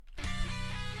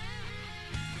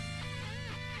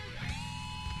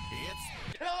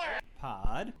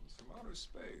Pod. From outer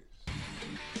space.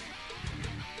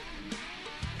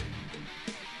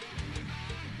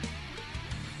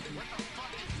 What the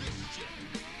fuck is this shit?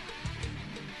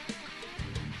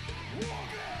 War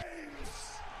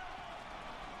games!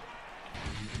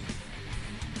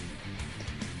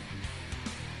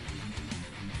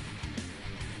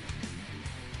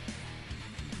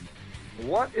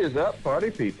 What is up,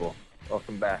 party people?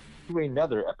 Welcome back to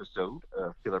another episode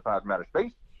of Killer Pod from Outer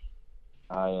Space.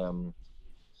 I am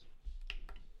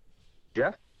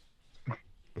Jeff.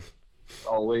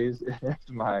 Always, it's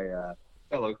my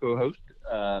fellow co-host,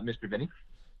 Mr. Vinny.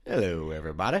 Hello,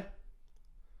 everybody.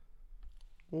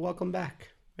 Welcome back.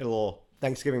 Had a little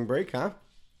Thanksgiving break, huh?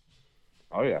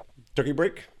 Oh yeah, Turkey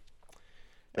break.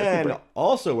 Turkey And break.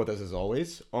 also with us, as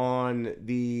always, on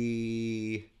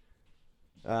the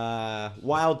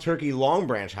Wild Turkey Long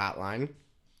Branch hotline,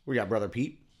 we got Brother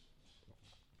Pete.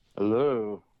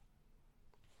 Hello.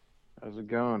 How's it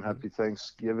going? Happy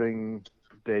Thanksgiving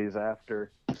days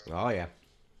after Oh, yeah.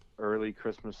 early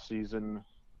Christmas season.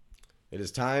 It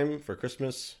is time for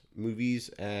Christmas movies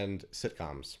and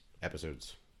sitcoms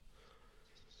episodes.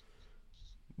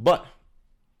 But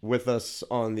with us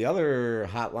on the other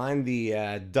hotline,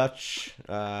 the Dutch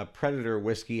Predator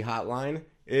Whiskey hotline,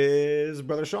 is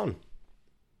Brother Sean.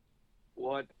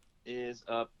 What is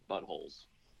up, buttholes?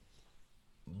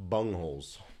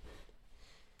 Bungholes.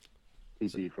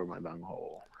 PP for my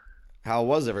bunghole. How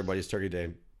was everybody's Turkey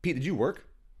Day? Pete, did you work?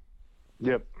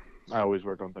 Yep. I always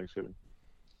work on Thanksgiving.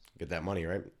 Get that money,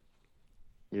 right?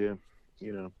 Yeah.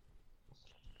 You know.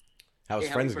 How was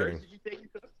Hey, how many Friendsgiving? birds did you say you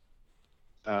cooked?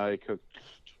 I cooked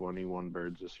 21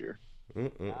 birds this year.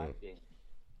 God Mm-mm-mm. damn.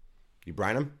 You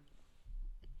brine them?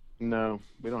 No,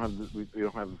 we don't have we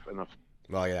don't have enough.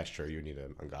 Well, yeah, that's true. You need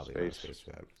an ungodly amount of Space.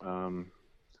 space for that.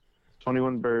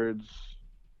 21 birds,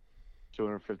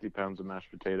 250 pounds of mashed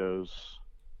potatoes,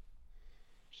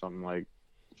 something like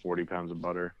 40 pounds of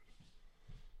butter.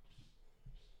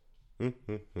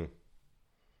 Mm-hmm.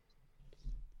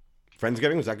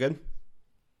 Friendsgiving, was that good?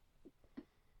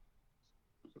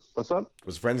 What's up?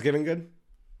 Was Friendsgiving good?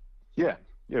 Yeah.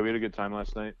 Yeah, we had a good time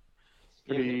last night.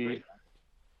 Yeah, Pretty. great.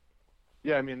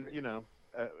 Yeah, I mean, you know,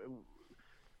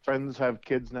 friends have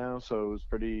kids now, so it was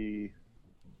pretty,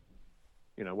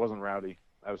 you know, it wasn't rowdy.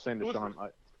 I was saying to It was- Sean,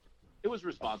 It was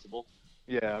responsible.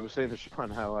 I was saying to Sean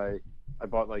how I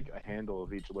bought like a handle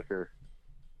of each liquor,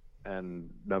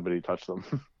 and nobody touched them.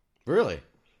 Really?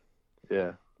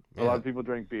 Yeah, a Yeah. lot of people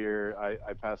drank beer.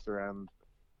 I passed around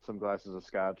some glasses of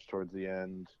scotch towards the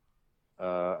end.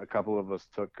 A couple of us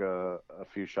took a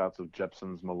few shots of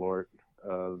Jepson's Malort,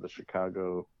 the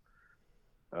Chicago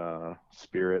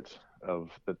spirit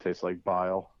that tastes like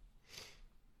bile.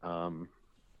 And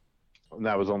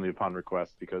that was only upon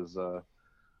request because our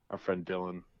friend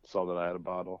Dylan saw that I had a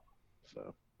bottle.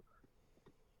 So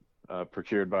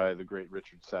procured by the great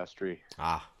Richard Sastry,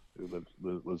 Ah, who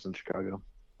lives in Chicago.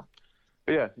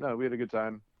 But yeah, no, we had a good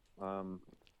time.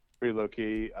 Pretty low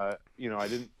key. You know, I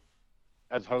didn't,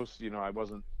 as host, you know, I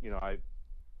wasn't, you know, I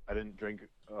didn't drink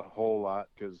a whole lot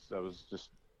because I was just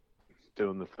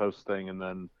doing the host thing, and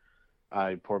then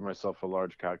I poured myself a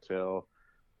large cocktail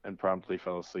and promptly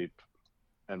fell asleep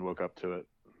and woke up to it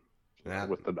yeah,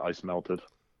 with the ice melted.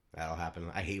 that'll happen.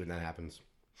 I hate when that happens.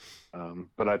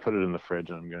 But I put it in the fridge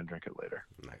and I'm going to drink it later.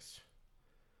 Nice.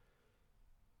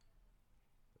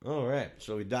 All right,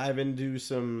 so we dive into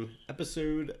some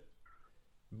episode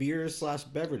beers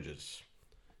 / beverages.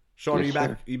 Sean, Yes, are you back?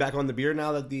 sir. You back on the beer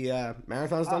now that the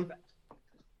marathon's done?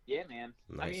 Yeah, man.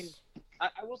 Nice. I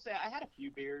mean, I will say I had a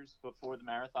few beers before the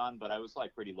marathon, but I was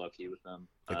like pretty low key with them.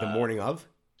 Like the morning of?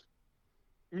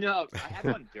 No, I had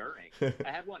one during. I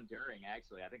had one during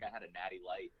actually. I think I had a Natty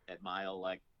Light at mile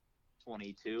like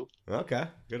 22. Okay,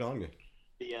 good on you.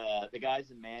 The guys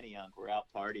in Manayunk were out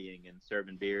partying and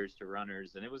serving beers to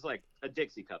runners, and it was like a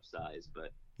Dixie cup size,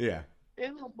 but Yeah.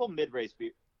 a little mid-race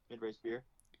beer. Mid-race beer.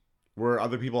 Were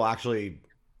other people actually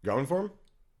going for him?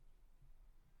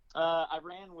 I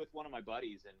ran with one of my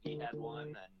buddies, and he had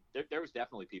one, and there was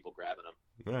definitely people grabbing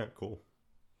them. All right, cool.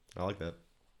 I like that.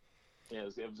 Yeah,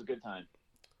 it was a good time.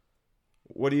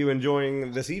 What are you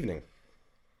enjoying this evening?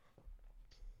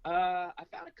 I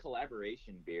found a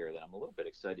collaboration beer that I'm a little bit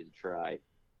excited to try.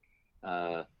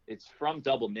 It's from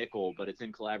Double Nickel, but it's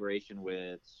in collaboration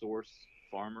with Source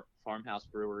Farmhouse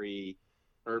Brewery,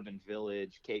 Urban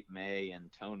Village, Cape May, and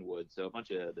Tonewood. So a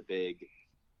bunch of the big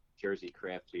Jersey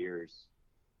craft beers.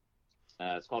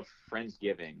 It's called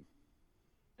Friendsgiving.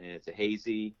 And it's a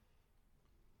hazy.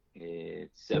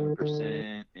 It's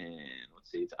 7%, and let's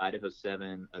see, it's Idaho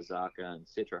 7, Azaka, and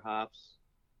Citra hops.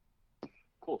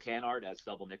 Cool can art, as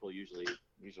Double Nickel usually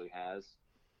has.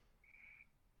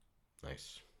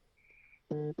 Nice.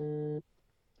 And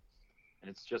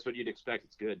it's just what you'd expect.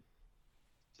 It's good.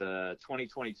 It's a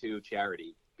 2022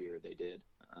 charity beer they did.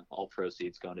 All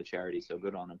proceeds going to charity, so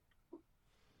good on them.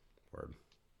 Word.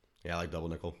 Yeah, I like Double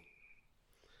Nickel.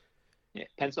 Yeah,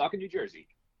 Pensacola, New Jersey.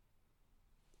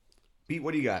 Pete,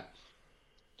 what do you got?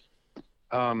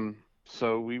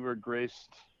 So we were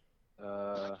graced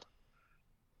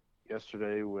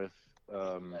yesterday with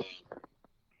a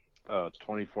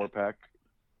 24-pack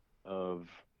of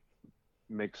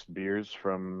mixed beers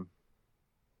from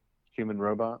Human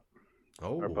Robot.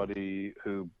 Oh, Our buddy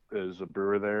who is a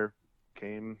brewer there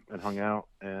came and hung out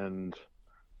and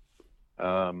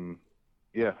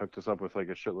hooked us up with like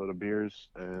a shitload of beers,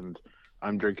 and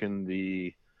I'm drinking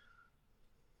the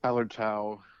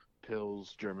Hallertau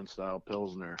Pils German style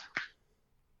Pilsner,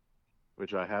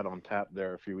 which I had on tap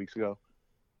there a few weeks ago,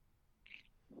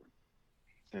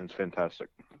 and it's fantastic.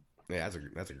 yeah,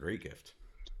 that's a great gift.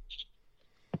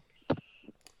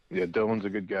 Yeah, Dylan's a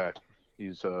good guy.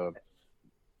 He's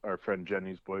our friend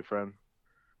Jenny's boyfriend,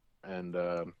 and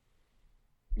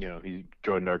he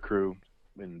joined our crew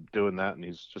in doing that, and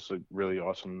he's just a really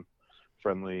awesome,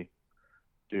 friendly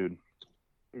dude.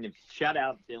 Shout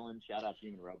out Dylan. Shout out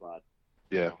Human Robot.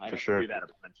 Yeah, I for don't sure. do that a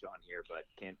bunch on here, but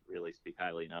can't really speak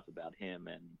highly enough about him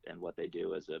and what they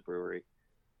do as a brewery.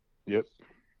 Yep.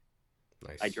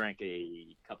 Nice. I drank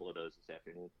a couple of those this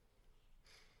afternoon.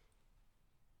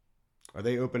 Are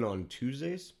they open on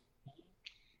Tuesdays?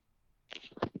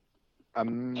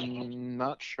 I'm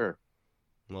not sure.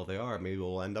 Well, if they are, maybe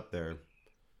we'll end up there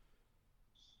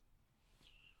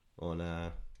on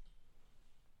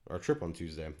our trip on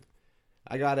Tuesday.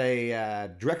 I got a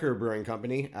Drecker Brewing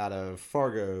Company out of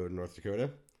Fargo, North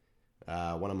Dakota.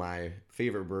 One of my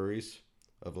favorite breweries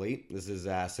of late. This is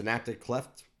Synaptic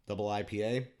Cleft Double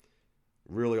IPA.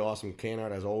 Really awesome can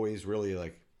art as always. Really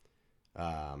like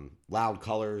loud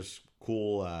colors,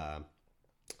 cool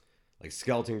like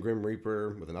skeleton Grim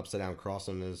Reaper with an upside down cross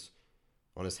on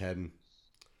his head.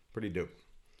 Pretty dope.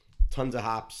 Tons of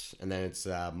hops, and then it's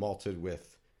malted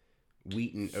with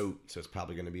wheat and oat, so it's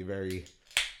probably going to be very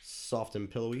soft and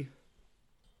pillowy.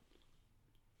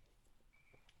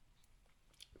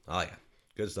 Oh yeah,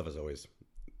 good stuff as always.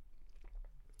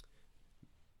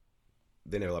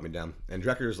 They never let me down. And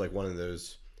Drecker is like one of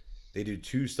those. They do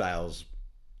two styles,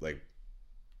 like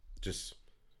just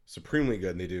supremely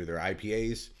good. And they do their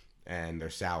IPAs and their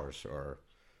sours are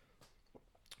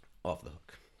off the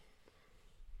hook.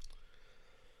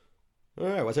 All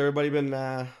right, what's everybody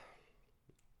been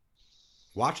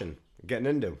watching, getting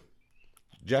into?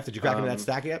 Jeff, did you crack into that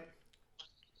stack yet?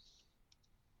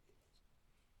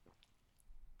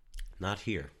 Not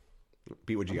here.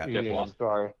 Pete, what you got? Yeah, I'm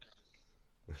sorry.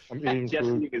 I'm eating Just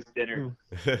food. eating his dinner.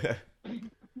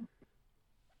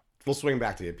 We'll swing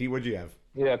back to you. Pete, what'd you have?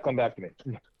 Yeah, come back to me.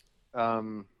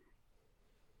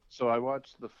 So I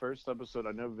watched the first episode.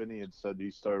 I know Vinny had said he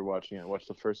started watching it. I watched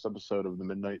the first episode of the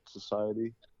Midnight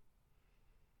Society.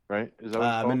 Right? Is that what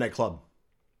it's called? Midnight Club.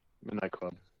 Midnight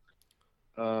Club.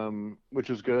 Which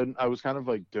was good. I was kind of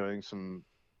like doing some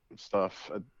stuff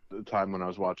at the time when I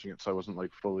was watching it, so I wasn't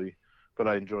like fully, but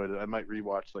I enjoyed it. I might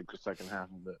rewatch like the second half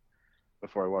of it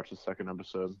before I watch the second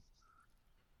episode.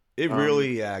 It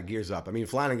really gears up. I mean,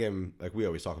 Flanagan, like we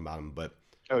always talk about him, but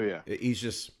Oh yeah. he's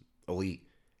just elite.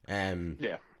 And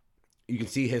Yeah. you can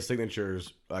see his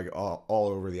signatures like all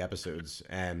over the episodes.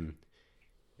 And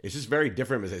it's just very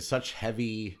different because it's such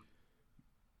heavy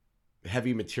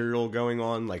material going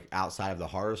on, like outside of the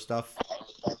horror stuff.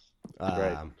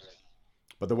 Right.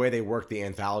 But the way they work the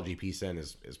anthology piece in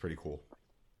is pretty cool.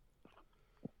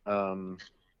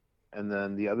 And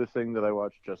then the other thing that I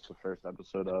watched just the first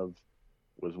episode of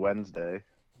was Wednesday,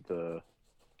 the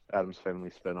Addams Family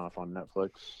spinoff on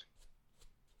Netflix.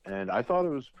 And I thought it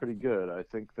was pretty good. I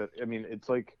think that, I mean,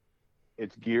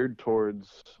 it's geared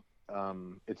towards,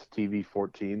 it's TV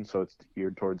 14, so it's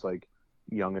geared towards like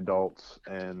young adults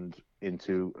and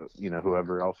into,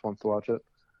 whoever else wants to watch it.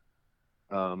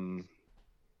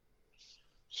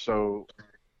 So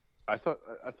I thought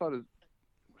it,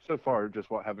 so far, just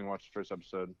having watched the first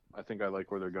episode, I think I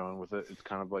like where they're going with it. It's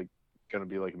kind of like going to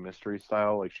be like a mystery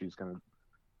style. Like she's going to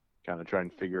kind of try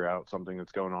and figure out something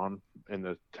that's going on in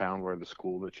the town where the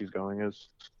school that she's going is.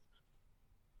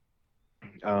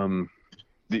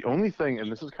 The only thing,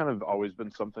 and this has kind of always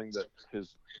been something that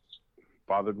has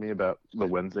bothered me about the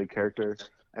Wednesday character,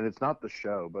 and it's not the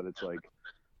show, but it's like,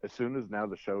 as soon as now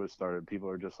the show has started, people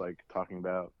are just like talking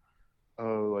about,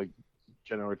 oh, like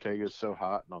Jenna Ortega is so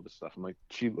hot and all this stuff. I'm like,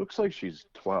 she looks like she's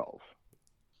 12.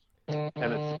 And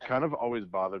it's kind of always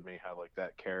bothered me how like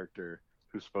that character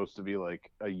who's supposed to be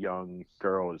like a young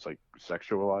girl is like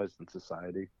sexualized in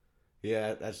society.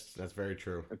 Yeah, that's very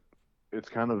true. It's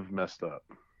kind of messed up,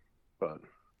 but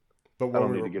But I when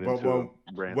don't we need were, to get but into a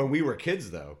rant. when we were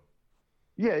kids, though,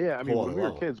 Yeah. I mean, whole when other we were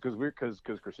level. kids,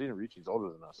 because Christina Ricci's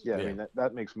older than us. Yeah, Yeah. I mean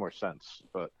that makes more sense.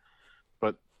 But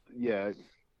yeah,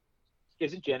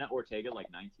 Isn't Jenna Ortega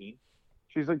like 19?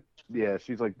 she's like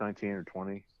 19 or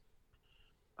 20.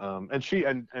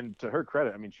 And to her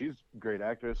credit, I mean, she's a great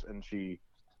actress, and she's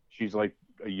like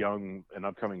a young and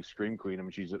upcoming Scream queen. I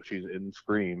mean, she's in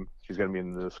Scream. She's gonna be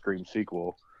in the Scream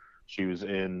sequel. She was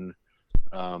in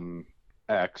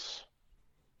X.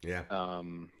 yeah,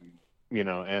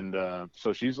 And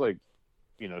so she's like,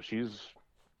 she's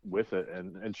with it,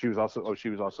 and she was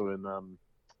also in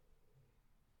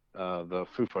the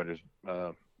Foo Fighters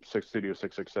Studio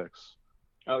 666.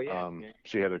 Oh yeah.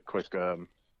 She had a quick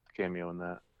cameo in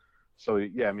that. So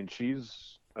yeah, I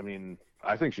mean,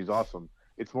 I think she's awesome.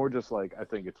 It's more just like, I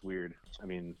think it's weird. I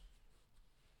mean,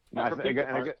 I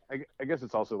guess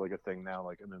it's also like a thing now.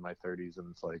 Like, I'm in my 30s,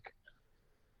 and it's like,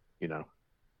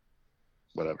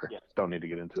 whatever. Yeah. Don't need to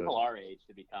get into People it. our age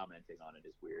to be commenting on it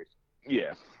is weird.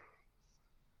 Yeah.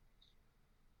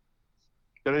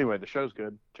 But anyway, the show's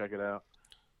good. Check it out.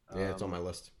 yeah, it's on my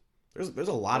list. There's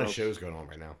a lot of else? shows going on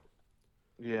right now.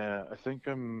 Yeah, I think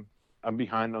I'm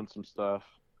behind on some stuff,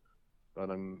 but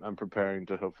I'm preparing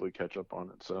to hopefully catch up on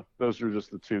it. So those are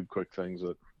just the two quick things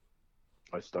that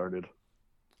I started.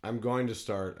 I'm going to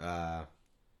start.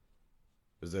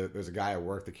 There's a guy at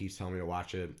work that keeps telling me to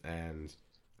watch it, and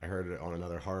I heard it on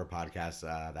another horror podcast.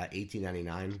 That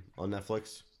 1899 on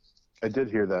Netflix. I did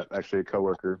hear that. Actually, a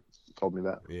coworker told me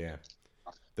that. Yeah,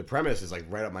 the premise is like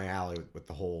right up my alley with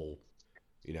the whole.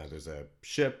 There's a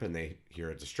ship and they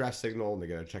hear a distress signal and they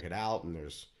go check it out, and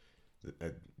there's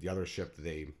the other ship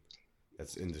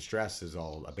that's in distress is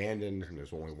all abandoned, and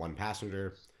there's only one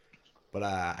passenger. But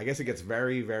I guess it gets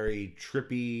very, very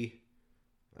trippy,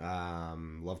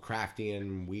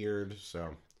 Lovecraftian, weird.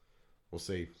 So we'll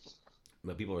see.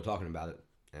 But people are talking about it,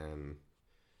 and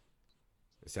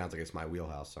it sounds like it's my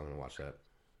wheelhouse. So I'm gonna watch that.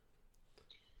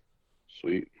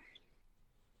 Sweet.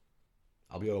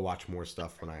 I'll be able to watch more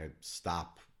stuff when I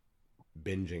stop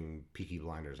binging Peaky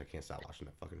Blinders. I can't stop watching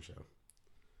that fucking show.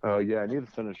 Oh yeah, I need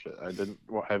to finish it. I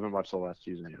haven't watched the last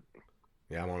season yet.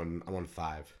 Yeah, I'm on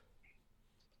 5.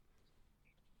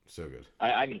 So good.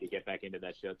 I need to get back into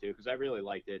that show too, because I really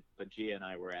liked it, but Gia and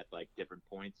I were at like different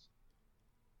points,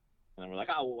 and then we're like,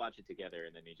 oh, we'll watch it together,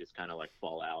 and then you just kind of like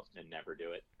fall out and never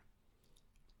do it.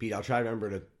 Pete, I'll try to remember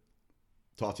to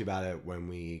talk to you about it when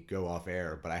we go off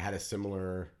air, but I had a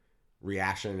similar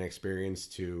reaction and experience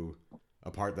to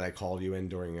a part that I called you in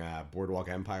during Boardwalk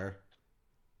Empire.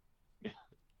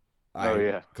 Oh,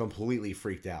 yeah. Completely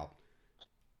freaked out.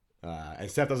 And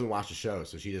Steph doesn't watch the show,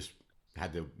 so she just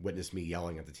had to witness me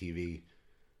yelling at the TV.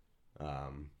 But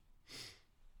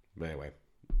anyway.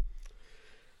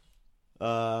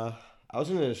 I was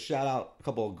going to shout out a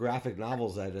couple of graphic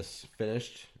novels that I just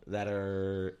finished that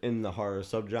are in the horror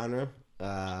subgenre.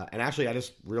 And actually, I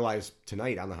just realized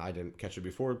tonight, I don't know how I didn't catch it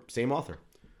before, same author.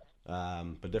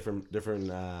 But different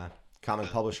comic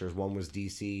publishers. One was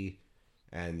DC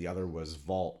and the other was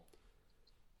Vault.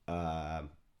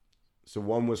 So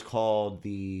one was called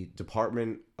the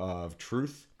Department of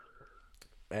Truth,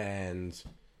 and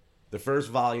the first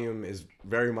volume is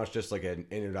very much just like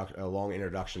a long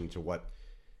introduction to what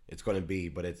it's going to be.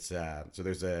 But it's so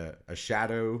there's a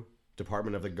shadow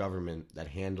department of the government that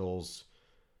handles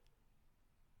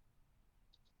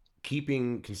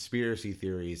keeping conspiracy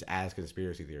theories as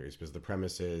conspiracy theories, because the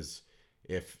premise is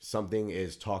if something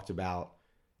is talked about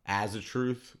as a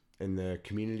truth in the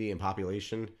community and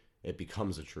population, it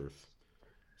becomes a truth.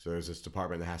 So there's this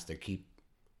department that has to keep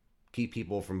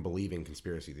people from believing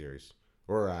conspiracy theories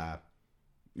or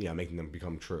making them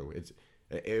become true.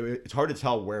 It's hard to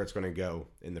tell where it's going to go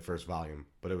in the first volume,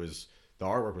 but the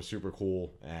artwork was super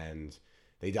cool, and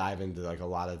they dive into like a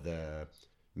lot of the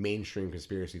mainstream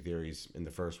conspiracy theories in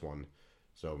the first one.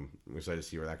 So I'm excited to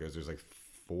see where that goes. There's like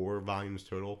 4 volumes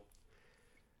total.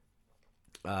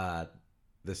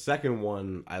 The second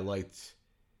one I liked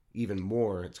even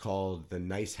more. It's called The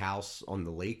Nice House on the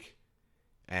Lake,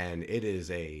 and it is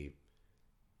a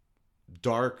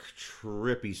dark,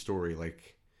 trippy story.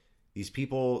 Like, these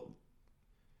people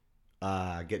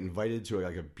get invited to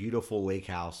like a beautiful lake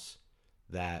house,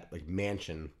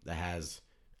 mansion that has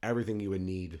everything you would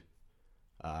need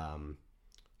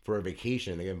for a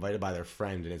vacation. They get invited by their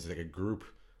friend, and it's like a group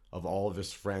of all of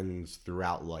his friends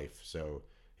throughout life. So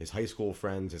his high school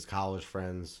friends, his college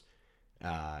friends,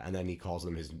 and then he calls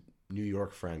them his New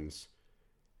York friends,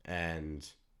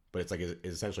 but it's like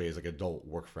essentially his like adult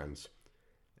work friends,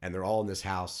 and they're all in this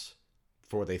house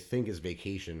for what they think is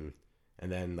vacation,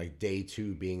 And then like day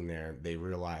 2 being there, they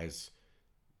realize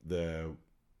the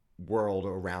world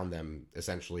around them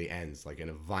essentially ends like in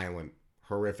a violent,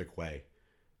 horrific way.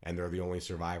 And they're the only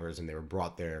survivors, and they were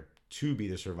brought there to be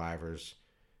the survivors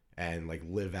and like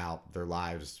live out their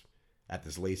lives at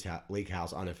this lake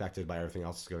house unaffected by everything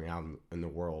else that's going on in the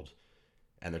world.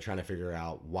 And they're trying to figure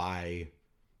out why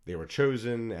they were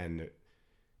chosen, and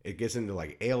it gets into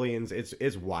like aliens.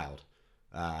 It's wild.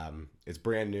 It's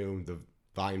brand new. The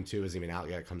volume 2 isn't even out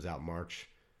yet. It comes out March.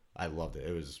 I loved it.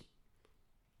 It was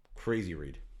crazy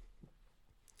read.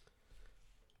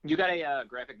 You got a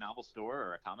graphic novel store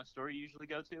or a comic store you usually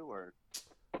go to, or?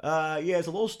 Yeah, it's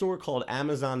a little store called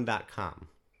Amazon.com.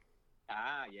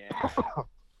 Ah, yeah.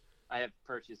 I have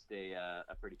purchased a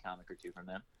pretty comic or two from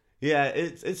them. Yeah,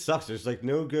 it sucks. There's like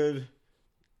no good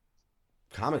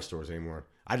comic stores anymore.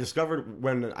 I discovered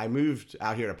when I moved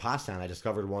out here to Pottstown, I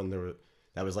discovered one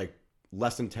that was like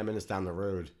less than 10 minutes down the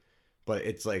road, but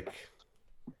it's like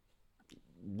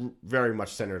very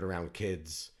much centered around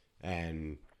kids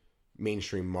and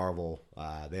mainstream Marvel.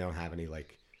 They don't have any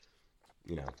like,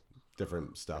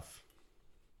 different stuff.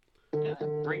 Yeah,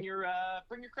 bring your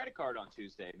credit card on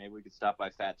Tuesday. Maybe we could stop by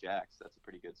Fat Jack's. That's a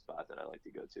pretty good spot that I like to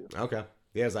go to. Okay.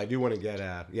 Yes, I do want to get.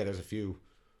 There's a few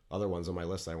other ones on my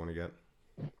list I want to get.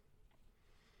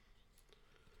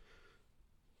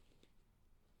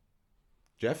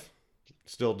 Jeff,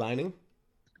 still dining?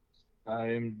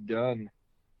 I'm done.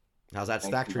 How's that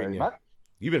Thank stack you treating very you? much.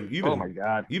 You've been. Oh my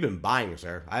God. You've been buying,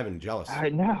 sir. I've been jealous. I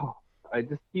know. I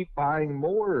just keep buying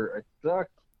more. It sucks.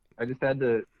 I just had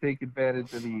to take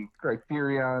advantage of the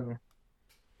Criterion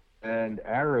and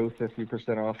Arrow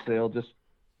 50% off sale just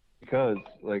because,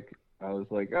 like, I was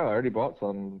like, oh, I already bought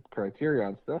some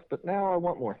Criterion stuff, but now I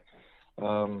want more.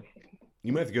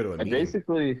 You might have to go to a I meeting.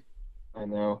 basically, I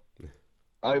know.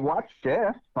 I watched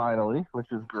Shaft finally,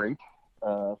 which is great.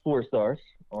 4 stars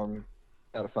out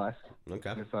of 5,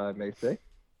 Okay. if I may say.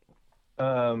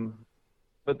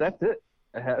 But that's it.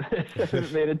 I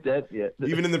haven't made a dent yet.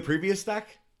 Even in the previous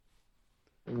stack?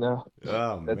 No.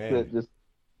 Oh That's man. it. Just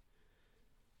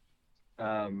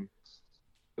it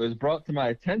was brought to my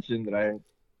attention that I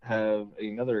have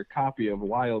another copy of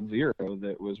Wild Zero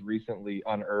that was recently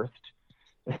unearthed.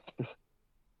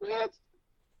 What?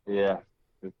 Yeah,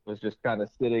 it was just kind of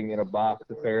sitting in a box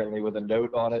apparently with a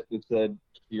note on it that said,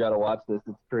 "You got to watch this.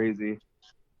 It's crazy."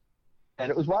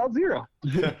 And it was Wild Zero.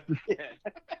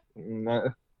 No,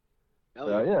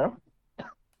 Hell yeah. yeah.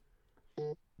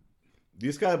 You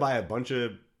just gotta buy a bunch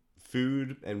of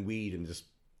food and weed and just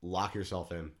lock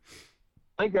yourself in.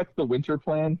 I think that's the winter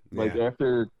plan. Like Yeah.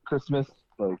 after Christmas,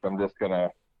 like I'm just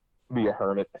gonna be a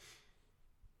hermit.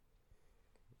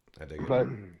 I dig it. But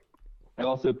I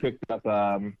also picked up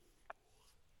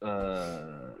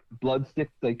Bloodstick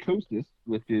Psychosis,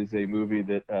 which is a movie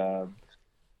that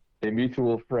a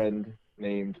mutual friend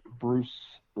named Bruce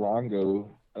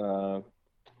Longo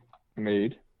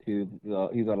made. He's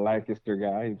a Lancaster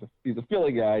guy. He's a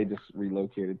Philly guy. He just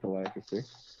relocated to Lancaster.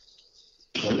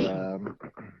 But I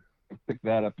picked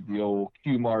that up at the old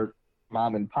Q-Mart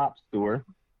mom and pop store.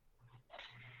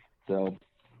 So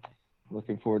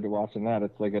looking forward to watching that.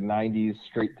 It's like a 90s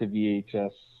straight to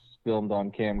VHS filmed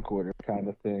on camcorder kind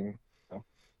of thing. So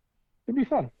it'd be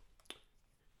fun.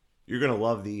 You're gonna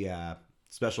love the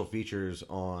special features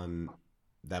on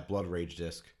that Blood Rage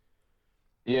disc.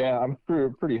 Yeah, I'm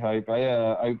pretty hype.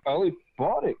 I only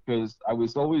bought it because I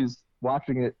was always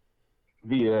watching it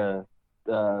via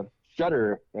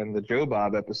Shudder and the Joe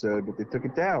Bob episode, but they took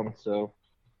it down. So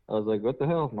I was like, what the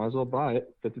hell? Might as well buy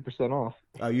it. 50% off.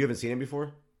 Oh, you haven't seen it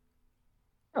before?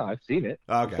 Oh, I've seen it.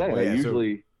 Oh, okay. I'm saying, Well, yeah, I so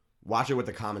usually watch it with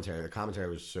the commentary. The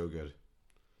commentary was so good.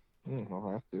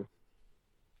 I'll have to.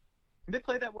 Did they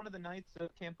play that one of the nights of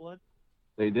Camp Blood?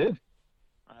 They did.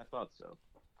 I thought so.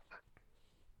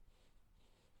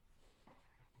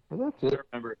 Well, that's I it.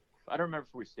 don't remember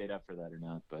if we stayed up for that or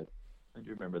not, but I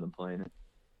do remember them playing it.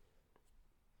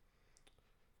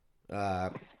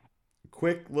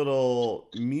 Quick little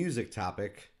music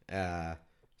topic,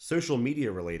 social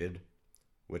media related,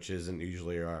 which isn't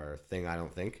usually our thing, I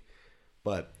don't think,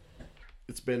 but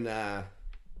it's been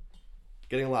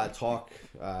getting a lot of talk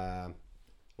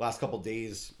last couple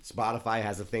days. Spotify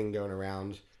has a thing going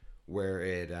around where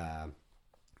it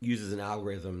uses an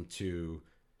algorithm to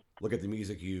look at the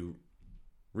music you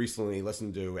recently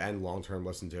listened to and long-term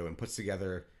listened to and puts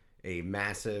together a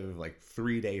massive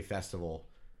 3-day festival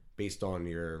based on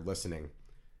your listening.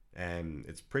 And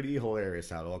it's pretty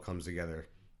hilarious how it all comes together.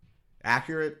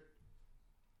 Accurate,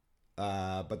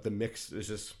 but the mix is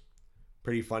just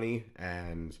pretty funny.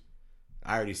 And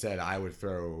I already said I would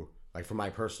throw, for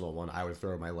my personal one, I would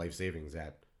throw my life savings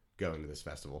at going to this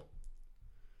festival.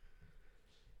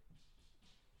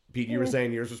 Pete, you were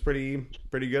saying yours was pretty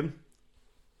good.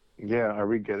 Yeah, are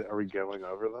we going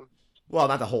over them? Well,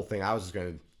 not the whole thing. I was just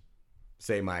gonna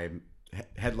say my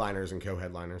headliners and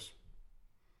co-headliners.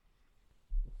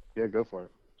 Yeah, go for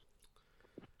it.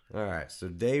 All right. So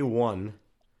day one,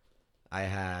 I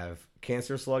have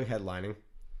Cancer Slug headlining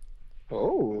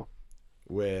Oh,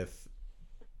 with.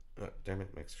 Oh, damn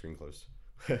it, my screen closed.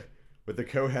 With the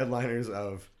co-headliners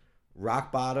of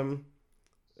Rock Bottom,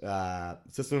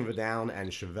 System of a Down, and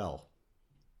Chevelle.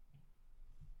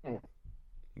 Hmm.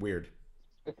 Weird.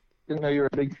 didn't know you were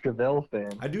a big Chevelle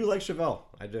fan. I do like Chevelle.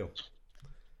 I do.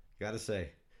 Gotta say.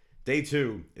 Day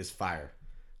two is fire.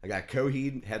 I got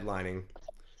Coheed headlining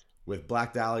with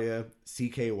Black Dahlia,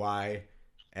 CKY,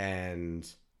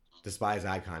 and Despise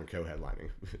Icon co-headlining.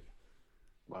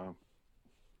 Wow.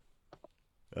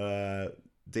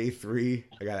 Day three,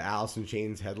 I got Alice in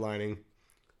Chains headlining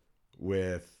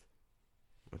with...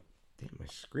 Damn, my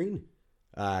screen.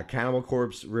 Cannibal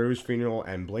Corpse, Rose Funeral,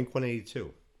 and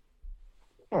Blink-182.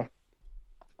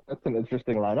 That's an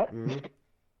interesting lineup.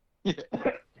 Mm-hmm.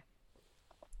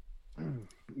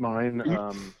 Mine.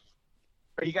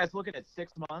 Are you guys looking at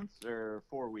 6 months or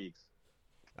 4 weeks?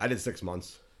 I did 6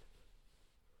 months.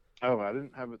 Oh, I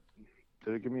didn't have it.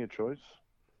 Did it give me a choice?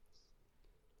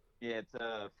 Yeah, it's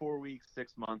 4 weeks,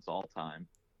 6 months, all time.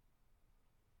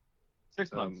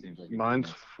 6 months seems like a good Mine's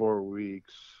time. 4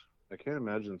 weeks. I can't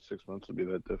imagine 6 months would be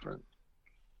that different.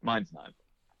 Mine's not.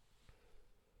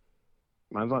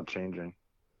 Mine's not changing.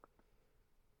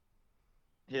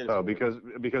 His Oh, order.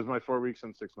 because my 4 weeks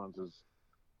and 6 months is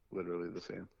literally the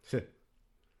same.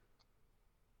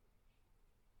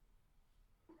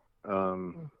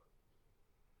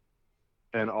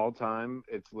 And all time,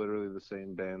 it's literally the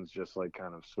same bands, just like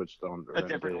kind of switched on A during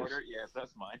different days. order? Yes,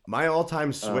 that's mine. My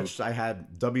all-time switched, I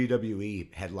had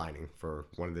WWE headlining for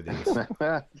one of the days.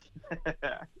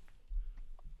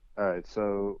 All right,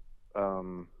 so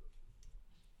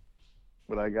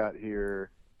what I got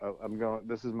here, I'm going.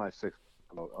 This is my sixth.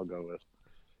 I'll go with.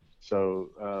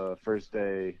 So first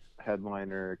day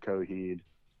headliner Coheed,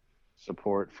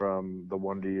 support from the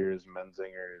Wonder Years,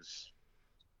 Menzingers,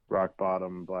 Rock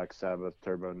Bottom, Black Sabbath,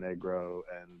 Turbo Negro,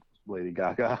 and Lady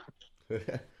Gaga.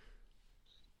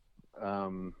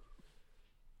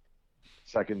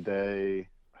 Second day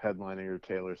headliner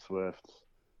Taylor Swift,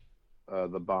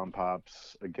 the Bomb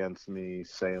Pops, Against Me,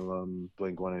 Salem,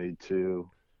 Blink-182,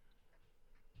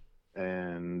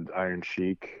 and Iron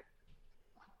Chic.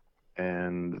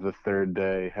 And the third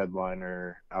day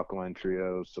headliner Alkaline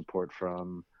Trio, support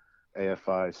from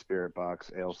AFI, Spirit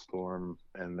Box, Ailstorm,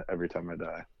 and Every Time I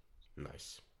Die.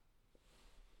 Nice.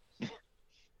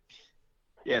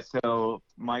 Yeah, so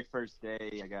my first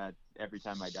day, I got Every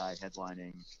Time I Die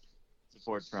headlining,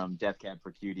 support from Death Cab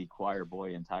for Cutie, Choir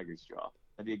Boy, and Tiger's Jaw.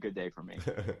 That'd be a good day for me.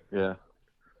 Yeah.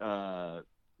 Uh,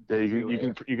 Yeah,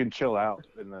 you can chill out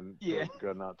and then Yeah.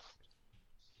 go nuts.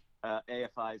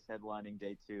 AFI's headlining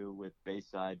day 2 with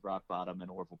Bayside, Rock Bottom,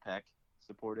 and Orville Peck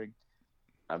supporting.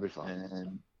 That'd be fun.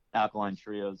 And Alkaline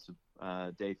Trios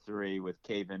day 3 with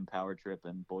Cave In, Power Trip,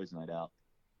 and Boys Night Out.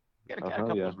 Got a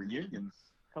couple yeah. of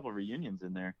reunions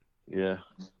in there. Yeah.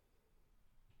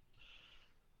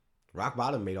 Rock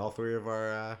Bottom made all 3 of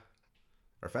our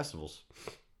festivals.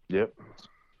 Yep.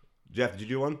 Jeff, did you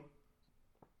do one?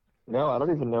 No, I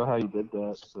don't even know how you did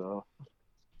that. So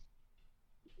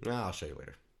No, I'll show you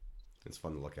later. It's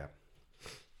fun to look at.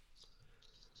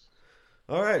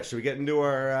 All right, should we get into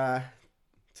our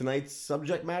tonight's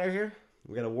subject matter here?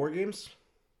 We got a War Games.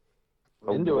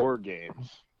 Into it. War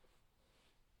games.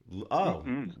 Oh,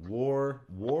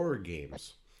 War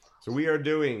Games. So we are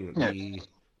doing the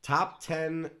top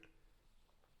 10.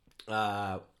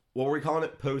 What were we calling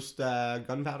it? Post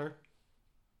gunpowder.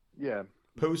 Yeah.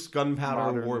 Post gunpowder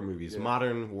Modern, war movies, yeah.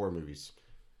 modern war movies,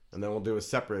 and then we'll do a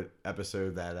separate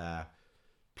episode that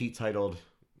Pete titled.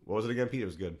 What was it again, Pete? It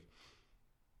was good.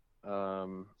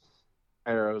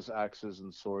 Arrows, axes,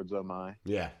 and swords. Oh my.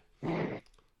 Yeah. So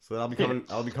that'll be coming.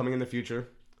 I'll be coming in the future.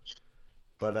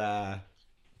 But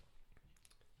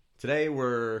today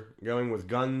we're going with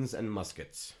guns and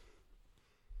muskets.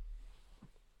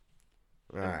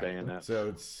 All And right. bayonets. So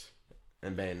it's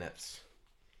and bayonets.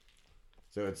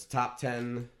 So it's top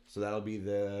 10. So that'll be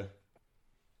the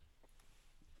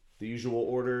usual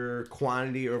order: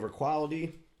 quantity over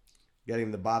quality.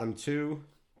 Getting the bottom 2.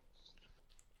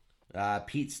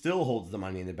 Pete still holds the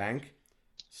Money in the Bank,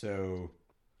 so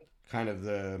kind of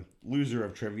the loser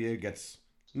of trivia gets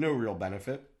no real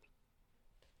benefit.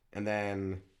 And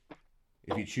then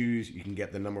if you choose, you can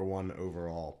get the number 1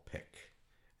 overall pick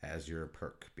as your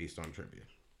perk based on trivia.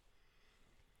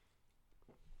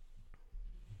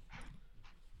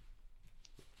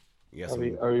 You got Are some,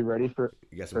 we ready for?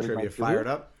 you got some for my trivia trivia? fired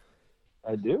up?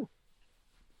 I do.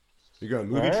 You going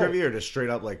movie All right. trivia or just straight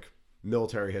up like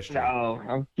military history? No,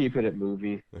 I'm keeping it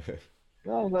movie.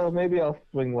 No, maybe I'll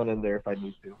swing one in there if I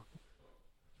need to.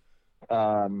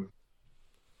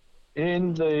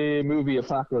 In the movie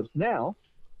Apocalypse Now,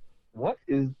 what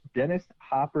is Dennis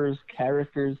Hopper's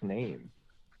character's name?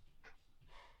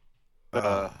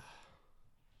 I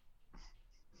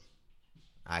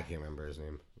can't remember his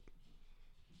name.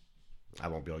 I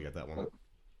won't be able to get that one.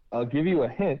 I'll give you a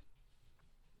hint.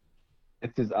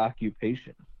 It's his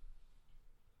occupation.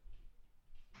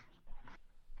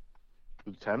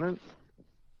 Lieutenant?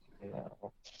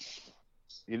 No.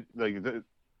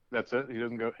 That's it. He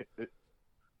doesn't go.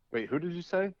 Wait, who did you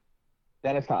say?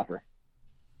 Dennis Hopper.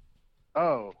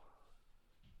 Oh.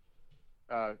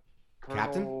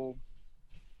 Captain? Colonel.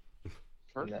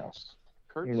 Kurtz? No.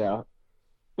 Kurtz? No.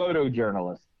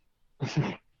 Photojournalist.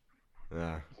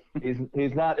 Yeah.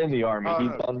 He's not in the army. Oh, He's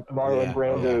no. on Marlon Yeah.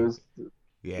 Brando's.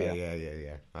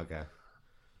 Yeah. Okay.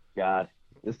 God,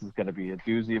 this is going to be a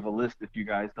doozy of a list if you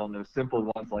guys don't know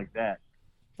simple ones like that.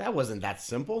 That wasn't that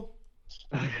simple.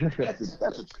 That's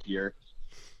obscure.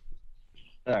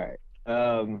 All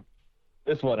right.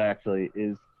 This one actually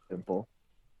is simple.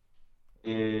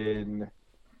 In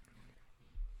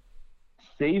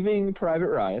Saving Private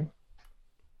Ryan,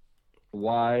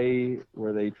 why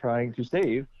were they trying to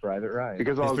save Private Ryan?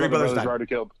 Because all His his three other brothers brothers died. were already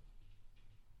killed.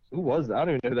 Who was that? I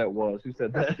don't even know who that was. Who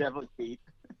said that? Definitely Pete.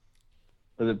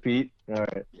 Was it Pete? All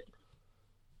right.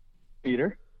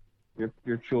 Peter,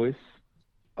 your choice.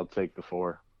 I'll take the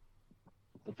 4.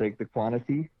 I'll take the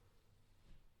quantity.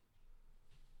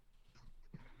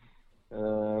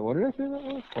 What did I say that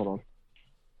was? Hold on.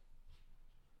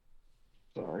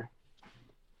 Sorry.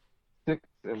 6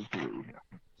 and 3.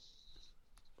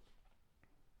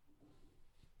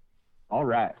 All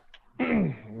right. Let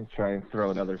me try and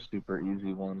throw another super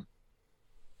easy one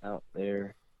out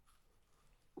there.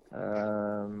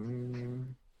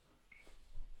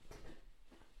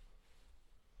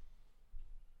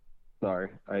 Sorry,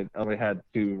 I only had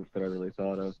 2 that I really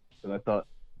thought of, and I thought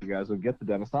you guys would get the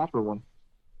Dennis Hopper one.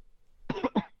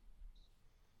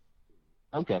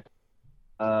 Okay.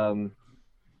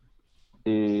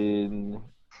 In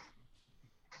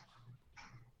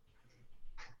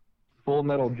Full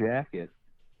Metal Jacket,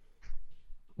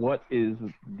 what is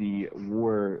the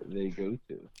war they go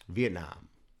to? Vietnam.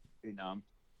 Vietnam.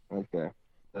 Okay,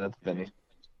 that's Vinny.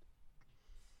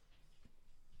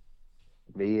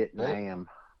 Vietnam.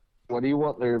 What do you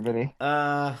want there, Vinny?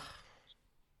 Well,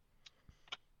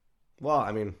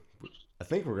 I mean, I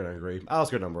think we're gonna agree. I'll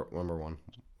just go number 1.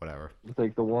 Whatever. I'll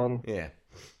take the 1, Yeah.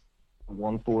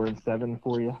 1, 4, and 7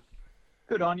 for you.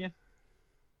 Good on you.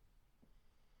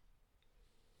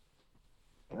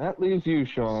 That leaves you,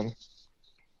 Sean.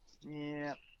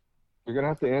 Yeah. You're gonna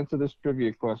have to answer this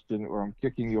trivia question, or I'm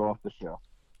kicking you off the show.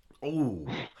 Oh,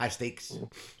 high stakes.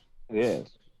 It is.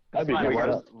 That'd be Fine, good. we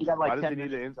got- Stuff. You got like Why does 10 he need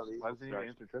to minutes answer? till the- Why does he need to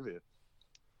answer trivia?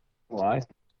 Why?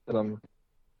 But I'm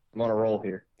on a roll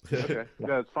here. Okay,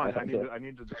 yeah, it's fine. I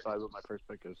need to decide what my first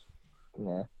pick is.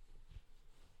 Yeah.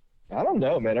 I don't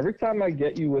know, man. Every time I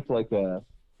get you with like a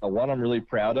one I'm really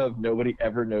proud of, nobody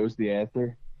ever knows the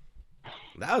answer.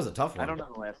 That was a tough one. I don't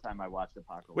know the last time I watched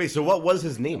Apocalypse. Wait, so what was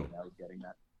his name? I was getting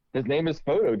that. His name is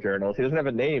Photojournalist. He doesn't have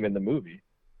a name in the movie.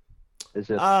 It's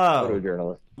just Oh.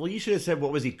 Photojournalist. Well, you should have said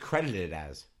what was he credited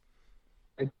as.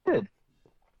 I did.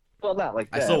 Well, not like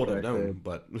I that. still would have but I known, said,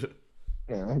 but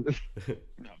you know,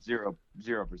 No,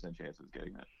 0% chance of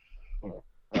getting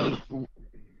that.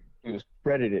 he was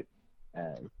credited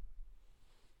as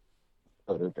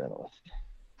Photojournalist.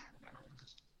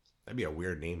 that'd be a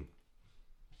weird name.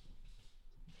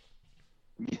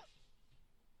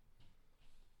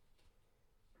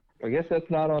 I guess that's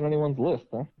not on anyone's list,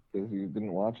 huh? Because you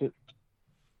didn't watch it.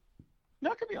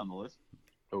 No, it could be on the list.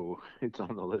 Oh, it's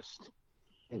on the list.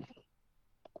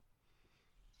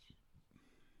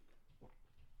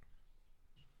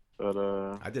 But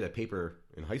I did a paper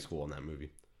in high school on that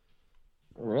movie.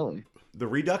 Really? The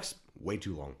Redux, way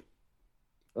too long.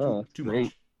 Oh, Too great.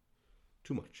 much.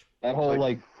 Too much. That whole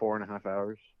like 4.5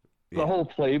 hours. Yeah. the whole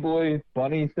Playboy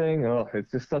bunny thing. Oh,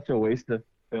 it's just such a waste of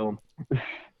film.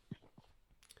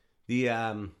 The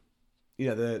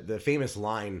the famous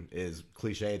line is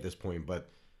cliche at this point,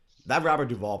 but that Robert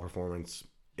Duvall performance,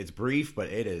 it's brief, but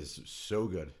it is so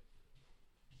good.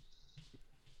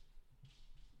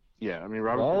 Yeah, I mean,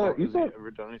 Robert. Oh, Has you he thought-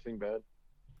 ever done anything bad?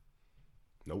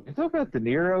 Nope. You talk about De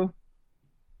Niro?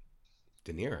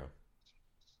 De Niro.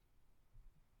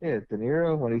 Yeah, De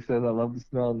Niro when he says, "I love the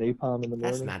smell of napalm in the morning."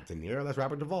 That's not De Niro. That's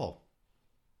Robert Duvall.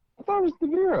 I thought it was De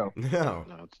Niro. No.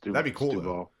 No, it's That'd be cool,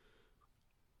 Duvall.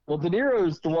 Well, De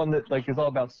Niro's the one that like is all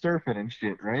about surfing and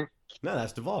shit, right? No,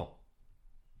 that's Duvall.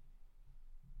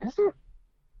 Is it?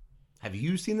 Have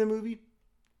you seen the movie?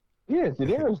 Yeah, De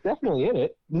Niro's definitely in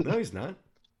it. No, he's not.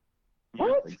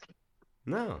 What?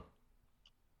 No.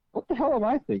 What the hell am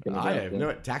I thinking about? I have then?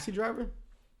 no Taxi Driver.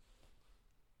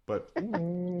 But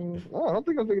No, I don't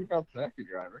think I'm thinking about Taxi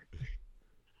Driver.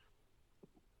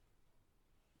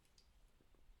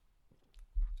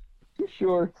 You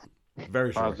sure?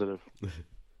 very sure. Positive.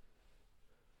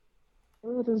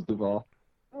 Oh, it is Duvall.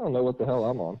 I don't know what the hell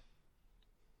I'm on.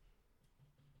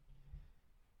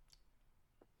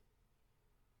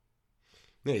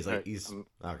 Yeah, he's like Right, he's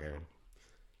okay.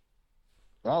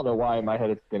 I don't know why in my head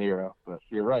it's De Niro, but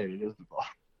you're right, it is Duvall.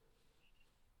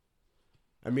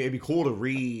 I mean, it'd be cool to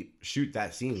reshoot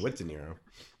that scene with De Niro.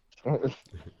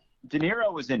 De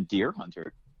Niro was in Deer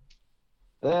Hunter.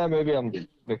 Yeah, maybe I'm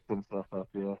mixing stuff up,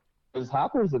 yeah. Because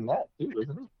Hopper's in that too,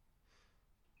 isn't he?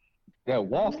 Yeah,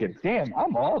 Walken. Damn,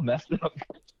 I'm all messed up.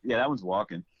 Yeah, that one's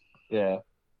Walking. Yeah.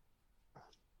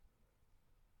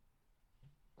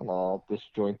 I'm all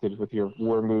disjointed with your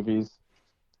war movies.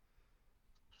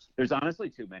 There's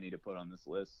honestly too many to put on this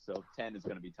list, so 10 is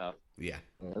going to be tough. Yeah.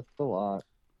 Yeah, that's a lot.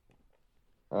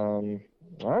 All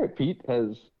right, Pete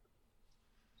has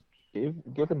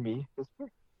given me his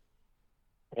pick.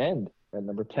 And at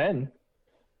number 10,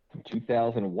 from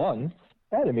 2001,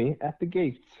 Enemy at the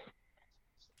Gates.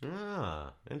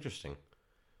 Ah, interesting.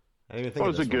 I didn't even think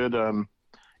Well, of it's a this one. good.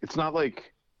 It's not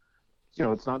like,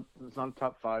 it's not a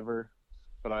top fiver,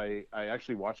 but I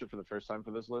actually watched it for the first time for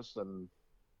this list, and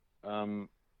I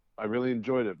really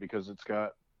enjoyed it because it's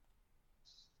got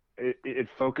it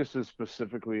focuses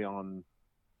specifically on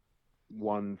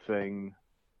one thing.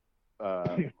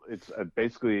 It's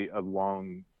basically a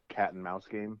long cat and mouse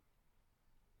game,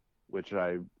 which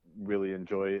I really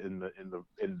enjoy in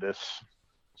this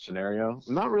scenario.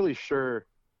 I'm not really sure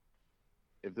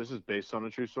if this is based on a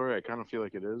true story. I kind of feel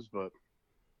like it is, but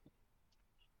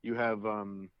you have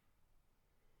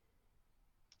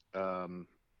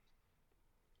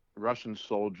Russian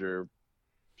soldier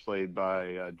played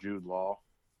by Jude Law,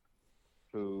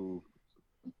 who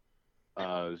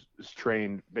is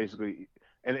trained basically,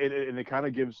 and it kind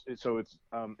of gives so it's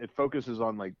it focuses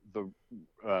on like the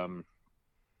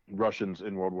Russians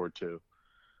in World War II,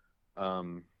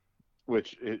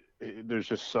 which there's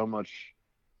just so much,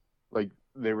 like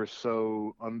they were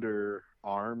so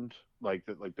underarmed, like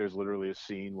that, like there's literally a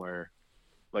scene where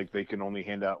like they can only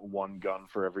hand out one gun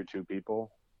for every two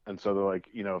people, and so they're like,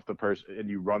 if the person, and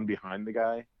you run behind the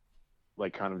guy,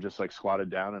 like kind of just like squatted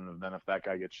down, and then if that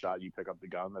guy gets shot, you pick up the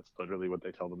gun. That's literally what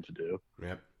they tell them to do.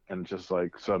 Yep. And just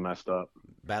like so messed up.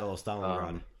 Battle of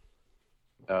Stalingrad.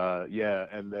 Yeah,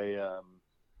 and they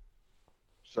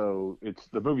so it's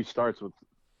the movie starts with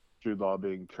Jude Law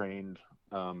being trained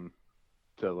to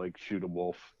like shoot a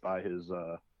wolf by his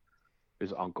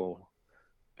uncle,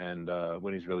 and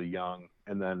when he's really young,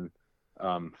 and then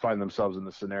find themselves in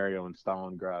the scenario in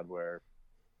Stalingrad where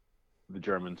the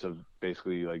Germans have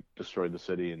basically like destroyed the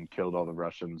city and killed all the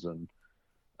Russians, and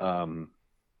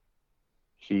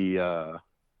he's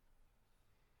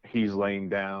laying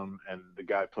down, and the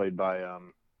guy played by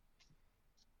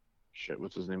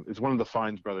what's his name? It's one of the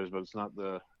Fiennes brothers, but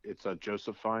it's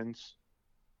Joseph Fiennes,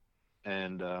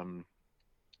 and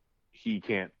he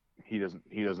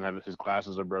doesn't have, his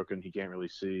glasses are broken, he can't really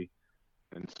see,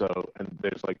 and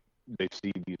there's like, they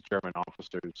see these German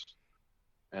officers,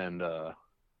 and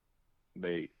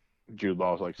Jude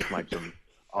Law like snipes them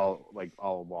all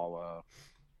while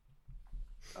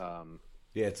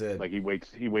Yeah, it's a like he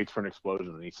waits for an explosion,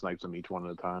 and he snipes them each one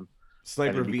at a time.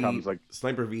 Sniper and it v becomes, like,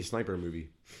 Sniper v Sniper movie.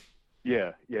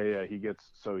 Yeah. He gets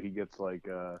like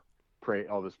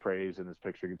all this praise, and his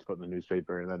picture gets put in the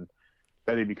newspaper, and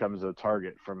then he becomes a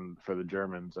target for the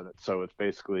Germans, and it's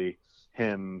basically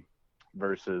him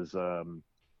versus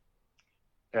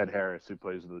Ed Harris, who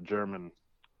plays the German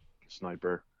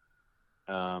sniper.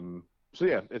 So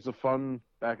yeah, it's a fun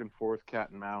back and forth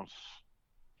cat and mouse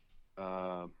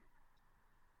kind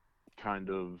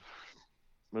of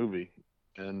movie,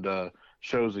 and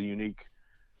shows a unique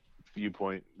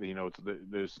viewpoint.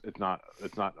 It's not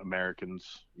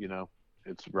Americans.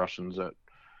 It's Russians at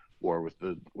war with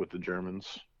the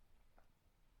Germans.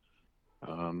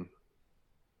 So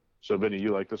Vinny,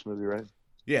 you like this movie, right?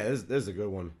 Yeah, this is a good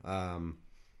one.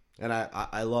 And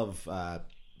I love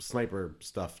sniper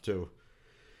stuff too.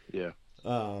 Yeah.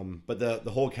 But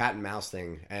the whole cat and mouse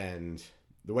thing and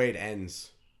the way it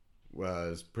ends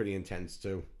was pretty intense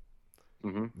too.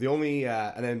 Mm-hmm. The only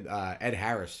and then Ed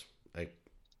Harris, like,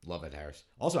 love Ed Harris.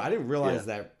 Also, I didn't realize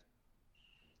that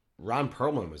Ron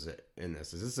Perlman was in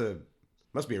this. Is this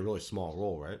Must be a really small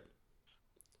role, right?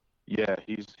 Yeah,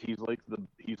 he's like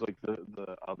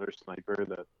the other sniper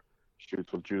that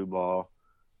shoots with Jude Law,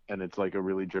 and it's like a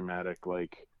really dramatic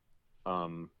like,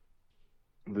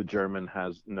 the German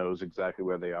knows exactly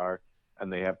where they are,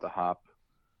 and they have to hop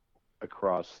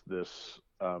across this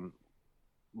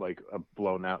like a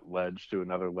blown out ledge to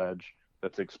another ledge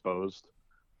that's exposed.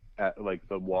 At like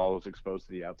the wall is exposed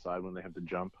to the outside when they have to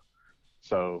jump.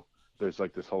 So there's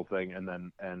like this whole thing,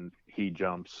 and he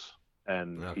jumps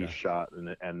and Okay. he's shot,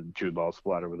 and Jude Law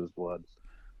splattered with his blood,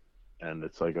 and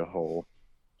it's like a whole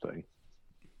thing.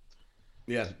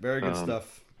 Yeah, very good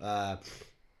stuff. The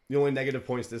only negative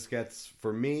points this gets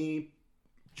for me,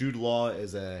 Jude Law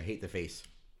is a hate the face.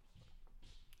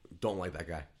 Don't like that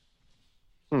guy.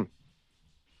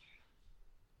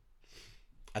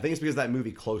 I think it's because of that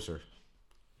movie Closer.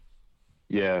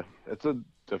 Yeah, it's a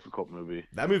difficult movie.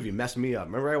 That movie messed me up.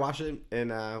 Remember I watched it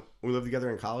and we lived together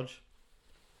in college?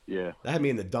 Yeah, That had me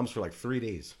in the dumps for like 3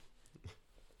 days.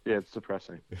 yeah, it's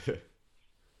depressing.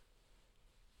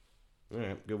 All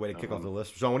right, good way to kick off the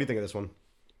list. Sean, what do you think of this one?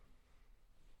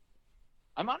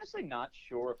 I'm honestly not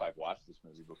sure if I've watched this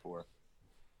movie before.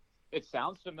 It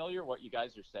sounds familiar what you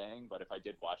guys are saying, but if I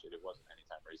did watch it, it wasn't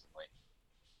anytime recently.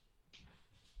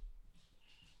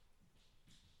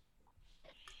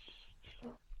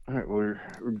 All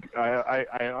right,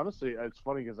 I honestly, it's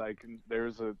funny because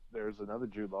there's another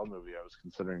Jude Law movie I was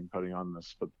considering putting on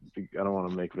this, but I don't want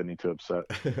to make Vinny too upset.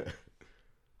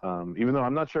 Even though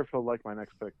I'm not sure if he'll like my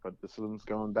next pick, but this one's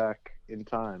going back in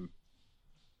time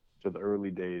to the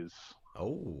early days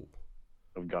Oh.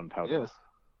 of gunpowder. Yes.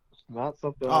 It's not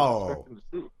something I Oh. was expecting to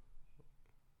see.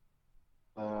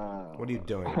 What are you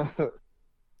doing?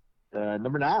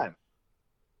 Number 9.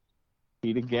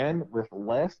 Meet again with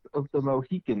Last of the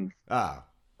Mohicans Ah,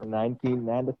 from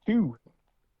 1992.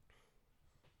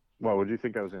 Well, what do you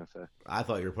think I was gonna say? I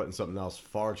thought you were putting something else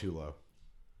far too low.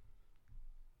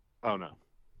 Oh no.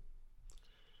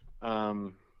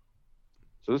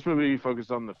 So this movie focused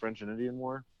on the French and Indian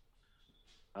War.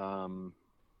 Daniel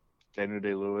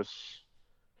Day-Lewis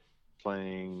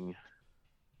playing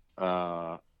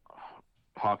Hawkeye,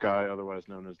 otherwise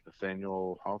known as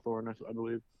Nathaniel Hawthorne, I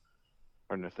believe,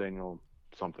 or Nathaniel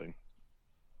something.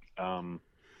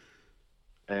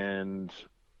 And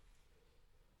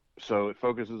so it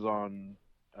focuses on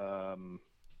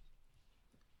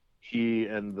he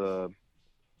and the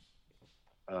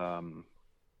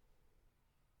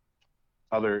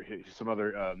some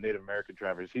other Native American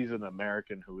travelers. He's an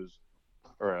American who is,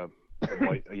 or a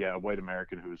white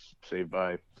American who was saved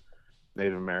by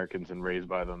Native Americans and raised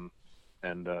by them,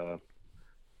 and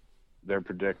they're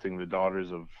protecting the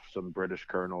daughters of some British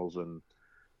colonels, and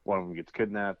one of them gets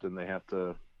kidnapped, and they have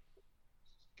to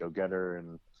go get her.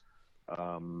 And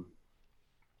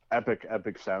epic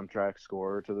soundtrack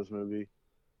score to this movie,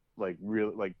 like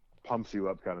real, like pumps you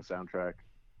up kind of soundtrack.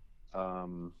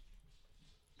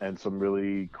 And some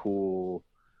really cool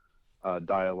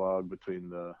dialogue between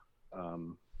the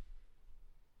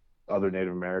other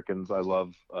Native Americans. I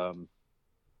love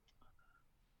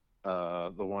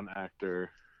the one actor,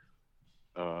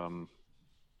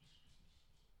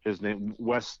 his name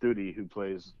Wes Studi, who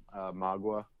plays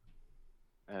Magua,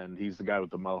 and he's the guy with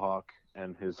the mohawk.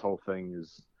 And his whole thing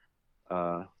is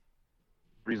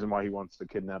reason why he wants to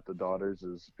kidnap the daughters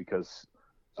is because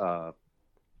the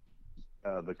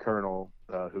colonel,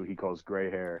 who he calls Gray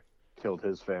Hair, killed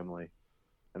his family.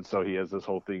 And so he has this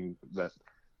whole thing that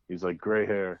he's like, Gray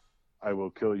Hair, I will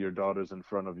kill your daughters in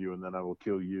front of you, and then I will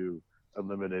kill you,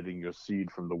 eliminating your seed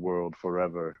from the world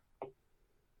forever.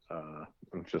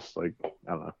 It's just like,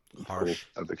 I don't know. Harsh.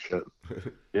 Cool, epic shit.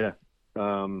 Yeah.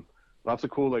 Lots of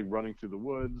cool, like, running through the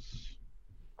woods.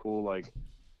 Cool, like,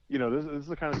 you know, this is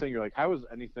the kind of thing you're like, how is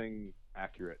anything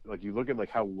accurate? Like, you look at like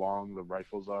how long the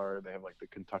rifles are. They have like the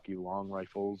Kentucky long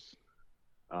rifles,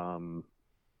 and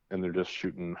they're just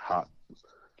shooting hot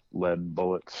lead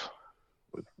bullets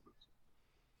with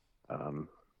I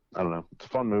don't know. It's a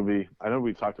fun movie. I know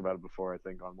we talked about it before, I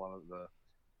think, on one of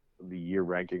the year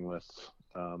ranking lists.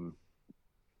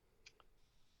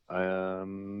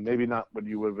 Maybe not what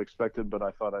you would have expected, but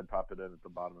I thought I'd pop it in at the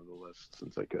bottom of the list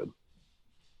since I could.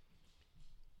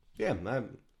 Yeah,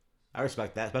 I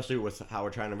respect that, especially with how we're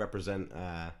trying to represent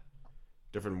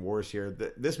different wars here.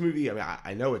 This movie, I mean,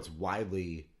 I know it's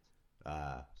widely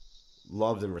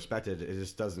loved and respected. It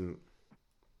just doesn't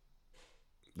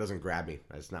grab me.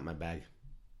 It's not my bag.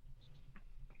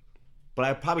 But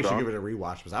I probably should give it a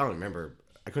rewatch because I don't remember.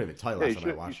 I couldn't even tell you last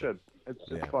time I watched you it. should. It's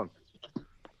Yeah. fun.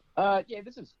 Yeah,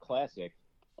 this is classic.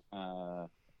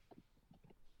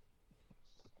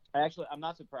 I'm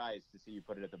not surprised to see you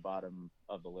put it at the bottom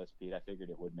of the list, Pete. I figured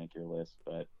it would make your list,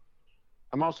 but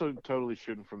I'm also totally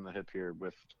shooting from the hip here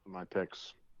with my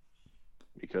picks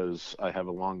because I have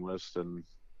a long list and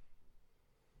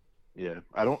yeah,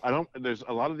 I don't. There's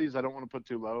a lot of these I don't want to put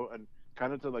too low, and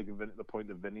kind of to like the point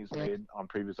that Vinny's made on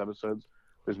previous episodes.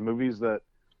 There's movies that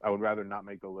I would rather not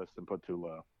make the list than put too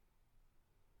low.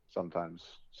 Sometimes,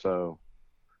 so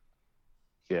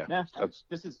yeah, that's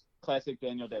this is classic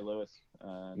Daniel Day-Lewis.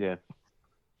 yeah.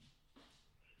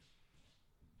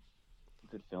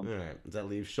 Good film. All right. Does that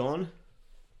leave Sean?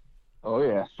 Oh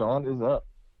yeah, Sean is up.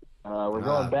 We're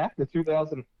going back to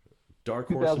 2000, Dark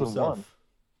Horse 2001.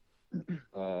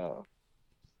 himself.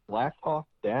 Black Hawk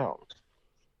Down.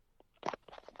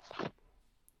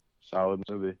 Solid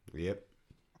movie. Yep.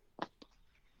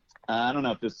 I don't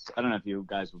know if you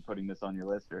guys were putting this on your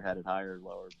list or had it higher or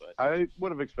lower, but I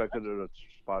would have expected it a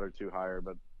spot or two higher,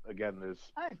 but again,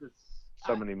 there's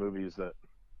so many movies that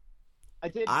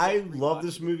I love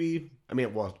this movie. I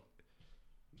mean, well,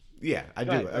 yeah, I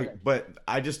do. ahead. But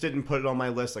I just didn't put it on my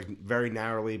list like very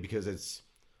narrowly because it's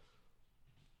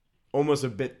almost a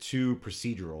bit too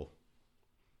procedural.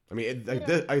 I mean,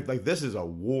 this is a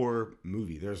war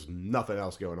movie. There's nothing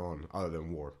else going on other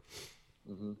than war.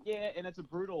 Mm-hmm. Yeah, and it's a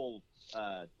brutal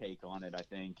take on it, I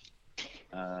think.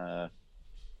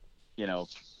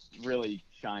 Really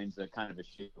shines a kind of a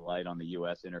shade of light on the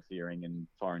U.S. interfering in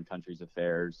foreign countries'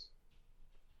 affairs.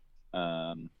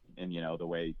 And, the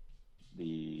way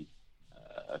the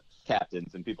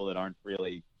captains and people that aren't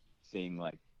really seeing,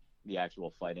 like, the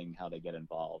actual fighting, how they get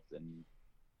involved and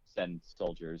send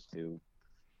soldiers to,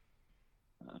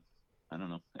 I don't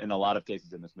know, in a lot of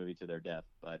cases in this movie to their death,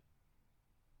 but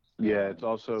yeah, it's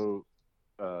also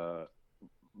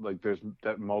like there's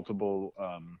that multiple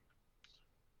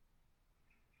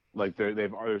like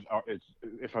it's,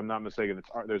 if I'm not mistaken,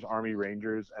 there's Army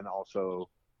Rangers and also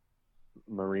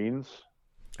Marines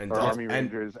And or Delta, Army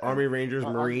Rangers, Army Rangers,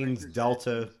 Army Marines, Rangers,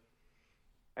 Delta.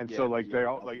 and Yeah, so like yeah, they're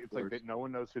all of like it's like course. no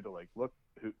one knows who to like look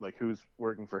who's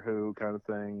working for who kind of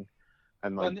thing,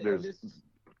 and Well, like and there's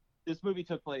this movie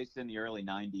took place in the early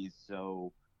 90s,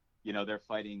 so they're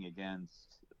fighting against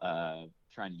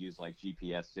trying to use like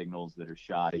GPS signals that are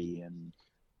shoddy and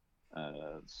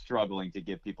struggling to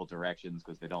give people directions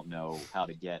because they don't know how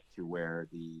to get to where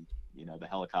the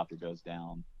helicopter goes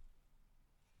down.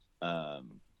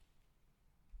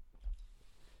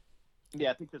 Yeah,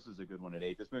 I think this is a good one at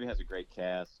 8. This movie has a great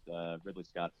cast. Ridley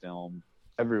Scott film.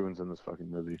 everyone's in this fucking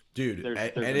movie. Dude, There's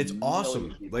and a it's million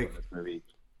awesome. people Like, in this movie.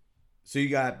 so you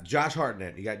got Josh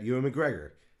Hartnett, you got Ewan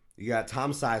McGregor, you got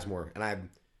Tom Sizemore, and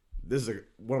this is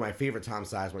one of my favorite Tom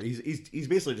Sizemore. He's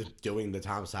basically just doing the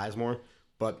Tom Sizemore,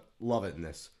 but love it in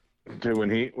this. Dude, when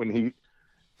he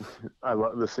I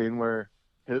love the scene where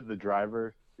the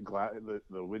driver,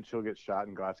 the windshield gets shot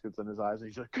and glass gets in his eyes, and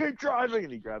he's like, "Keep driving!"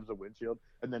 and he grabs the windshield,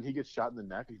 and then he gets shot in the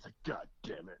neck, and he's like, "God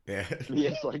damn it!" Yeah. And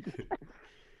he's like,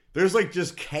 There's like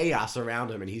just chaos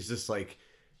around him, and he's just like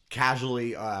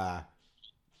casually, on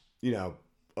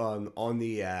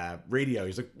the radio.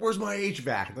 He's like, "Where's my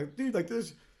HVAC?" I'm like, dude, like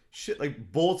this shit,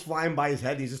 like bullets flying by his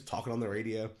head. And he's just talking on the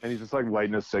radio. and he's just like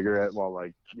lighting a cigarette while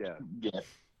like, yeah, Yeah.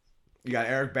 You got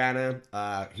Eric Bana.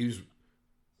 He's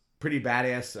pretty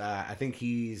badass. I think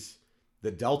he's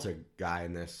the Delta guy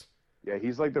in this. yeah,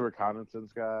 he's like the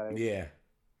reconnaissance guy, Yeah.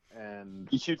 and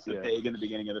He shoots the yeah. pig in the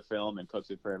beginning of the film and cooks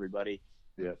it for everybody.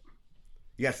 yeah,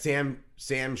 You got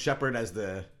Sam Shepard as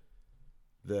the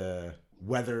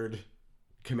weathered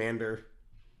commander,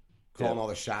 calling all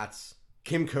the shots.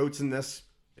 Kim Coates in this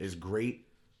is great.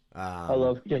 I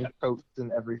love King Coates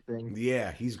and everything.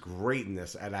 Yeah, he's great in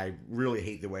this, and I really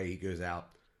hate the way he goes out.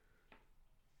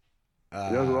 you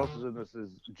know who else is in this?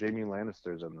 Is Jamie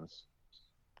Lannister's in this?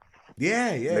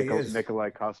 Yeah, he is.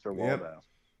 Nikolai Coster-Waldau.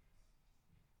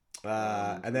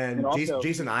 And then And also-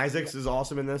 Jason Isaacs is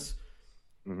awesome in this.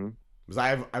 Mm-hmm. Because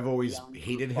I've always Down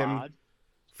hated for him Quad.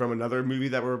 from another movie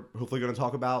that we're hopefully going to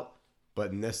talk about.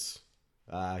 But in this,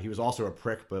 he was also a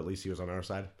prick, but at least he was on our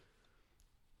side.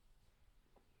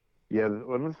 Yeah,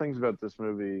 one of the things about this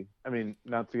movie, I mean,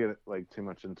 not to get like too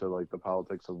much into like the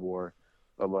politics of war,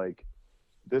 but like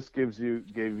this gave you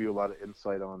a lot of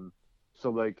insight on. So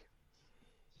like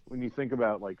when you think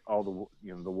about like all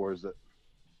the the wars that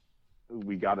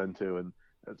we got into, and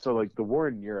so like the war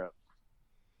in Europe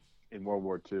in World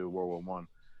War II, World War One,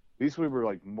 these we were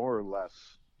like more or less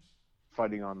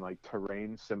fighting on like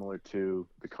terrain similar to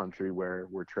the country where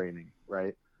we're training,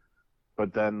 right?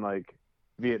 But then like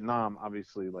Vietnam,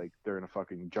 obviously, like they're in a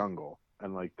fucking jungle,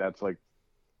 and like that's like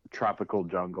tropical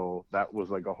jungle. That was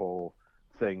like a whole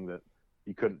thing that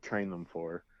you couldn't train them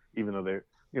for, even though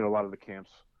they, a lot of the camps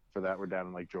for that were down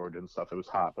in like Georgia and stuff. It was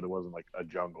hot, but it wasn't like a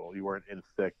jungle. You weren't in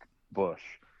thick bush.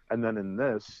 And then in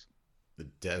this, The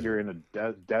desert. you're in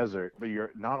a desert, but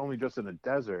you're not only just in a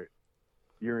desert,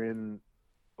 you're in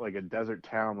like a desert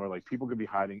town where like people could be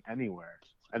hiding anywhere.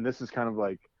 And this is kind of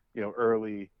like, you know,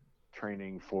 early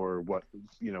training for what,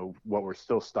 you know, what we're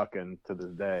still stuck in to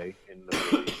this day in the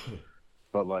movie.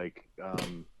 But like,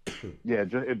 yeah,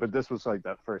 but this was like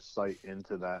that first sight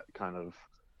into that kind of,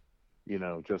 you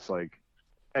know, just like,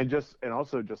 and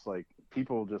also just like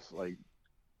people just like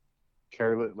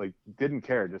careless, like didn't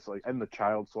care, just like, and the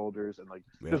child soldiers and like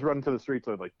just running to the streets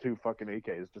with like 2 fucking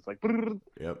AKs, just like.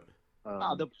 Yep.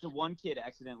 The one kid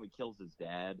accidentally kills his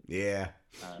dad. Yeah.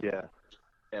 Yeah.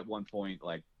 At one point,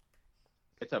 like,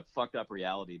 it's a fucked up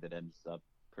reality that ends up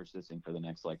persisting for the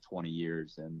next like 20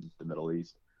 years in the Middle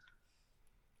East.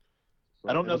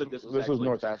 I don't know that this was was actually-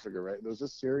 North Africa, right? Was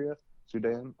this Syria,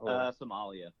 Sudan, or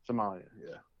Somalia. Somalia?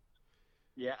 Yeah.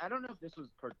 Yeah, I don't know if this was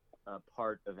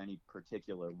part of any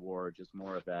particular war, just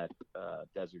more of that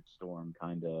Desert Storm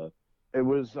kind of It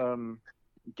was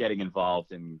getting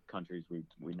involved in countries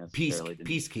we necessarily didn't.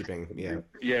 Peacekeeping. Yeah.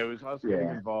 yeah, it was us getting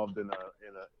involved in a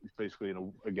basically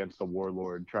against a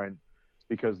warlord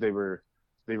because they were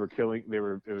killing,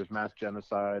 it was mass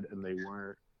genocide, and they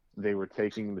were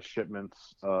taking the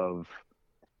shipments of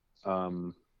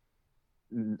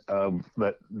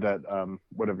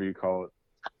whatever you call it,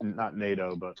 not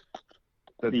NATO, but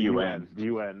the UN. The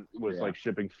UN was like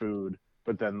shipping food,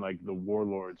 but then like the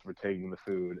warlords were taking the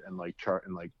food and like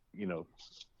you know,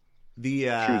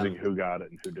 choosing who got it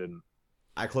and who didn't.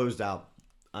 I closed out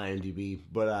IMDb,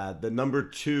 but the number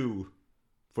 2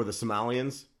 for the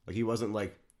Somalians, like he wasn't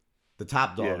like the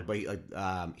top dog, but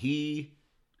he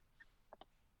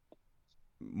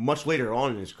much later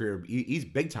on in his career, he's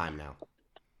big time now.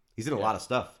 He's in a lot of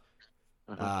stuff.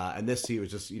 And this, he was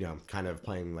just, you know, kind of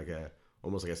playing like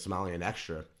almost like a Somalian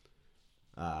extra.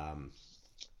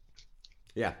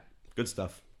 Yeah, good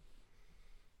stuff.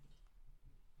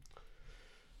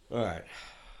 All right.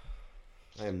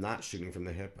 I am not shooting from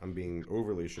the hip. I'm being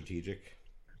overly strategic.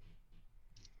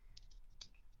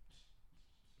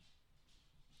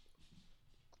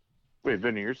 Wait,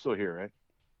 Vinny, you're still here, right?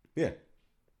 Yeah.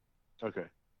 Okay.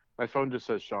 My phone just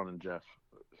says Sean and Jeff,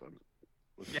 so I'm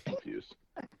confused.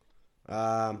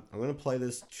 I'm going to play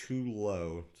this too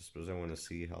low just because I want to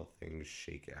see how things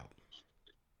shake out.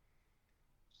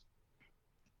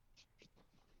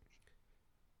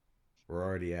 We're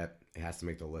already at, it has to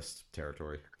make the list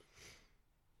territory.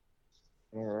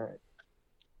 All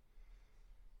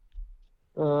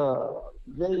right.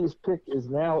 Vinny's pick is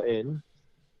now in.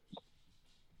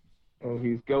 And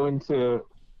he's going to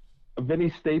a Vinny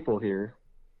staple here,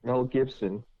 Mel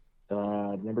Gibson.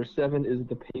 Number 7 is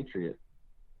The Patriot.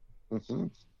 Mm-hmm.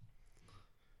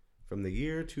 From the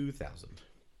year 2000.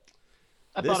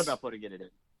 I thought about putting it in.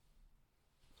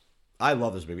 I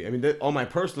love this movie. I mean, on my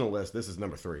personal list, this is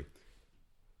number 3.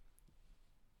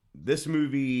 This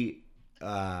movie,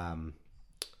 you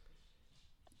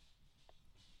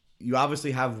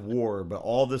obviously have war, but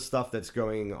all the stuff that's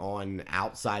going on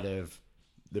outside of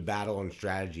the battle and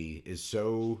strategy is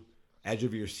so edge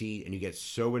of your seat, and you get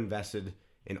so invested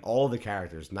in all the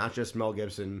characters, not just Mel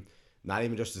Gibson, not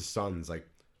even just his sons, like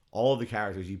all of the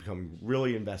characters you become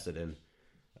really invested in.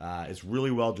 It's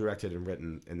really well directed and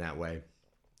written in that way.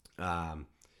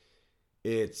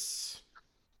 It's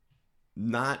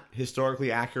not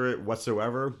historically accurate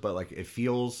whatsoever, but like it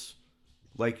feels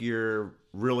like you're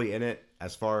really in it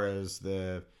as far as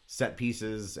the set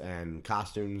pieces and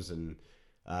costumes and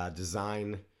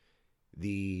design.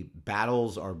 The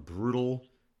battles are brutal,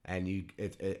 and you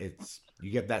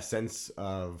get that sense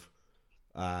of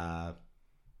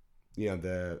you know,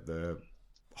 the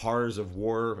horrors of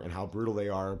war and how brutal they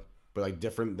are, but like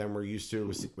different than we're used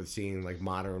to with seeing like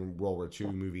modern World War II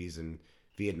movies and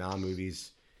Vietnam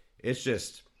movies.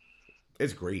 It's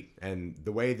great, and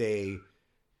the way they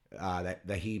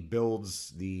that he builds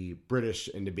the British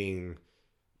into being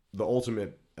the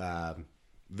ultimate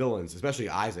villains, especially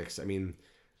Isaacs. I mean,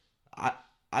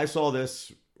 I saw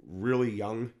this really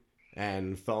young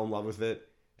and fell in love with it,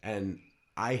 and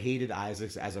I hated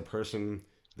Isaacs as a person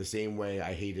the same way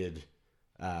I hated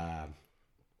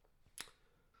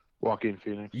Joaquin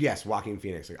Phoenix. Yes, Joaquin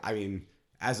Phoenix. Like, I mean,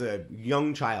 as a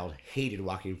young child, hated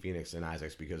Joaquin Phoenix and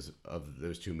Isaacs because of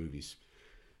those 2 movies,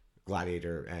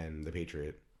 Gladiator and The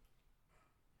Patriot.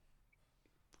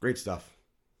 Great stuff.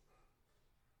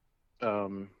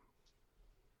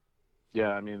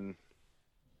 Yeah, I mean,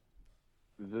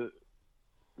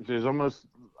 there's almost,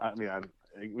 I mean,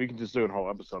 we can just do a whole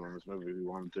episode on this movie if we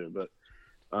wanted to, but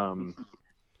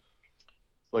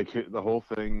like the whole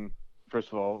thing first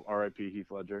of all, R.I.P.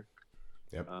 Heath Ledger.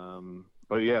 Yep.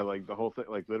 But yeah, like the whole thing,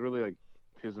 like literally, like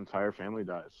his entire family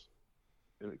dies,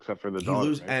 except for the He daughter.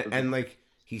 lose right? and like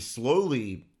he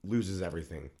slowly loses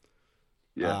everything.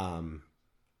 Yeah.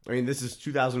 I mean, this is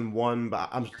 2001, but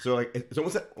I'm so like it's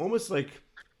almost like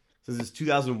since it's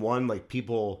 2001, like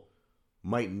people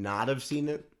might not have seen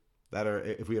it. That are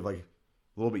if we have like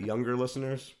a little bit younger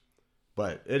listeners,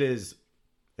 but it is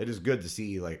good to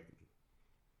see. Like,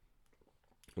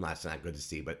 well, it's not good to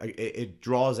see, but it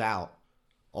draws out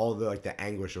all the like the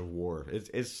anguish of war.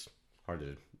 It's hard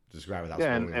to describe without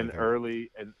Yeah, spoiling and anything.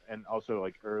 early and also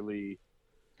like early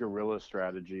guerrilla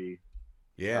strategy.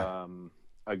 Yeah.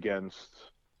 Against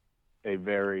a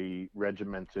very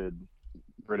regimented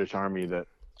British army that,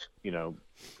 you know,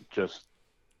 just,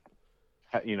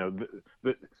 you know,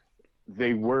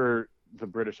 they were the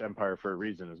British Empire for a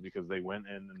reason, is because they went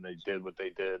in and they did what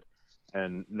they did,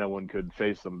 and no one could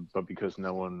face them. But because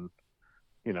no one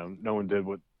did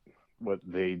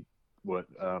what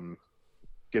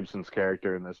Gibson's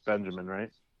character in this, Benjamin,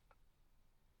 right?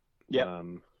 Yeah.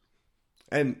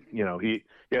 And You know, he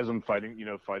has them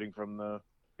fighting from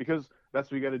because that's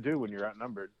what you got to do when you're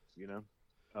outnumbered, you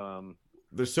know.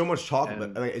 there's so much talk And-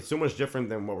 about like, it's so much different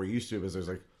than what we're used to because there's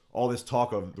like all this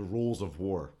talk of the rules of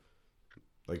war.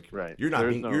 Like Right. you're not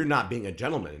There's being no- you're not being a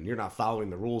gentleman and you're not following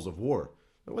the rules of war.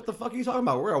 What the fuck are you talking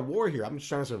about? We're at war here. I'm just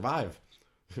trying to survive.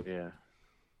 Yeah.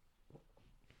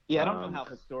 Yeah, I don't know Um, how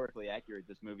historically accurate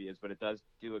this movie is, but it does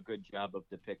do a good job of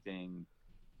depicting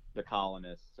the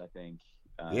colonists, I think,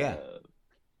 Yeah.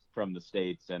 from the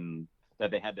States, and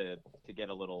that they had to get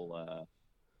a little,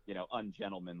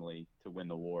 ungentlemanly to win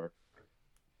the war.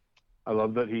 I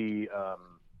love that he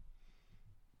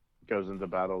goes into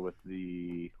battle with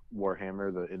the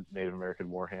Warhammer, the Native American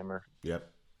Warhammer, Yep.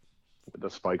 with the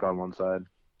spike on one side.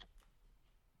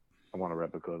 I want a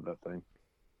replica of that thing.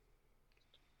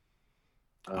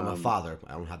 I'm a father.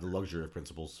 I don't have the luxury of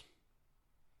principles.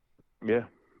 Yeah,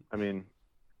 I mean,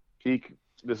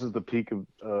 this is the peak of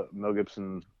Mel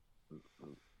Gibson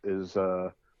is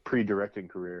pre-directing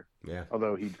career. Yeah.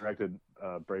 Although he directed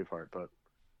Braveheart, but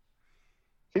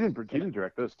he didn't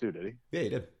direct this too, did he? Yeah, you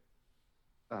did.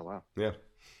 Oh wow. Yeah.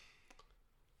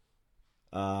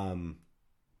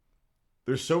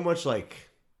 There's so much like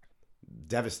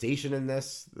devastation in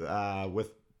this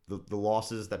with the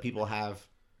losses that people have.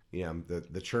 You know,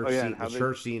 the church Oh, yeah, scene. and how The they-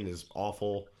 church scene is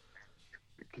awful.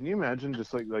 Can you imagine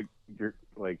just like you're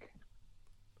like,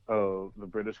 oh, the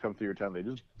British come through your town, they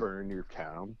just burn your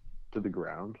town to the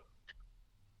ground?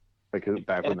 Like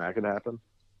back when that could happen?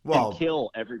 Well, and kill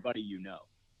everybody you know.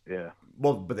 Yeah.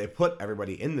 but they put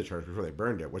everybody in the church before they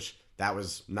burned it, which that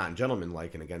was not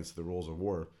gentlemanlike and against the rules of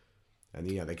war. And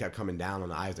they kept coming down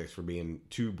on Isaacs for being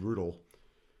too brutal.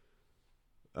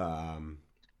 How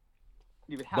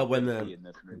But when good is the- he in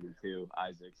this movie too,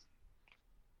 Isaacs?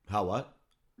 How what?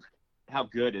 How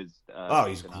good is?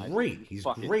 He's Jason Isaacs? great. You He's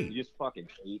fucking- great. You just fucking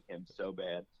hate him so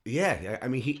bad. Yeah, I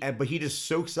mean but he just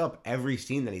soaks up every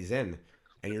scene that he's in,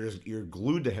 and you're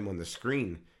glued to him on the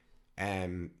screen,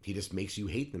 and he just makes you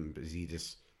hate them because he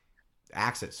just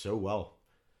acts it so well.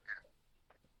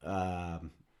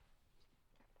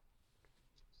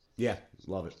 Yeah,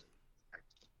 love it.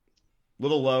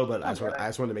 Little low, but I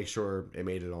just wanted to make sure it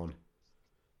made it on.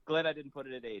 Glad I didn't put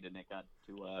it at 8 and it got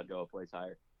to go a place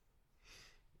higher.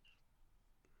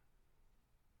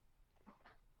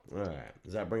 All right,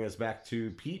 does that bring us back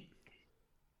to Pete?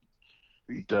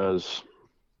 It does.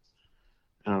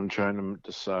 And I'm trying to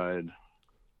decide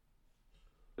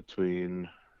between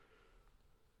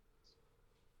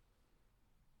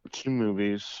two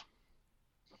movies.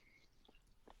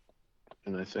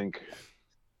 And I think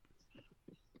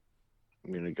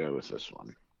I'm going to go with this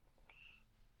one.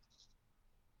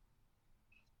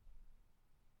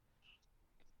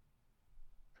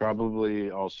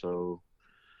 Probably also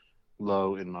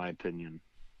low in my opinion.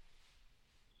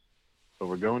 But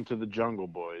we're going to the Jungle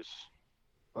Boys.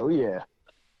 Oh yeah.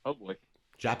 Oh boy.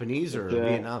 Japanese or It's,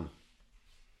 Vietnam?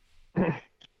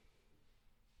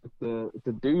 It's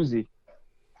a doozy.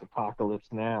 Apocalypse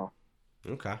Now.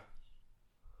 Okay.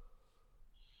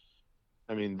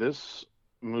 I mean, this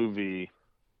movie,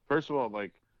 first of all,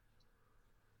 like,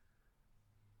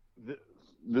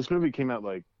 this movie came out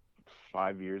like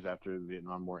 5 years after the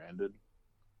Vietnam War ended.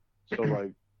 So,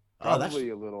 like, Oh, that's. probably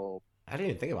a little, I didn't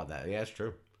even think about that. Yeah, that's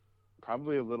true.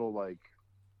 like,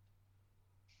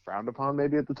 frowned upon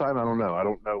maybe at the time. I don't know. I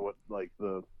don't know what, like,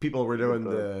 the. People were doing The-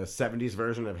 the 70s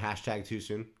version of hashtag too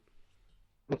soon.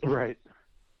 Right.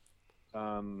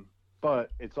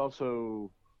 But it's also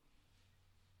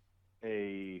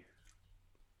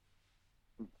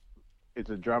it's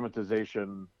a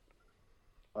dramatization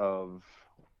of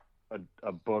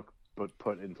a book but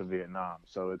put into Vietnam.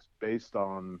 So it's based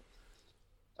on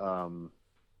fuck.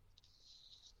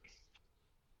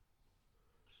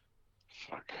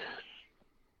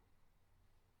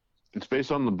 It's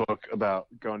based on the book about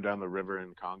going down the river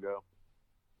in Congo.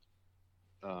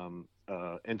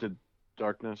 Into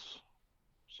Darkness,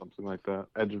 something like that.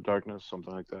 Edge of Darkness,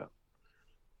 something like that.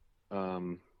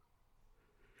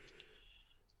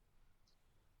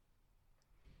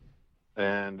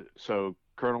 And so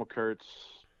Colonel Kurtz,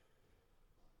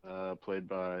 played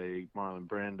by Marlon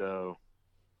Brando.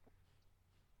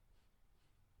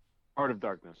 Heart of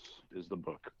Darkness is the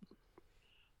book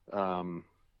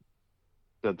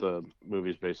that the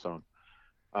movie's based on.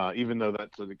 Even though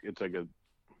it's like a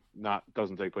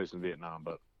doesn't take place in Vietnam,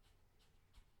 but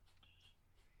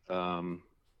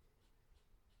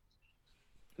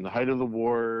in the height of the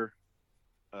war,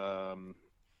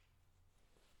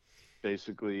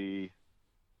 basically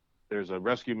there's a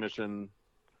rescue mission,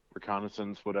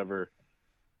 reconnaissance, whatever,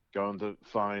 going to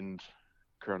find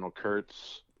Colonel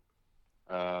Kurtz.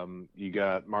 You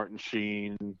got Martin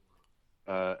Sheen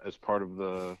as part of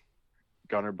the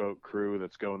gunner boat crew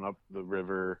that's going up the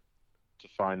river to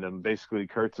find him. Basically,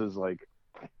 Kurtz has like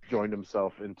joined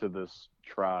himself into this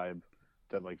tribe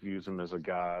that like views him as a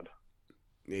god.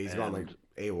 Yeah, he's gone like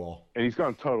AWOL. And he's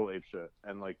gone total apeshit.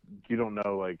 And like you don't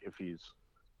know like if he's.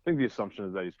 I think the assumption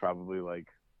is that he's probably like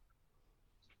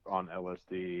on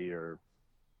LSD or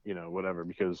whatever,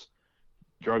 because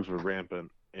drugs were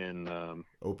rampant in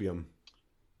Opium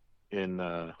in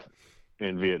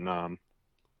Vietnam.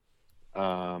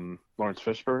 Lawrence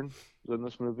Fishburne is in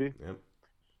this movie. Yep.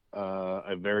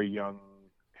 A very young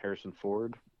Harrison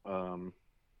Ford. Even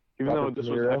Robert though De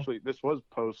Niro. this was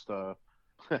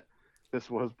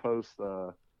post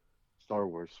Star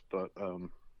Wars, but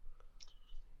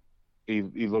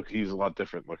he's a lot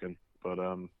different looking. But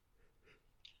I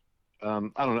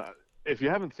don't know. If you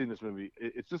haven't seen this movie,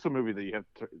 it's just a movie that you have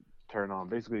to turn on.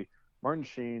 Basically, Martin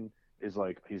Sheen is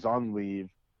like he's on leave,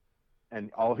 and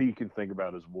all he can think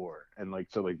about is war. And like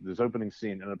so, like this opening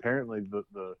scene, and apparently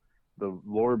the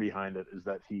lore behind it is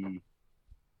that he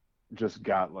just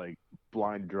got like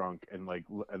blind drunk and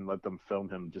let them film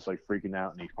him just like freaking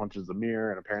out, and he punches the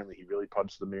mirror, and apparently he really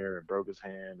punched the mirror and broke his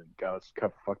hand and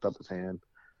fucked up his hand.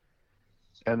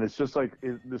 And it's just like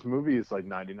this movie is like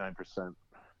 99%.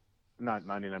 Not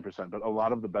 99%, but a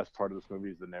lot of the best part of this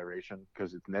movie is the narration,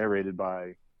 because it's narrated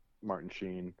by Martin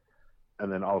Sheen,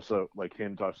 and then also like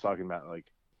him talking about like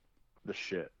the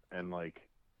shit and like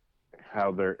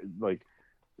how they're like,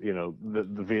 the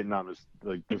Vietnam is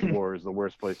like this war is the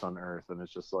worst place on earth, and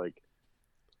it's just like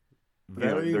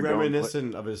very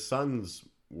reminiscent of his son's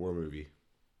war movie.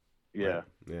 Yeah,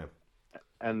 yeah.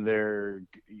 And they're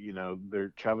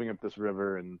traveling up this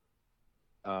river, and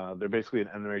they're basically in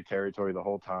enemy territory the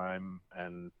whole time,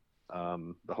 and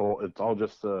it's all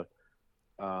just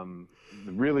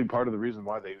really part of the reason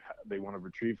why they want to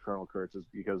retrieve Colonel Kurtz is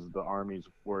because the army's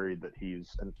worried that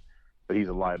he's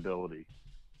a liability,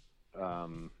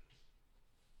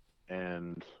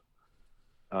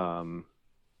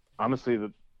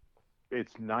 honestly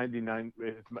it's 99.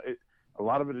 A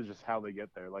lot of it is just how they get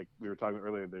there. Like we were talking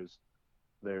earlier, there's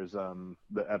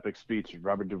the epic speech.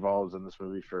 Robert Duvall is in this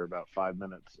movie for about 5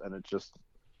 minutes, and it's just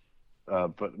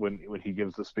but when he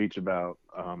gives the speech about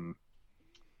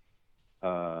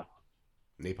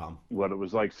napalm, what it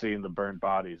was like seeing the burnt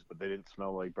bodies, but they didn't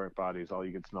smell like burnt bodies. All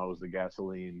you could smell was the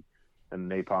gasoline and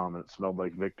napalm, and it smelled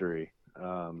like victory.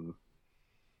 And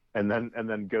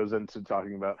then goes into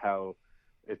talking about how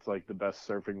it's like the best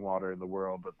surfing water in the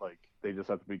world, but like they just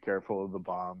have to be careful of the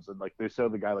bombs, and like they show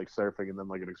the guy like surfing, and then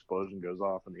like an explosion goes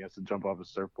off and he has to jump off his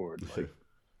surfboard. Like,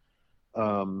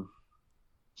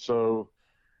 so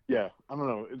yeah, I don't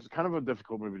know. It's kind of a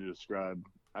difficult movie to describe.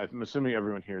 I'm assuming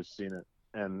everyone here has seen it,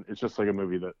 and it's just like a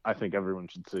movie that I think everyone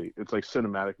should see. It's like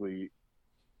cinematically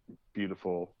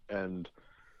beautiful and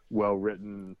well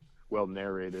written, well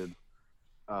narrated.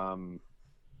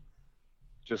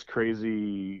 Just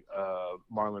crazy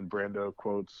Marlon Brando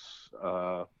quotes.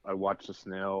 I watched a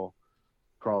snail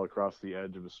crawl across the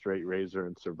edge of a straight razor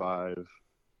and survive.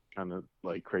 Kind of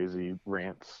like crazy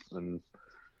rants, and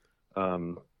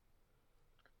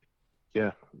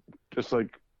yeah, just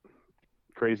like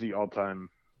crazy all time.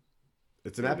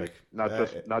 It's an epic,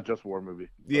 not just war movie.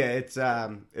 Yeah, it's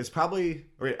probably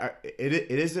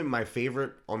it isn't my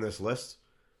favorite on this list,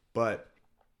 but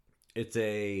it's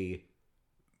a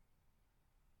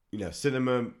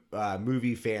cinema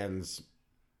movie fans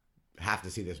have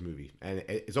to see this movie, and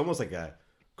it's almost like a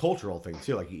cultural thing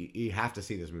too. Like you have to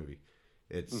see this movie.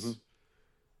 It's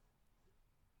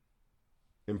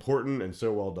important and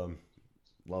so well done.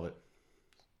 Love it.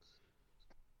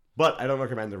 But I don't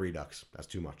recommend the Redux. That's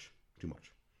too much. Too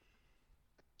much.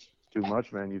 Too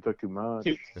much, man. You took too much.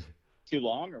 Too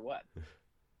long or what?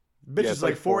 Bitch, Yeah, it's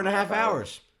like 4.5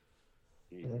 hours.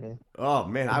 Mhm. Oh,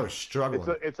 man, I was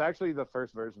struggling. It's actually the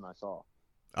first version I saw.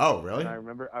 Oh, really? And I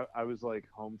remember I was like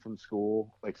home from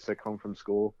school, like sick home from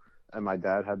school, and my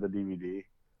dad had the DVD,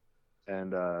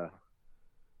 and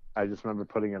I just remember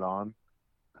putting it on,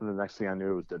 and the next thing I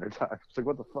knew it was dinner time. It's like,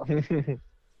 what the fuck?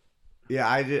 Yeah,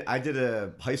 I did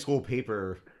a high school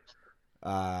paper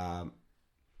about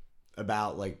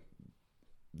like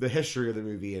the history of the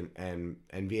movie and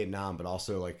Vietnam, but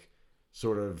also like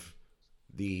sort of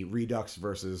the Redux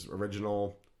versus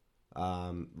original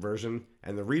version.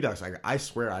 And the Redux, I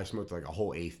swear I smoked like a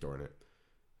whole eighth during it.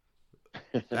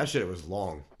 That shit was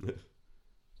long.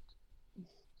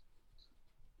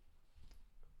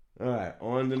 All right,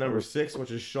 on to number 6,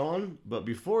 which is Sean. But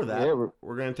before that, Yeah,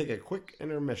 we're going to take a quick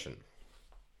intermission.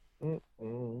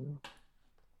 Mm-mm.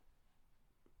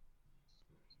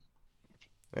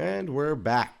 And we're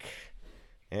back.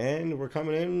 And we're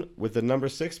coming in with the number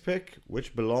 6 pick,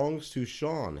 which belongs to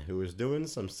Sean, who is doing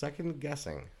some second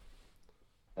guessing.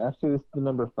 Actually, this is the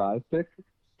number 5 pick.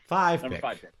 Number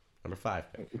 5 pick. Number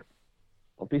 5 pick.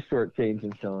 I'll be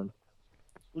shortchanging Sean.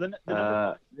 The number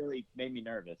 5 really made me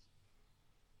nervous.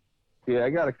 Yeah,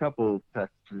 I got a couple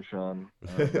texts from Sean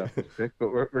about this pick,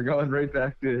 but we're going right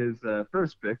back to his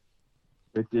first pick,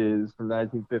 which is from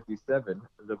 1957,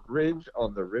 The Bridge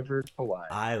on the River Kwai.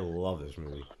 I love this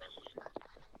movie.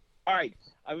 All right,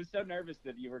 I was so nervous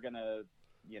that you were gonna,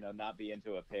 not be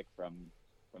into a pick from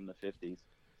the 50s.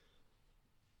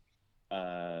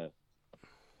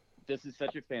 This is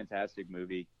such a fantastic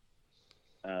movie,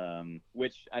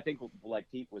 which I think, like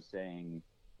Pete was saying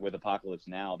with Apocalypse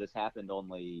Now, this happened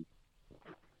only,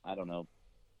 I don't know,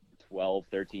 12,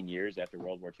 13 years after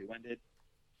World War II ended.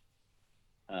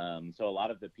 So a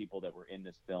lot of the people that were in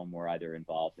this film were either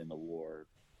involved in the war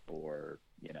or,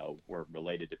 were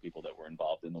related to people that were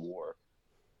involved in the war.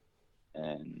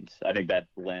 And I think that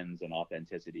lends an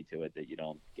authenticity to it that you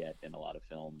don't get in a lot of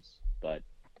films. But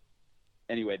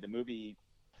anyway, the movie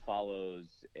follows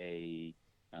a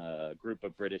group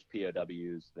of British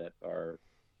POWs that are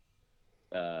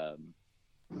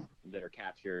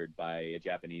captured by a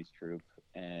Japanese troop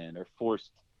and are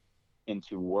forced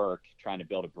into work trying to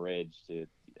build a bridge to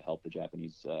help the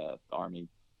Japanese army.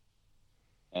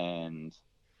 And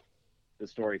the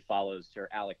story follows Sir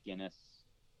Alec Guinness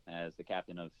as the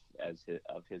captain of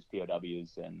his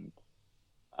POWs, and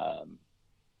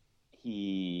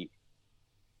he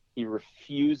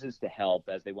refuses to help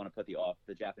as they want to put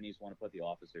the Japanese want to put the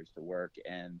officers to work,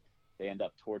 and they end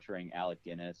up torturing Alec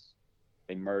Guinness.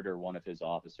 They murder one of his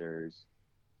officers.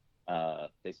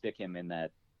 They stick him in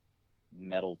that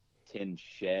metal tin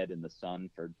shed in the sun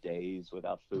for days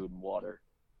without food and water.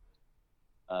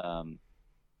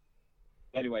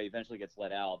 Anyway, eventually gets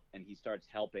let out, and he starts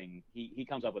helping. He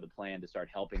comes up with a plan to start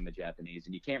helping the Japanese,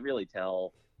 and you can't really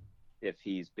tell if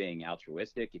he's being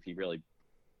altruistic, if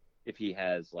he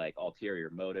has like ulterior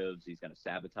motives. He's going to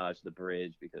sabotage the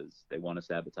bridge because they want to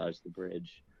sabotage the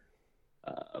bridge.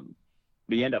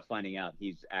 But you end up finding out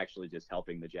he's actually just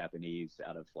helping the Japanese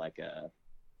out of like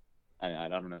I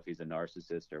don't know if he's a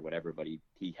narcissist or whatever, but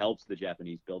he helps the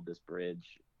Japanese build this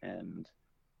bridge. And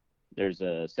there's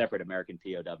a separate American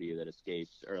POW that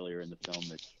escapes earlier in the film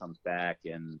that comes back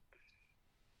and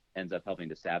ends up helping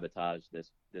to sabotage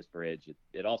this bridge.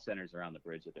 It all centers around the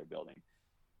bridge that they're building.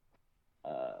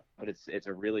 But it's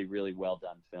a really, really well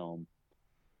done film.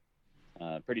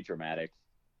 Pretty dramatic,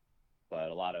 but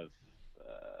a lot of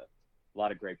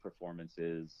great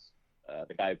performances.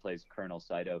 The guy who plays Colonel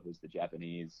Saito, who's the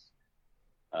Japanese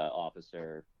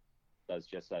officer, does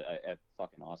just a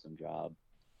fucking awesome job.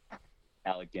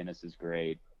 Alec Guinness is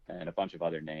great, and a bunch of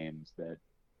other names that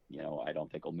I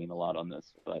don't think will mean a lot on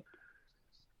this, but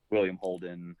William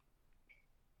Holden,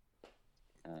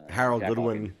 Harold Jack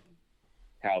Goodwin. Hawkins,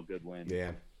 Harold Goodwin.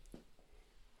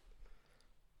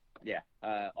 Yeah.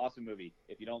 Awesome movie.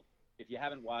 If you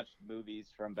haven't watched movies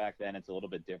from back then, it's a little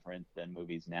bit different than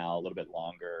movies now. A little bit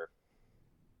longer.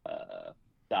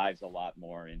 Dives a lot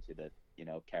more into the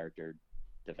character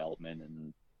development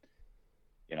and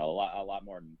a lot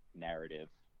more narrative.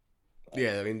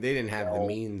 Yeah, I mean, they didn't have the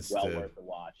means worth the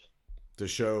watch to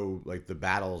show like the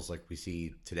battles like we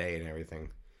see today and everything.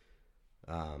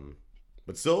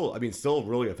 But still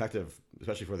really effective,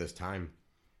 especially for this time.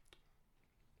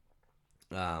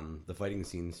 The fighting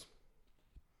scenes.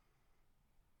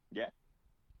 Yeah.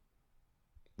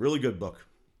 Really good book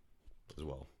as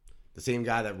well. The same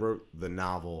guy that wrote the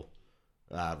novel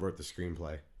wrote the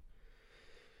screenplay.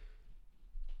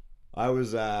 I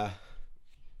was I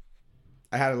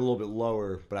had it a little bit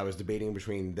lower, but I was debating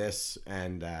between this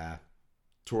and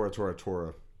Tora Tora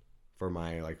Tora for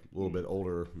my like a little bit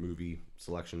older movie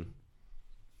selection.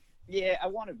 Yeah, I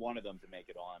wanted one of them to make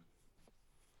it on.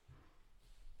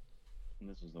 And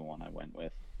this is the one I went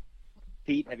with.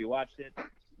 Pete, have you watched it?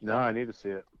 No, I need to see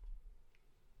it.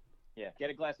 Yeah, get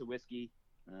a glass of whiskey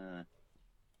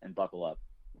and buckle up.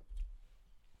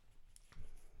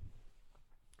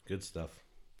 Good stuff.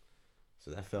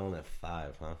 So that fell in at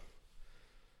 5, huh?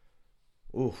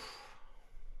 Oof.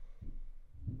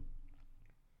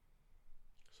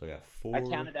 So I got 4.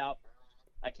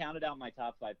 I counted out my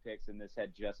top 5 picks, and this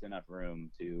had just enough room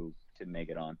to make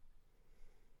it on.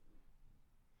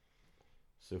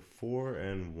 So 4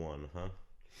 and 1, huh?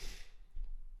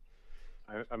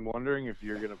 I'm wondering if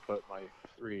you're gonna put my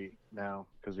 3 now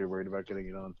because you're worried about getting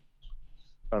it on.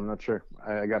 I'm not sure.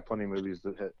 I got plenty of movies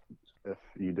that hit if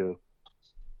you do.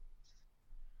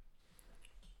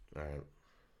 All right.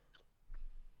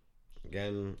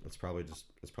 Again, it's probably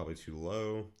too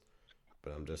low,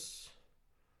 but I'm just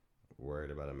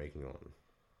worried about it making on.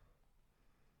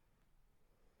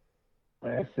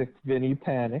 Classic Vinny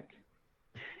Panic.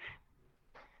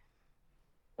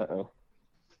 Uh-oh.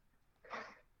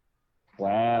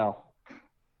 Wow.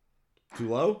 Too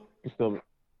low? Still,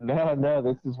 no,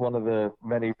 this is one of the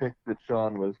many picks that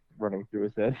Sean was running through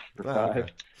his head for Oh, 5.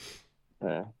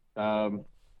 okay.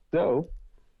 So,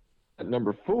 at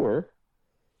number 4,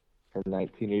 from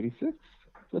 1986,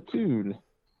 Platoon.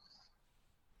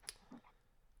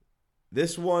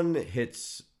 This one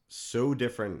hits so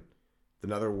different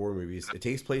than other war movies. It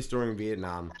takes place during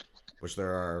Vietnam, which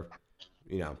there are,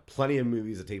 plenty of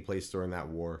movies that take place during that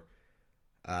war.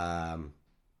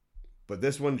 But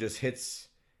this one just hits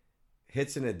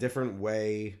in a different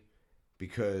way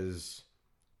because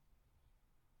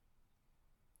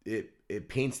it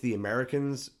paints the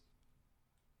Americans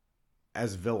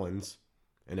as villains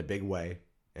in a big way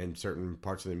in certain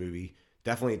parts of the movie.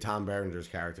 Definitely Tom Berenger's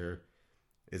character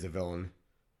is a villain,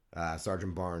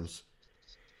 Sergeant Barnes.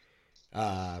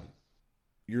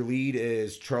 Your lead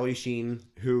is Charlie Sheen,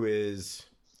 who is...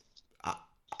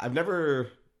 I've never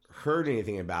heard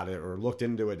anything about it or looked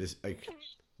into it.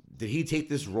 Did he take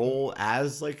this role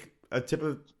as like a tip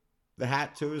of the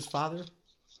hat to his father?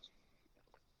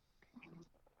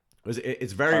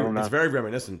 It's very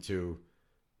reminiscent to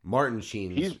Martin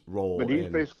Sheen's role. But he's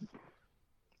basically...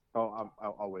 Oh,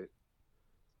 I'll wait.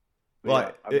 But Well,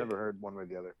 yeah, I've never heard one way or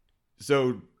the other.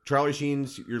 So Charlie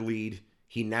Sheen's your lead.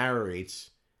 He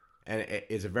narrates, and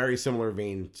it's a very similar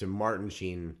vein to Martin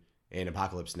Sheen in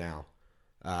Apocalypse Now.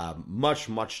 Much,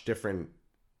 much different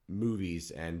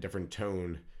movies and different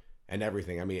tone and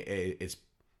everything. I mean, it's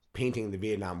painting the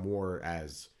Vietnam War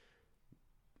as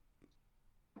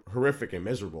horrific and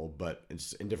miserable, but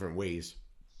it's in different ways.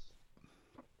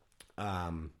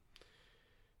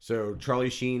 So Charlie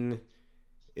Sheen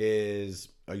is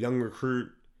a young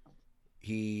recruit.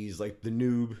 He's like the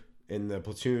noob in the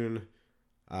platoon.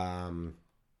 And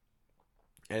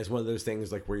it's one of those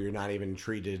things like where you're not even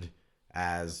treated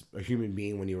as a human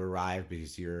being when you arrive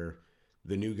because you're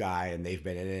the new guy and they've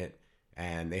been in it,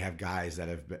 and they have guys that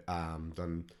have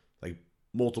done like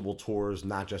multiple tours,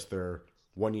 not just their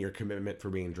 1-year commitment for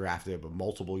being drafted, but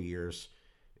multiple years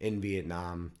in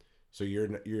Vietnam. So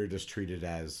you're just treated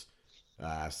as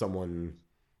someone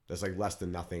that's like less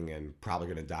than nothing and probably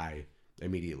gonna die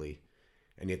immediately,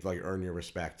 and you have to like earn your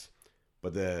respect.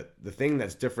 But the thing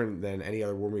that's different than any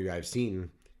other war movie I've seen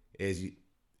is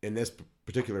in this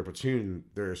particular platoon,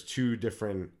 there's 2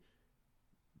 different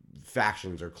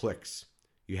factions or cliques.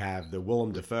 You have the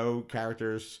Willem Dafoe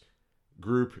characters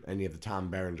group, and you have the Tom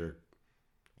Berenger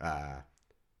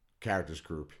characters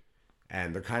group,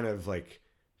 and they're kind of like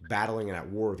battling and at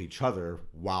war with each other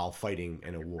while fighting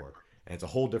in a war. And it's a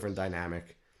whole different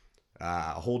dynamic,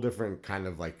 a whole different kind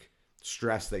of like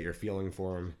stress that you're feeling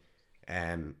for them,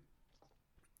 and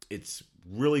it's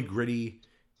really gritty.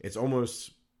 It's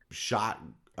almost shot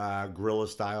guerrilla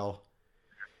style.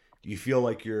 You feel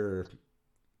like you're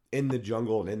in the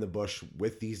jungle and in the bush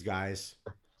with these guys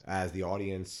as the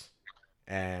audience,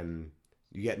 and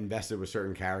you get invested with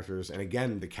certain characters. And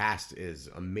again, the cast is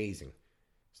amazing.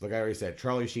 So like I already said,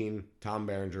 Charlie Sheen, Tom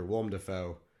Berenger, Willem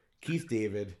Dafoe, Keith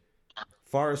David,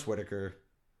 Forrest Whitaker,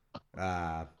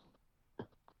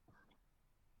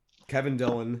 Kevin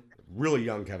Dillon, really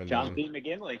young Kevin Dillon.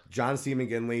 John C.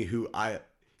 McGinley, who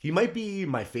he might be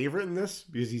my favorite in this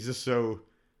because he's just so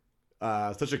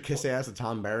such a kiss ass to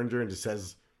Tom Berenger and just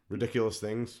says ridiculous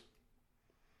things.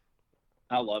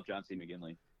 I love John C.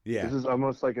 McGinley. Yeah, This is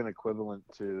almost like an equivalent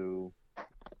to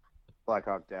Black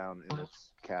Hawk Down in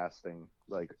its casting.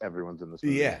 Like everyone's in this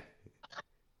movie.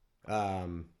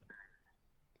 Johnny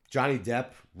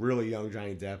Depp, really young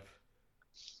Johnny Depp.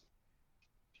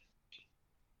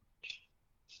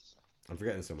 I'm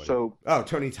forgetting somebody. So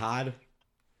Tony Todd.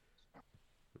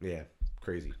 Yeah,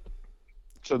 crazy.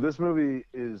 So this movie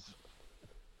is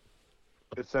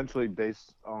essentially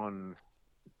based on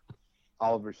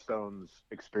Oliver Stone's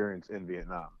experience in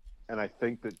Vietnam, and I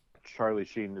think that Charlie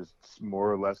Sheen is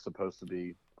more or less supposed to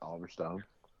be Oliver Stone.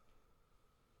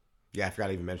 Yeah, I forgot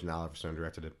to even mention that Oliver Stone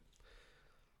directed it.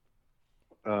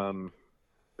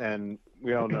 And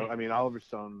we all know. I mean, Oliver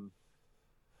Stone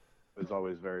is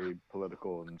always very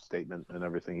political and statement and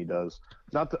everything he does.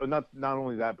 Not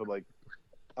only that, but like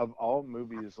of all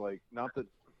movies, like not that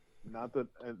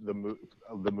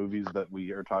the movies that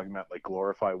we are talking about like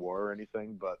glorify war or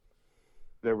anything, but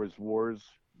there was wars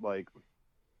like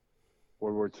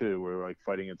World War II where like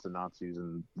fighting against the Nazis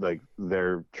and like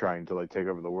they're trying to like take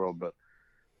over the world, but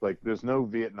like there's no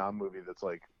Vietnam movie that's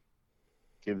like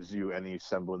gives you any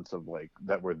semblance of like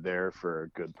that we're there for a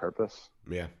good purpose.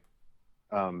 Yeah.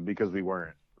 Because we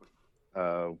weren't.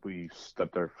 We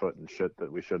stepped our foot in shit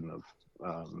that we shouldn't have.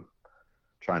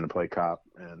 Trying to play cop,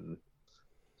 and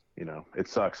you know it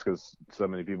sucks because so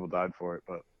many people died for it.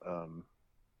 But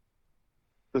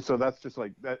so that's just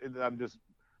like that. I'm just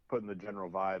putting the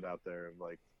general vibe out there of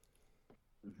like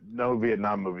no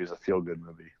Vietnam movie is a feel good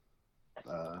movie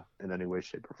in any way,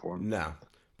 shape, or form. No,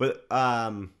 but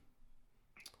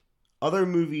other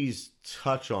movies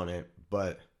touch on it,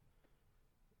 but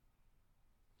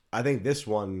I think this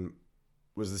one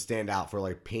was the standout for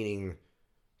like painting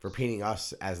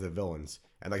us as the villains,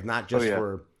 and like not just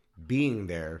for being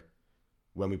there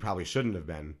when we probably shouldn't have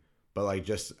been, but like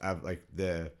just like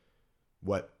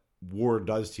what war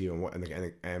does to you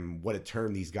and what it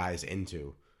turned these guys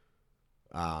into.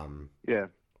 Being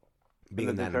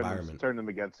in that environment, turn them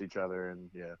against each other, and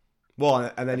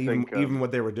Well, and then even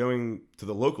what they were doing to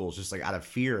the locals, just like out of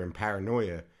fear and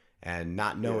paranoia, and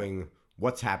not knowing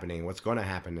what's happening, what's going to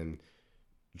happen, and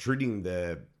treating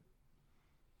that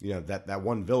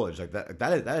one village like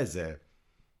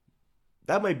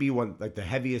that might be one like the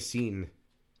heaviest scene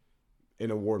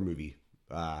in a war movie.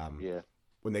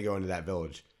 When they go into that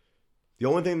village, the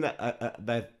only thing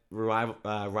that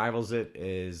rivals it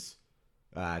is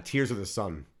Tears of the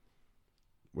Sun,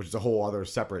 which is a whole other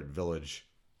separate village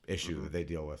issue that they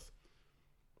deal with.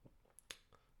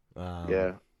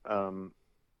 I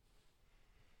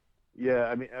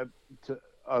mean,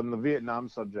 on the Vietnam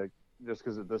subject, just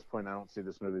because at this point I don't see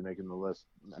this movie making the list.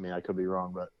 I mean, I could be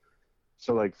wrong, but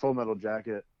so like Full Metal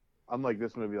Jacket, unlike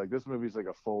this movie, like this movie's like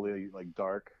a fully like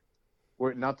dark.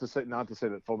 Or not to say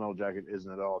that Full Metal Jacket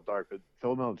isn't at all dark, but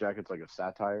Full Metal Jacket's like a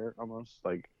satire almost,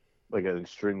 like an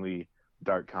extremely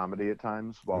dark comedy at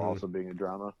times, while also being a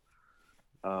drama.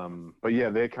 But yeah,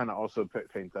 they kind of also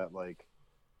paint that like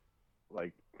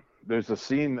there's a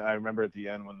scene I remember at the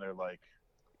end when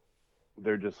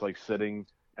they're just like sitting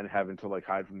and having to like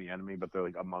hide from the enemy, but they're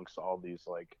like amongst all these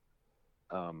like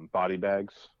body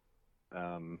bags,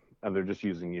 and they're just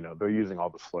using they're using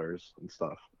all the slurs and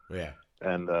stuff. Yeah.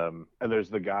 And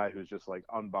there's the guy who's just like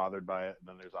unbothered by it, and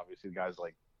then there's obviously guys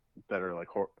like that are like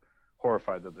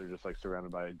horrified that they're just like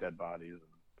surrounded by dead bodies.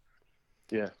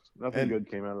 Yeah, nothing good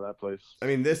came out of that place. I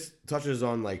mean, this touches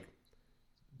on like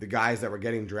the guys that were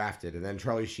getting drafted, and then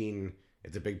Charlie Sheen.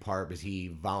 It's a big part because he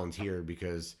volunteered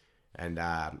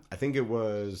I think it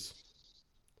was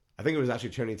actually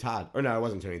Tony Todd. Or no, it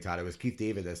wasn't Tony Todd. It was Keith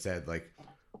David that said like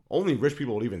only rich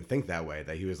people would even think that way.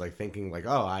 That he was like thinking like,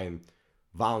 oh, I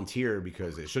volunteer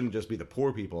because it shouldn't just be the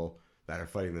poor people that are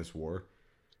fighting this war.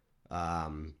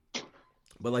 But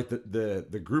like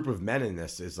the group of men in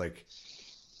this is like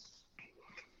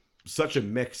such a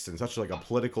mix and such like a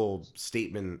political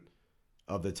statement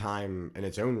of the time in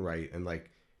its own right. And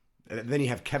like, and then you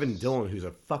have Kevin Dillon, who's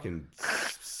a fucking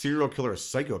serial killer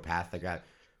psychopath that got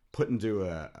put into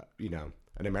an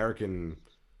American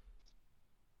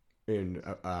in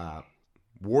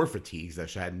war fatigues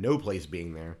that had no place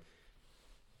being there.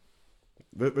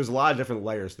 There's a lot of different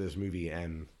layers to this movie,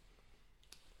 and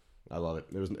I love it.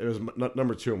 It was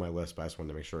number 2 on my list, but I just wanted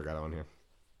to make sure I got it on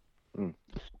here.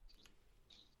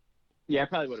 Yeah, I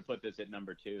probably would have put this at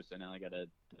number 2, so now I got to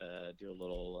do a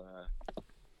little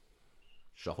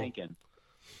Shuffle. thinking.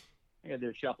 I got to do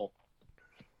a shuffle.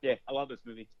 Yeah, I love this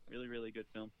movie. Really, really good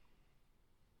film.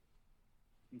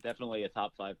 Definitely a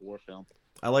top 5 war film.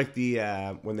 I like the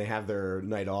when they have their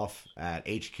night off at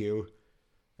HQ,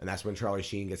 and that's when Charlie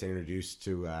Sheen gets introduced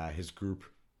to his group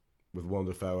with Willem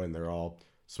Dafoe, and they're all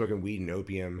smoking weed and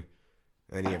opium.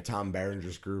 And then you have Tom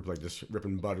Berenger's group like just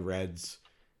ripping Bud Reds,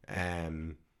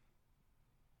 and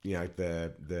like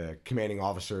the commanding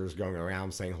officer is going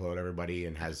around saying hello to everybody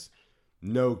and has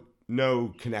no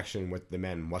connection with the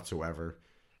men whatsoever,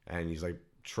 and he's like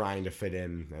trying to fit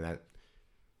in, and that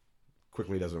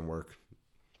quickly doesn't work.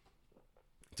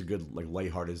 It's a good like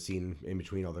lighthearted scene in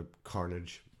between all the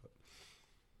carnage.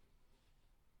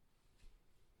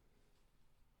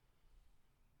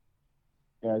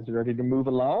 Guys, ready to move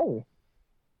along?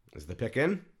 Is the pick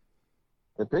in?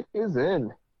 The pick is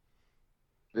in.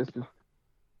 This is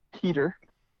Peter.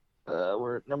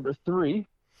 We're at number 3.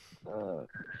 A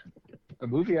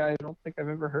movie I don't think I've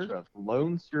ever heard of,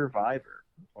 Lone Survivor,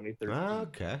 2013.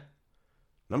 Okay.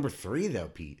 Number 3 though,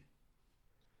 Pete.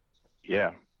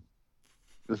 Yeah.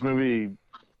 This movie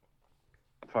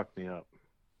fucked me up.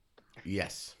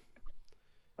 Yes.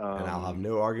 And I'll have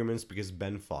no arguments because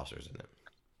Ben Foster's in it.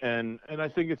 And I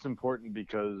think it's important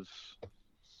because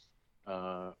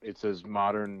it's as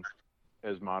modern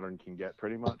can get,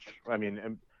 pretty much. I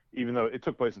mean, even though it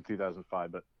took place in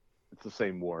 2005, but it's the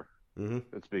same war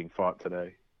that's being fought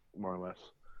today, more or less.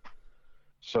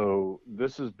 So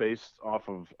this is based off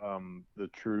of the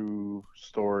true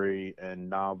story and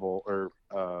novel or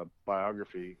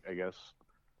biography, I guess,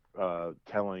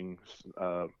 telling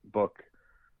book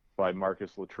by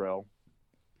Marcus Luttrell,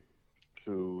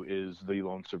 who is the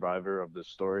lone survivor of this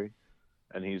story,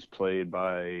 and he's played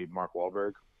by Mark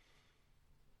Wahlberg.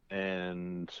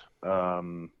 And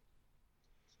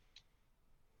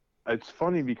it's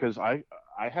funny because I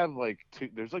have like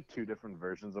there's like 2 different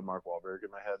versions of Mark Wahlberg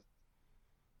in my head,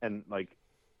 and like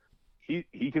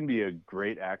he can be a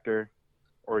great actor,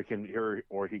 or he can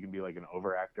be like an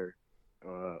over actor.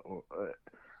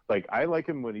 Like I like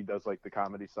him when he does like the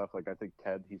comedy stuff. Like I think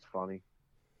Ted, he's funny.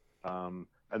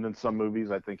 And then some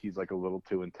movies I think he's like a little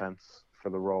too intense for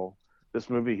the role. This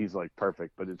movie he's like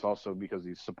perfect, but it's also because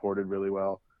he's supported really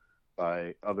well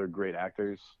by other great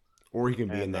actors. Or he can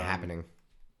be in The Happening.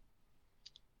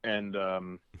 And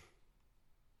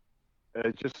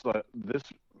it just like this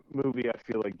movie I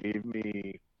feel like gave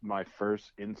me my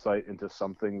first insight into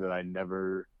something that I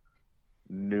never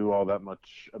knew all that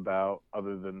much about,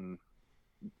 other than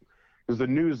because the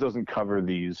news doesn't cover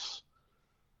these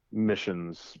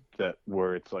missions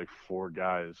where it's like 4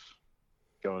 guys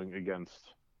going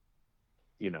against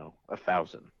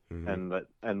 1,000,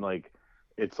 and like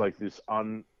it's like this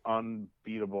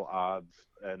unbeatable odds,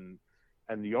 and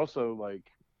you also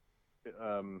like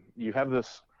you have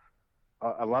this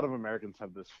a lot of Americans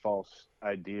have this false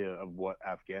idea of what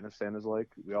Afghanistan is like.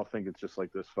 We all think it's just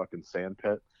like this fucking sand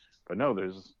pit, but no,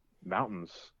 there's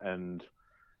mountains, and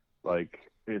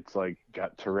like it's like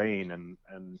got terrain,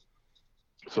 and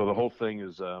so the whole thing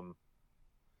is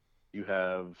you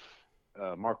have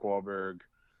Mark Wahlberg,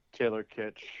 Taylor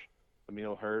Kitsch,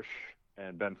 Emile Hirsch,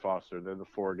 and Ben Foster. They're the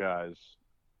 4 guys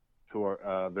who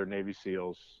are they're Navy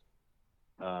SEALs,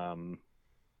 and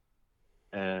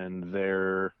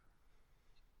they're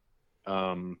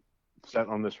sent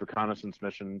on this reconnaissance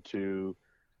mission to,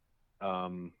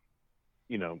 of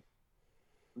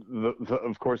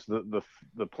course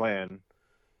the plan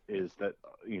is that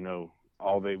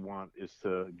all they want is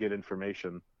to get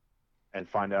information and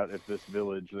find out if this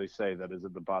village they say that is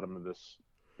at the bottom of this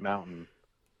mountain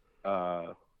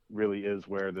really is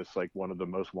where this like one of the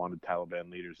most wanted Taliban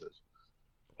leaders is.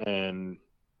 And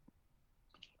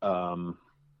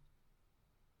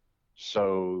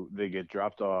so they get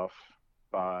dropped off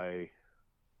by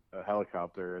a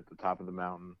helicopter at the top of the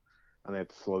mountain, and they have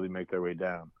to slowly make their way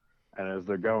down. And as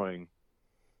they're going,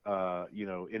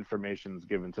 information is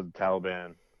given to the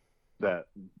Taliban that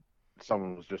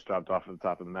someone was just dropped off at the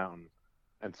top of the mountain.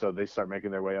 And so they start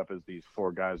making their way up as these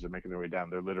 4 guys are making their way down.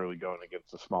 They're literally going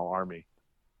against a small army.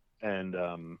 And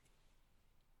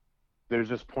there's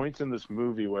just points in this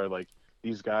movie where like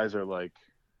these guys are like,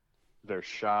 they're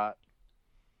shot,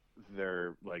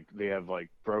 they're like, they have like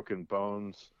broken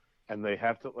bones, and they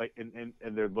have to like, and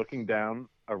they're looking down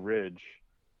a ridge,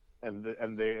 and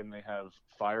they have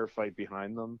firefight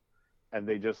behind them, and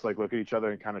they just like look at each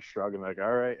other and kind of shrug and like,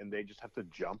 all right, and they just have to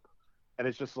jump, and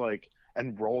it's just like,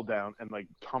 and roll down and like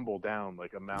tumble down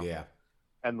like a mountain. Yeah.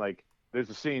 And like there's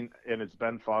a scene, and it's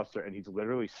Ben Foster, and he's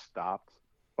literally stopped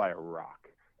by a rock,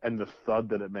 and the thud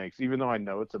that it makes, even though I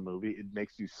know it's a movie, it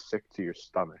makes you sick to your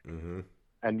stomach.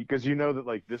 And because that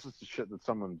like this is the shit that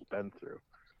someone's been through.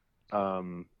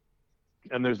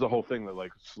 And there's the whole thing that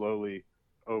like slowly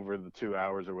over the 2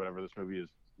 hours or whatever this movie is,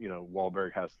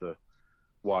 Wahlberg has to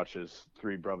watch his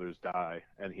 3 brothers die,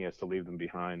 and he has to leave them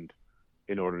behind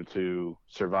in order to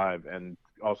survive and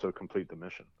also complete the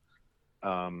mission.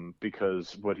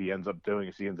 Because what he ends up doing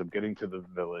is he ends up getting to the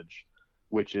village,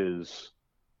 which is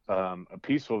a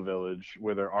peaceful village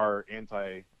where there are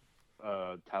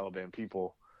Taliban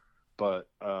people, but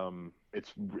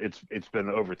it's been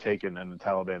overtaken, and the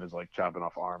Taliban is like chopping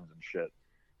off arms and shit,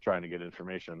 trying to get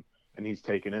information, and he's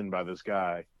taken in by this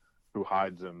guy who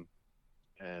hides him,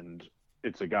 and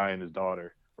it's a guy and his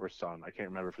daughter or son. I can't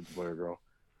remember if it's a boy or girl.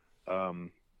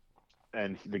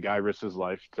 And the guy risks his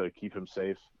life to keep him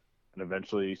safe, and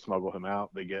eventually smuggle him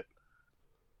out.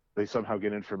 They somehow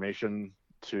get information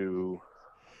to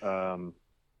a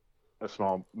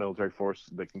small military force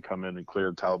that can come in and clear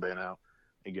the Taliban out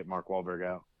and get Mark Wahlberg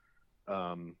out.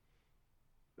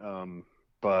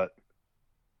 But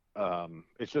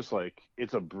it's just like,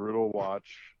 it's a brutal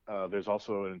watch. There's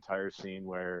also an entire scene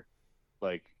where,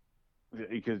 like,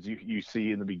 because you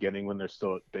see in the beginning when they're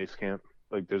still at base camp,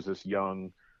 like there's this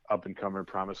young up and comer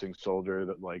promising soldier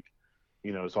that, like,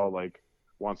 you know, is all like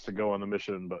wants to go on the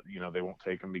mission, but you know they won't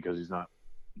take him because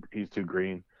he's too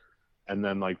green. And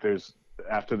then like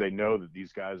after they know that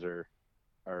these guys are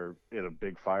in a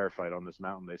big firefight on this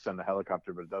mountain, they send a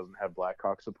helicopter, but it doesn't have Black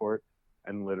Hawk support,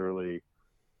 and literally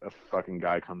a fucking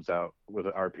guy comes out with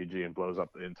an RPG and blows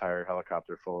up the entire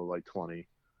helicopter full of like 20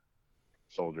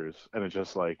 soldiers. And it's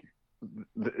just like,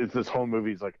 it's this whole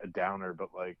movie's like a downer, but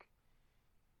like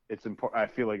it's important. I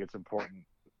feel like it's important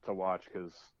to watch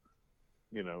because,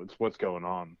 you know, it's what's going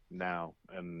on now,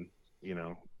 and you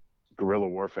know, guerrilla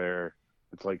warfare.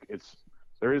 It's like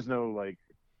there's no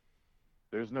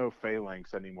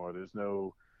phalanx anymore. There's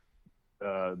no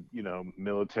you know,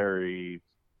 military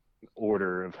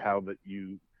order of how that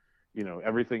you know,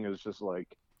 everything is just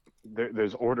like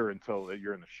there's order until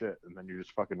you're in the shit, and then you're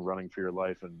just fucking running for your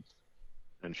life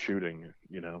and shooting,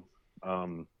 you know.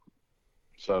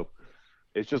 So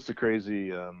it's just a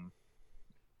crazy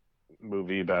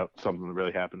movie about something that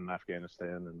really happened in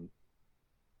Afghanistan.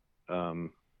 And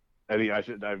I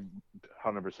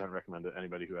 100% recommend it to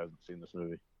anybody who hasn't seen this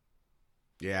movie.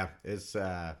 Yeah, it's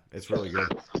really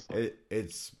good.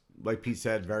 It's like Pete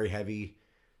said, very heavy.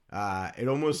 It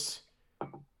almost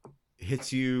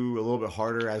hits you a little bit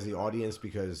harder as the audience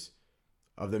because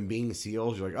of them being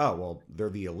SEALs. You're like, oh well, they're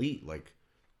the elite, like,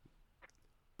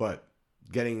 but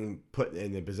getting put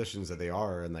in the positions that they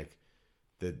are, and like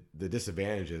the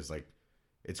disadvantages, like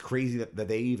it's crazy that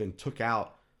they even took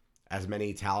out as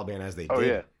many Taliban as they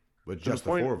did with just the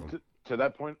four of them. To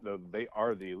that point, though, they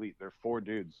are the elite. They're 4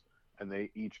 dudes, and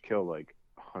they each kill like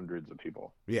hundreds of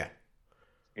people. Yeah,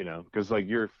 you know, because like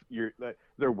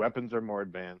their weapons are more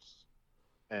advanced,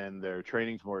 and their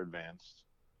training's more advanced,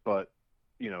 but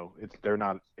you know, they're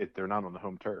not on the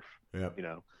home turf. Yeah, you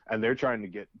know, and they're trying to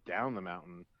get down the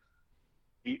mountain.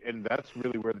 And that's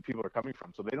really where the people are coming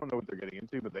from. So they don't know what they're getting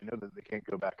into, but they know that they can't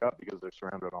go back up because they're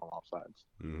surrounded on all sides.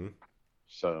 Mm-hmm.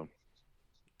 So,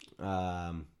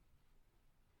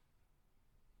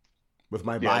 with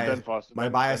my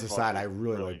bias aside, I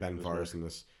really like Ben Forrest in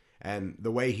this, and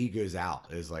the way he goes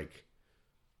out is like,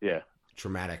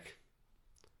 traumatic.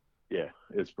 Yeah,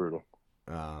 it's brutal.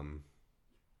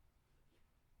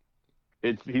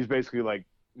 He's basically like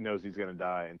knows he's gonna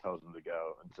die and tells him to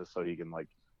go, and just so he can like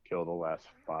kill the last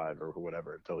 5 or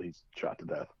whatever until he's shot to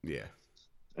death. Yeah.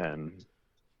 And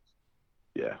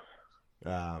yeah.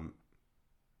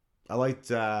 I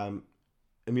liked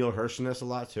Emil Hirsch in this a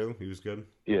lot too. He was good.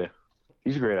 Yeah.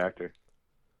 He's a great actor.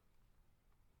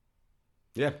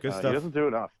 Yeah, good stuff. He doesn't do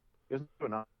enough. Do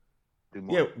more.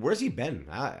 Yeah, where's he been?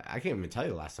 I can't even tell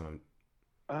you the last time.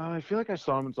 I feel like I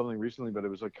saw him in something recently, but it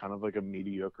was like kind of like a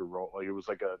mediocre role. Like it was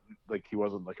like he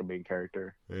wasn't like a main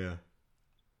character. Yeah.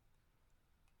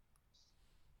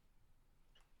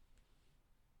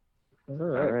 All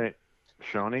All right.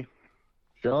 Shawnee?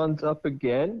 Sean's up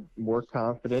again, more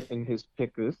confident in his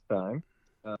pick this time.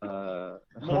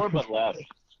 More but less.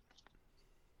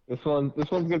 This one's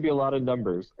gonna be a lot of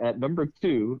numbers. At number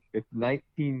 2, it's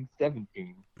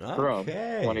 1917 from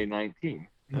 2019.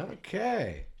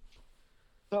 Okay.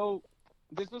 So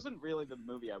this wasn't really the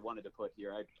movie I wanted to put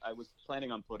here. I was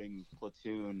planning on putting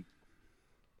Platoon.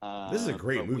 This is a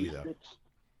great movie, though.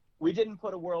 We didn't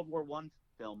put a World War I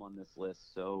film on this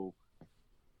list, so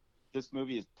this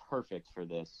movie is perfect for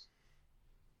this.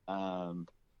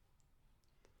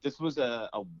 This was a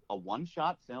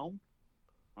one-shot film,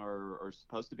 or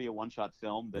supposed to be a one-shot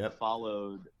film that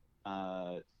followed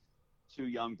 2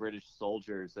 young British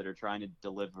soldiers that are trying to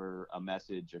deliver a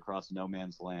message across no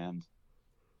man's land.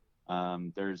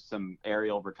 There's some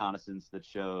aerial reconnaissance that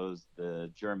shows the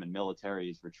German military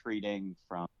is retreating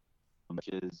from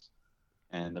villages,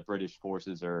 and the British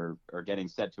forces are getting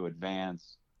set to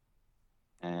advance.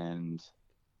 And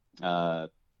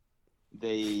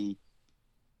they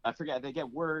get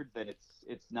word that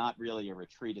it's not really a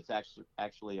retreat, it's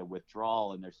actually a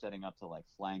withdrawal, and they're setting up to like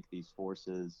flank these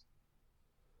forces.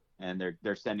 and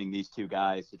they're sending these two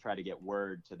guys to try to get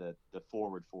word to the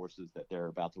forward forces that they're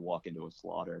about to walk into a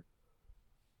slaughter.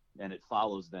 And it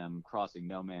follows them crossing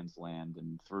no man's land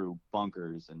and through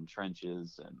bunkers and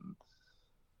trenches, and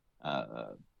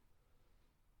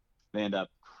they end up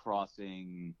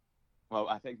crossing. Well,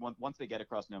 I think once they get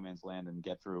across no man's land and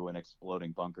get through an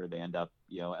exploding bunker, they end up,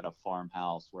 at a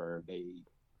farmhouse where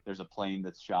there's a plane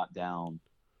that's shot down,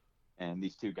 and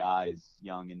these two guys,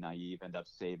 young and naive, end up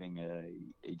saving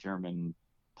a German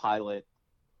pilot.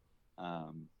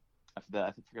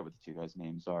 I forget what the two guys'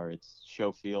 names are. It's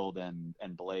Schofield and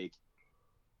Blake.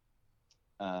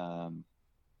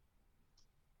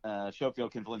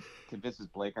 Schofield convinces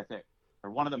Blake, I think,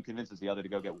 or one of them convinces the other to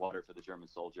go get water for the German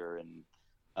soldier, and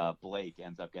Blake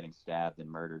ends up getting stabbed and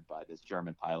murdered by this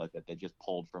German pilot that they just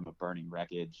pulled from a burning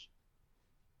wreckage.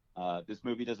 This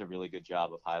movie does a really good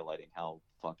job of highlighting how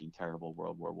fucking terrible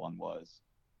World War I was.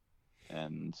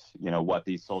 And, what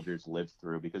these soldiers lived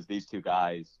through, because these two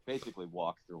guys basically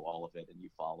walk through all of it, and you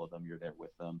follow them, you're there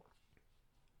with them.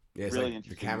 Yeah, it's really like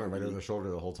the camera right over their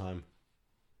shoulder the whole time.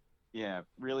 Yeah,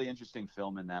 really interesting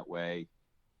film in that way.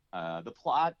 The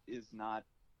plot is not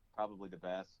probably the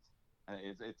best.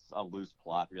 It's a loose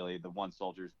plot, really. The one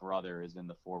soldier's brother is in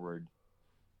the forward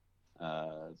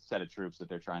set of troops that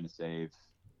they're trying to save.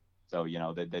 So,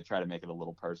 they try to make it a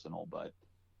little personal, but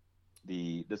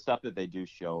the stuff that they do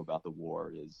show about the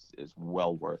war is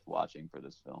well worth watching for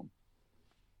this film.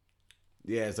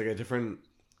 Yeah, it's like a different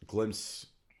glimpse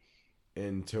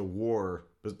into war.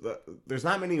 There's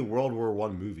not many World War I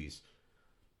movies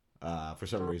for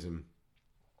some reason.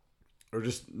 Or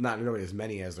just not nearly as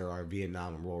many as there are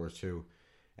Vietnam and World War II.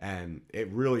 And it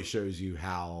really shows you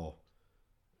how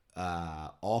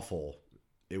awful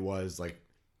it was, like,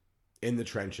 in the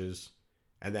trenches.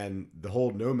 And then the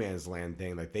whole no man's land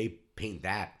thing, like, they paint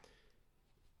that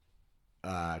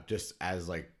just as,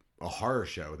 like, a horror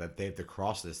show that they have to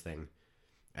cross this thing.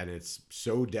 And it's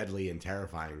so deadly and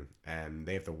terrifying, and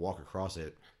they have to walk across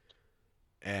it.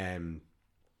 And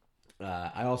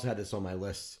I also had this on my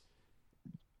list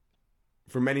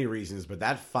for many reasons, but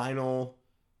that final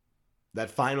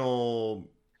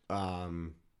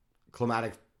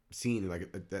climatic scene,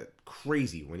 like that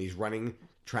crazy when he's running,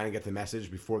 trying to get the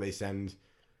message before they send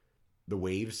the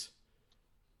waves.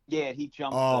 Yeah, he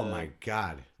jumped. Oh my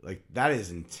god, like that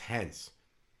is intense.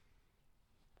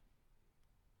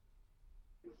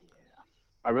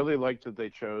 I really liked that they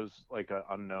chose like an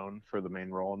unknown for the main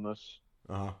role in this.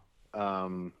 I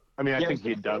mean, I think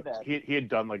he had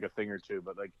done like a thing or two,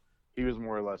 but like he was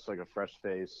more or less like a fresh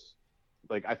face.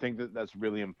 Like I think that's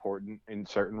really important in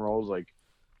certain roles. Like,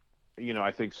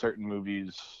 I think certain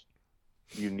movies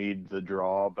you need the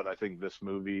draw, but I think this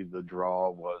movie the draw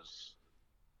was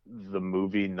the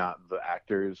movie, not the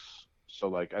actors. So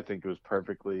like I think it was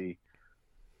perfectly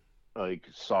like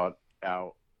sought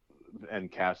out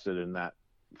and casted in that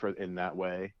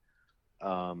way.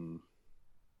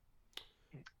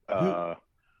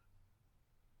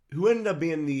 Who ended up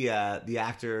being the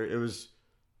actor? It was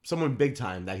someone big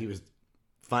time that he was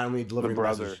finally delivering the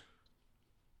brother. message.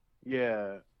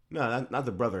 Yeah. No, not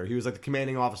the brother. He was like the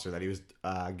commanding officer that he was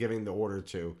giving the order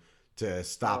to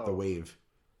stop the wave.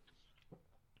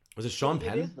 Was it Sean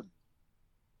Penn?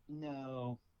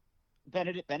 No.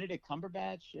 Benedict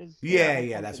Cumberbatch is.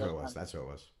 Yeah, that's who it was. That's who it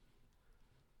was.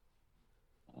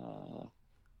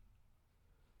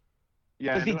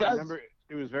 Yeah, I remember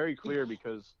it was very clear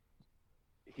because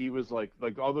he was like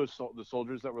all those the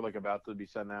soldiers that were like about to be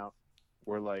sent out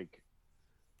were like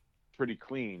pretty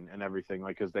clean and everything,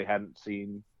 like because they had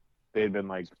been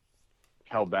like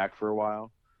held back for a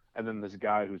while, and then this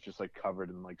guy who's just like covered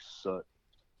in like soot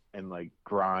and like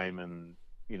grime and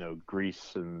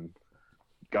grease and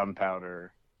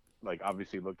gunpowder, like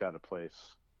obviously looked out of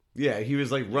place. Yeah, he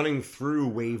was like running through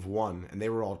wave one, and they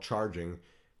were all charging,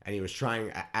 and he was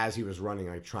trying, as he was running,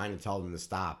 like trying to tell them to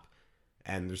stop,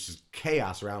 and there's just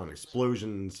chaos around him,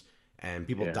 explosions and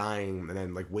people dying, and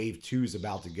then like wave two's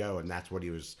about to go, and that's what he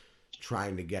was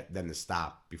trying to get them to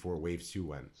stop before wave two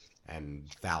went, and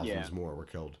thousands more were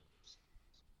killed.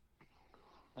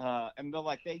 And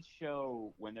they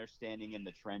show when they're standing in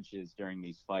the trenches during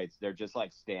these fights, they're just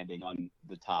like standing on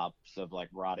the tops of like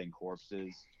rotting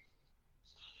corpses.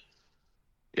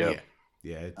 Yeah,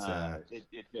 it's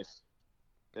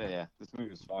this movie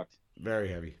was fucked. Very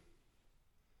heavy.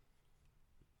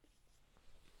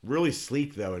 Really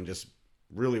sleek though, and just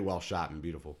really well shot and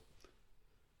beautiful.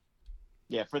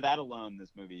 Yeah, for that alone,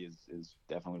 this movie is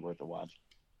definitely worth a watch.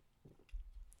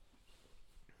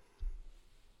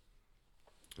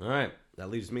 All right, that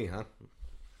leaves me, huh?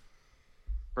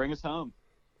 Bring us home.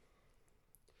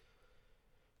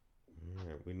 All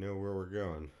right, we know where we're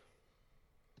going.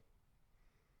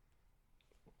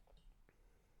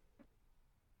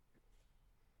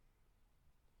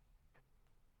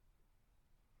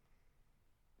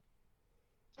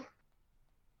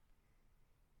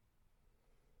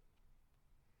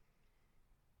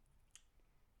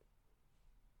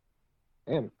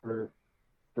 Man, for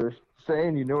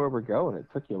saying you know where we're going, it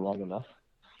took you long enough.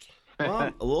 Well,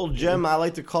 a little gem I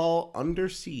like to call Under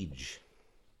Siege.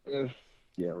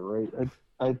 Yeah, right.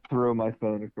 I'd throw my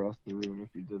phone across the room if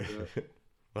you did that.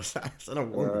 What's that? That's a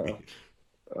war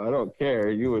I don't care.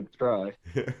 You would try.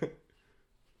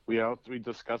 We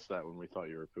discussed that when we thought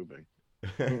you were pooping.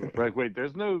 Like, wait,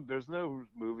 there's no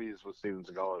movies with Steven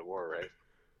Seagal at war, right?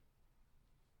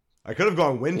 I could have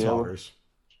gone Windtalkers.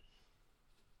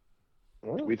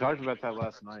 We talked about that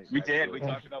last night. We did. We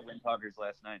talked about Windtalkers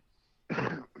last night.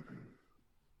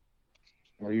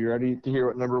 Are you ready to hear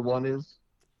what number 1 is?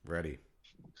 Ready.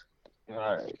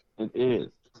 All right. It is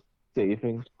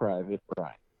Saving Private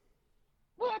Ryan.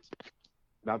 What?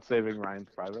 Not Saving Ryan's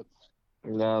Privates?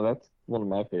 No, that's one of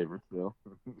my favorites, though.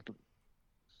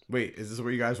 Wait, is this what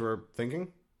you guys were thinking?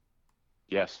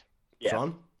 Yes. Yeah.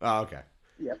 Sean? Oh, okay.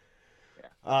 Yep.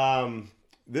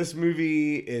 This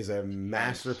movie is a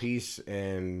masterpiece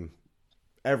in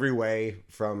every way,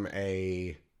 from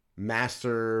a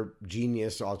master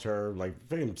genius auteur like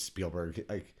freaking Spielberg.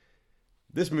 Like,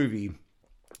 this movie,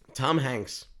 Tom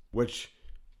Hanks, which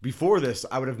before this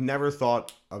I would have never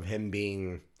thought of him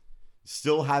being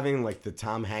still having like the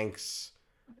Tom Hanks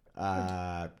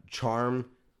charm,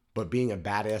 but being a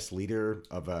badass leader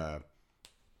of a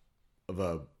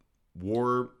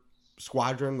war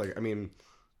squadron. Like, I mean,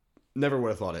 never would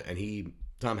have thought it, and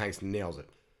Tom Hanks nails it.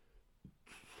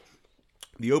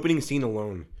 The opening scene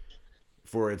alone,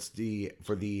 for the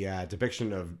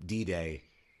depiction of D-Day,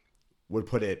 would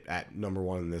put it at number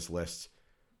 1 in this list.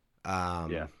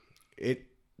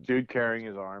 Dude carrying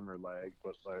his arm or leg,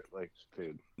 but like,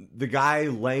 dude. The guy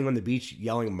laying on the beach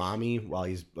yelling "mommy" while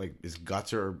he's like his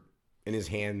guts are in his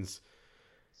hands.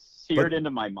 Seared into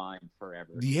my mind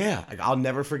forever. Yeah, like, I'll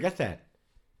never forget that.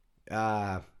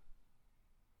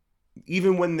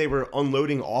 Even when they were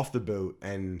unloading off the boat,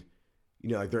 and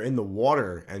like they're in the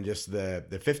water, and just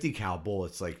the 50 cal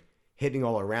bullets like hitting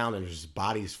all around, and just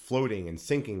bodies floating and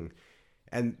sinking.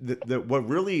 And what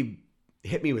really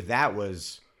hit me with that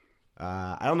was,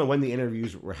 I don't know when the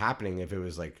interviews were happening, if it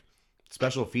was like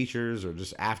special features or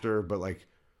just after, but like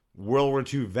World War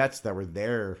II vets that were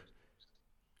there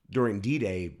during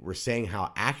D-Day were saying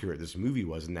how accurate this movie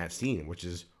was in that scene, which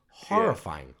is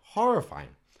horrifying.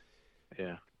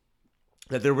 Yeah.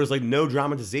 That there was like no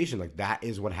dramatization. Like, that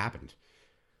is what happened.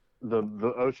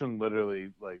 The ocean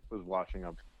literally like was washing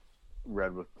up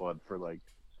red with blood for like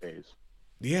days.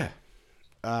 Yeah.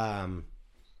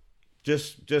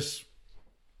 Just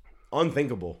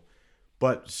unthinkable,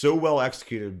 but so well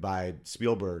executed by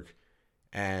Spielberg,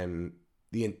 and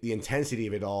the intensity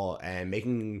of it all, and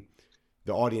making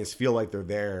the audience feel like they're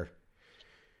there.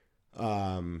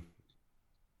 And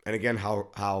again,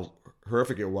 how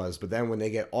horrific it was. But then when they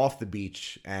get off the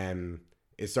beach, and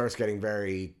it starts getting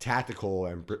very tactical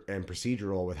and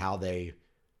procedural with how they,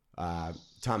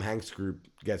 Tom Hanks' group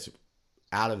gets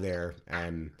out of there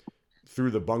and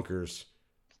through the bunkers,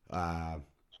 felt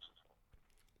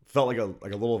like a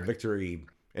little victory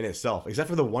in itself. Except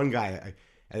for the one guy.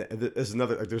 This is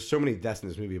another. Like, there's so many deaths in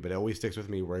this movie, but it always sticks with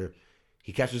me where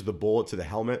he catches the bullet to the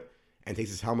helmet and takes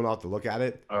his helmet off to look at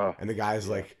it, and the guy's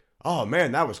like, "Oh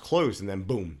man, that was close," and then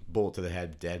boom, bullet to the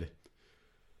head, dead.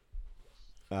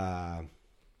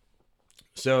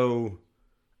 So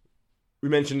we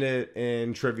mentioned it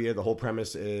in trivia. The whole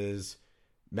premise is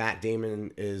Matt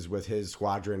Damon is with his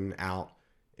squadron out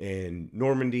in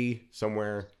Normandy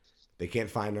somewhere. They can't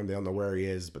find him. They don't know where he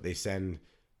is, but they send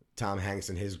Tom Hanks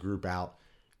and his group out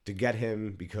to get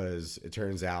him, because it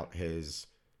turns out his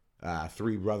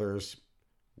 3 brothers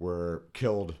were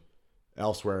killed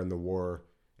elsewhere in the war,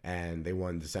 and they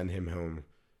wanted to send him home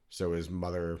so his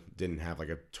mother didn't have like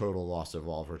a total loss of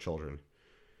all of her children.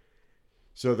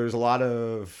 So there's a lot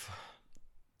of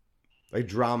like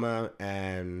drama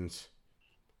and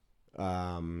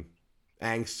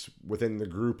angst within the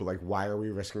group, like, why are we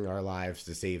risking our lives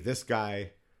to save this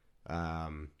guy?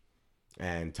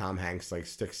 And Tom Hanks like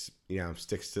sticks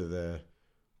to the,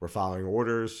 we're following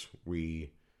orders.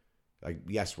 We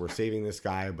yes, we're saving this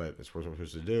guy, but it's what we're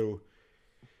supposed to do.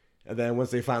 And then once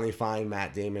they finally find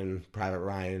Matt Damon, Private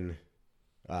Ryan,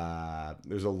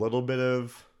 there's a little bit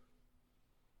of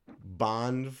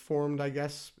bond formed, I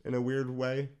guess, in a weird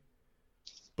way.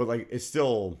 But like, it's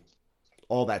still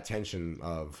all that tension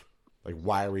of like,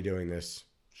 why are we doing this?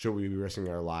 Should we be risking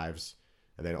our lives?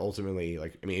 And then ultimately,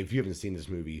 like, I mean, if you haven't seen this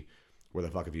movie, where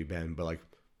the fuck have you been? But like,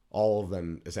 all of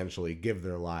them essentially give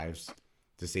their lives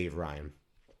to save Ryan.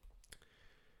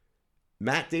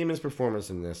 Matt Damon's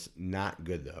performance in this, not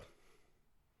good though.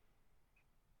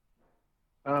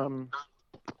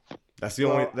 That's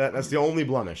the only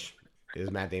blemish.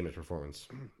 is Matt Damon's performance.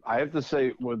 I have to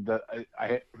say with that,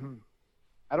 I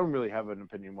don't really have an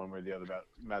opinion one way or the other about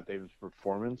Matt Damon's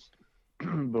performance,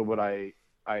 but what I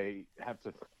have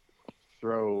to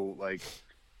throw like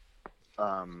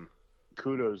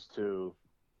kudos to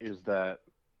is that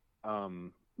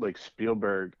like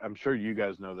Spielberg. I'm sure you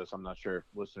guys know this. I'm not sure if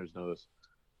listeners know this,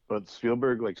 but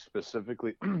Spielberg like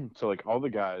specifically, so like all the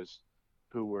guys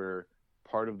who were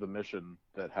part of the mission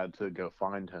that had to go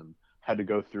find him had to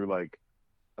go through like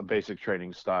a basic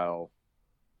training style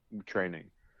training,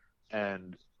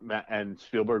 and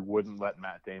Spielberg wouldn't let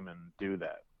Matt Damon do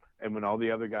that. And when all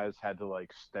the other guys had to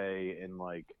like stay in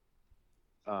like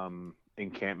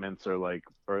encampments or like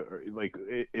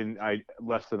in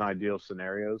less than ideal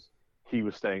scenarios, he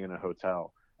was staying in a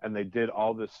hotel, and they did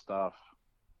all this stuff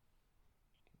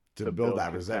To build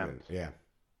that contempt. resentment. Yeah.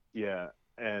 Yeah,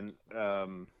 and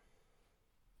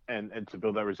to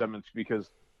build that resentment because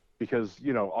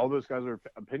you know all those guys'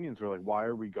 opinions were like, why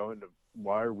are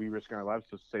we risking our lives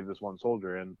to save this one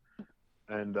soldier? And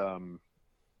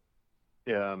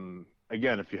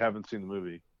again, if you haven't seen the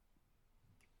movie,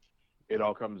 it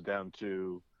all comes down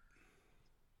to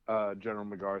General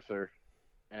MacArthur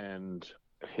and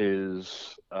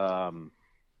his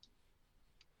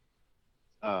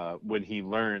when he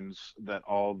learns that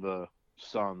all the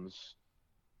sons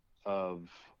of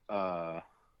the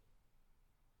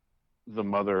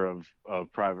mother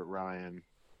of Private Ryan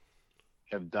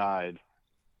have died.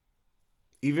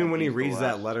 Even And when he he's the reads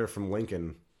that last. letter from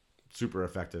Lincoln, super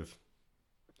effective.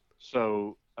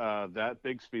 So that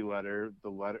Bixby letter, the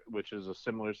letter, which is a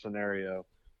similar scenario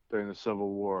during the Civil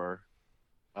War,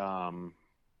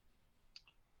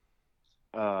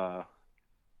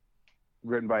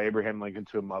 written by Abraham Lincoln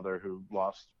to a mother who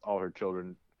lost all her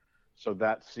children. So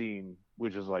that scene,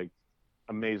 which is like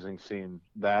amazing scene,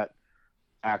 that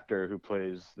actor who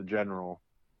plays the general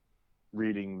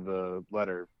reading the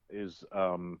letter is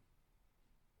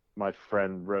my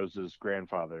friend Rose's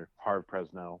grandfather, Harv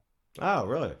Presnell. Oh,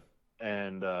 really?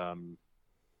 And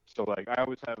so like I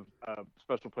always have a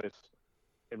special place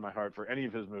in my heart for any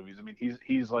of his movies. I mean,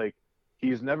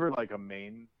 he's never like a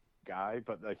main guy,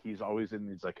 but like he's always in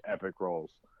these like epic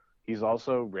roles. He's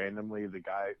also randomly the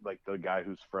guy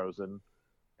who's frozen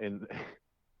in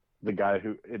the guy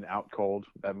who in Out Cold,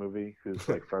 that movie, who's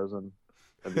like frozen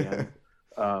at the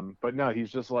end. But no,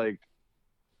 he's just like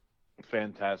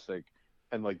fantastic.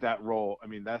 And like that role, I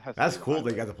mean, that's cool.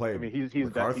 They got to play. I mean, he's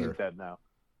dead now.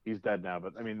 He's dead now,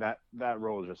 but I mean that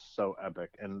role is just so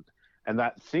epic, and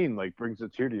that scene like brings a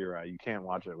tear to your eye. You can't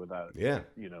watch it without, Yeah.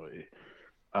 you know,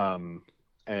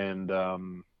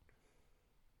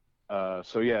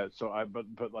 so yeah, so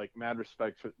but like mad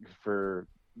respect for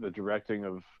the directing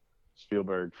of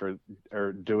Spielberg for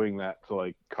doing that to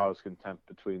like cause contempt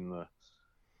between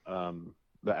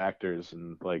the actors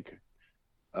and like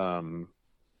you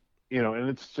know, and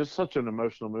it's just such an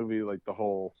emotional movie, like the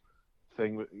whole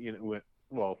thing with, you know,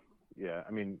 well, yeah,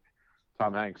 I mean,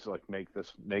 Tom Hanks like make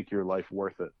your life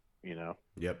worth it, you know.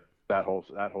 Yep. That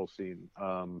whole scene,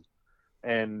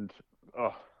 and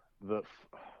the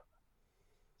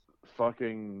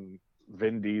fucking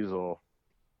Vin Diesel.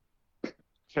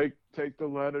 Take the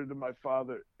letter to my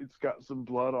father. It's got some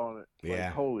blood on it. Yeah.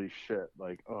 Like, holy shit.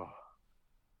 Like,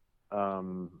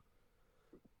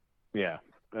 yeah.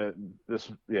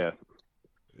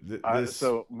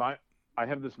 I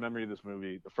have this memory of this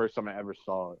movie. The first time I ever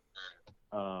saw it,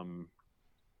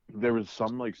 there was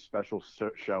some like special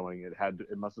showing.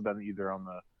 It must have been either on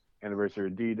the anniversary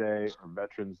of D-Day or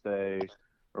Veterans Day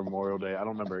or Memorial Day. I don't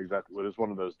remember exactly. It was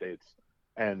one of those dates.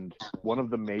 And one of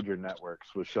the major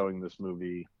networks was showing this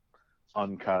movie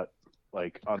uncut,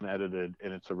 like unedited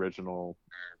in its original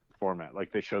format.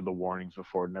 Like they showed the warnings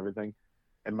before and everything.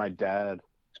 And my dad's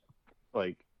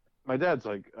like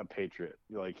a patriot.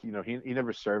 Like, you know, he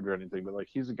never served or anything, but like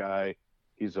he's an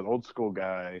old school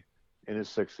guy in his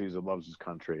 60s that loves his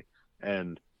country.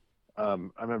 And I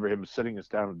remember him sitting us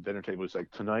down at the dinner table. He's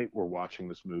like, tonight we're watching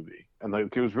this movie. And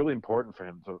like it was really important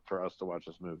for us to watch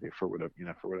this movie for whatever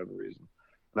reason.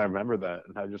 And I remember that,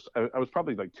 and I was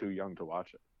probably like too young to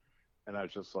watch it. And I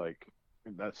was just like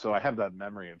that. So I have that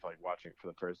memory of like watching it for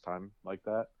the first time like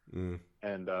that. Mm.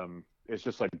 And it's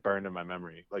just like burned in my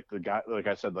memory. Like the guy, like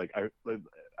I said, like I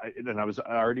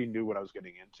already knew what I was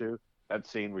getting into. That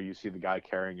scene where you see the guy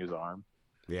carrying his arm,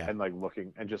 Yeah. and like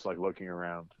looking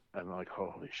around, and I'm like,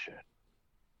 holy shit.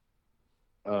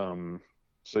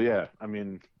 So yeah, I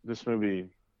mean, this movie,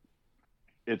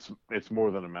 it's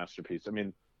more than a masterpiece. I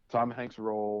mean, Tom Hanks'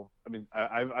 role. I mean,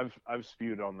 I've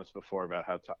spewed on this before about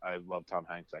how I love Tom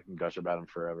Hanks. I can gush about him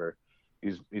forever.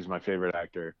 He's my favorite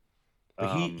actor.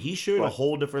 But he showed a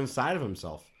whole different side of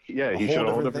himself. Yeah, he whole showed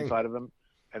a whole different different thing. side of him,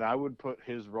 and I would put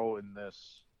his role in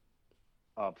this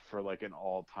up for like an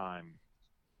all-time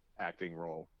acting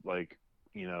role. Like,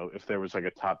 you know, if there was like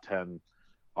a top 10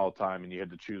 all time and you had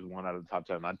to choose one out of the top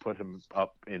 10, I'd put him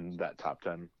up in that top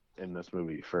 10 in this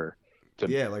movie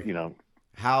Yeah, like you know,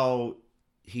 how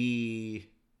he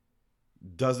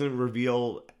doesn't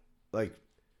reveal, like,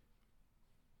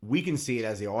 we can see it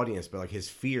as the audience, but like his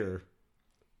fear,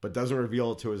 but doesn't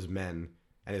reveal it to his men,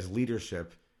 and his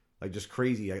leadership, like, just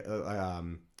crazy.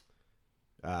 The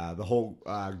whole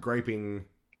griping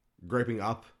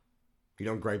up, you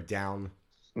don't gripe down.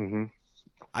 mm-hmm.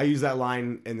 I use that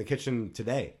line in the kitchen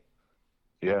today.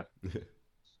 Yeah.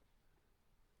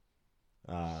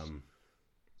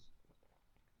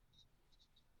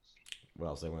 What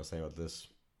else do I want to say about this?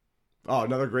 Oh,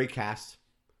 another great cast.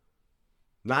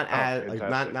 Not as like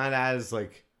fantastic. not as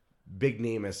like big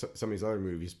name as some of these other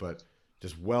movies, but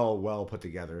just well put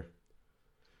together.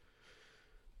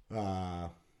 Yeah,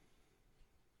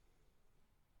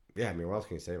 I mean, what else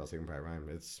can you say about Saving Private Ryan?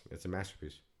 It's a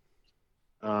masterpiece.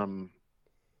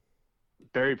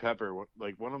 Barry Pepper,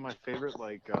 like one of my favorite,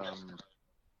 like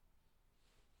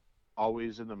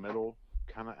always in the middle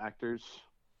kind of actors,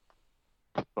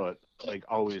 but like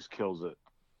always kills it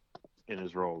in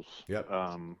his roles. Yep.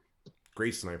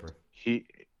 Great sniper. He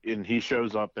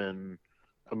shows up in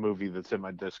a movie that's in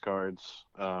my discards.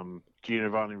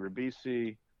 Giovanni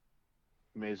Ribisi,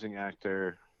 amazing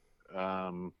actor.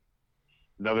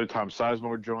 Another Tom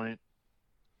Sizemore joint.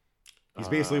 He's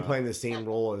basically playing the same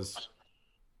role as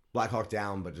Black Hawk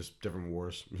Down, but just different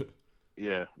wars.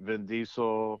 Yeah, Vin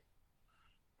Diesel,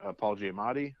 Paul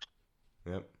Giamatti.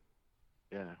 Yep.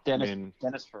 Yeah,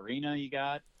 Dennis Farina, you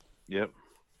got. Yep.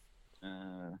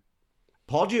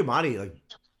 Paul Giamatti, like,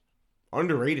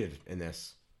 underrated in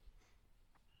this.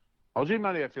 Paul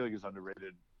Giamatti, I feel like, is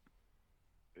underrated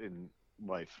in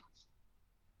life.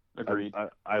 Agreed.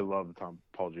 I love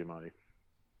Paul Giamatti.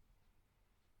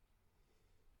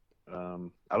 I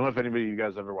don't know if anybody of you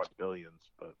guys ever watched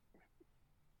Billions, but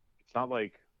it's not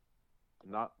like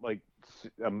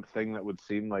a thing that would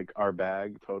seem like our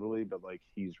bag totally, but like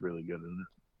he's really good in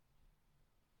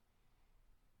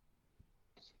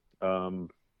it.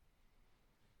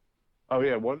 Oh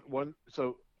yeah, one.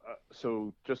 So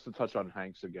just to touch on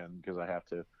Hanks again, because I have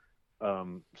to.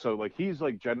 So like he's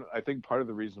like I think part of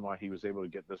the reason why he was able to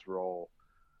get this role,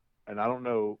 and I don't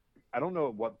know at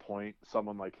what point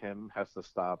someone like him has to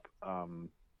stop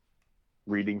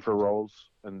reading for roles,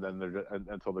 and then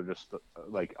until they're just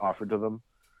like offered to them.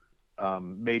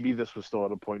 Maybe this was still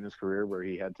at a point in his career where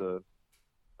he had to,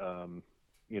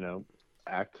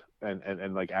 act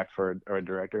and like act for a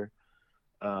director.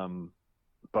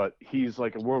 But he's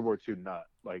like a World War II nut,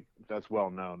 like that's well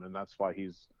known, and that's why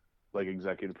he's like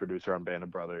executive producer on Band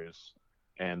of Brothers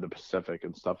and The Pacific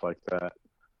and stuff like that.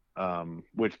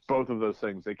 Which both of those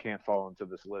things, they can't fall into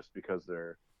this list because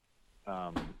they're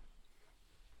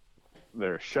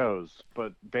shows.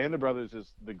 But Band of Brothers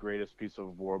is the greatest piece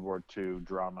of World War II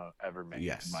drama ever made,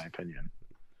 Yes. in my opinion.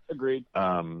 Agreed.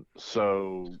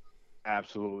 So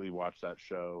absolutely watch that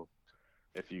show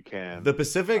if you can. The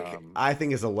Pacific, I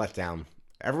think, is a letdown.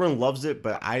 Everyone loves it,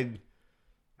 but I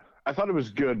thought it was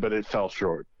good, but it fell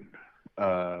short.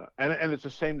 And it's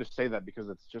a shame to say that because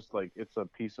it's just like it's a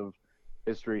piece of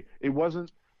history. It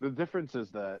wasn't. The difference is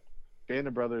that Band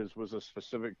of Brothers was a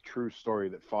specific true story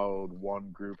that followed one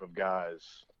group of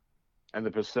guys, and The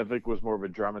Pacific was more of a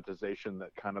dramatization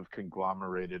that kind of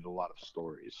conglomerated a lot of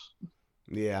stories.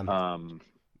 Yeah.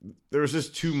 There was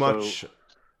just too much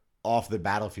off the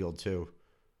battlefield too.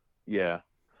 Yeah,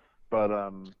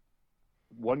 but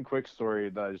one quick story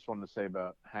that I just wanted to say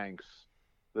about Hanks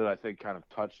that I think kind of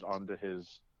touched onto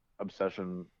his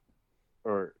obsession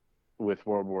with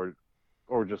World War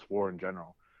or just war in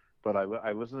general. But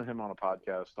I listened to him on a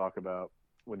podcast talk about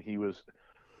when he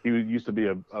used to be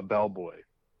a bellboy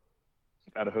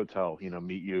at a hotel,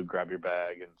 meet you, grab your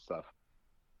bag and stuff.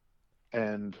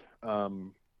 And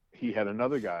he had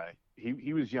another guy.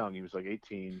 He was young. He was like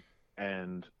 18,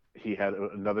 and he had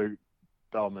another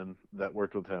bellman that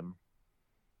worked with him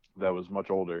that was much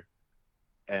older.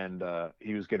 And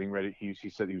he was getting ready. He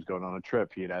said he was going on a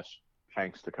trip. He had asked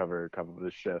Hanks to cover a couple of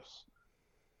his shifts.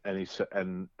 And he said,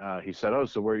 "Oh,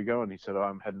 so where are you going?" He said, "Oh,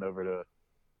 I'm heading over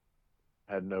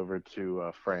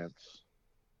to France."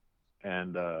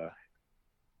 And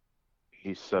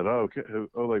he said, "Oh, okay.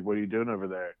 Like, what are you doing over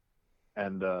there?"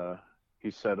 And he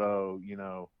said, "Oh,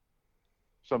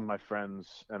 some of my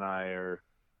friends and I are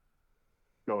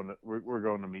going. We're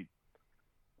going to meet.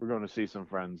 We're going to see some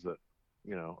friends that,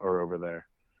 are over there."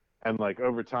 And like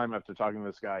over time, after talking to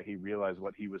this guy, he realized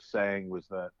what he was saying was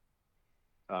that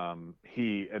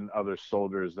he and other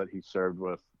soldiers that he served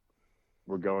with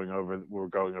were going over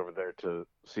there to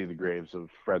see the graves of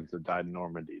friends that died in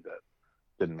Normandy that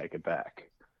didn't make it back.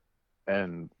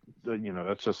 And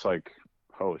that's just like,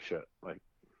 holy shit, like,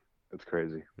 it's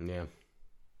crazy. Yeah.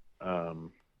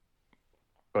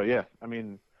 But yeah, I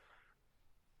mean,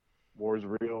 war's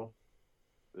real.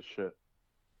 This shit,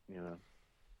 it's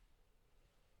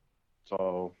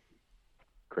all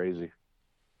crazy.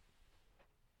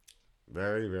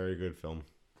 Very, very good film.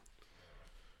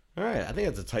 All right, I think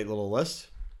that's a tight little list.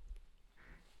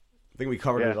 I think we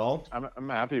covered it all. I'm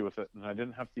happy with it, and I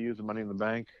didn't have to use the money in the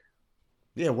bank.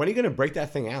 Yeah, when are you gonna break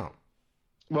that thing out?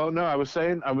 Well, no, I was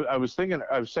saying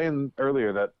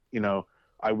earlier that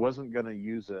I wasn't gonna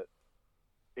use it.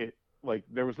 Like,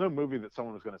 there was no movie that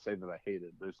someone was gonna say that I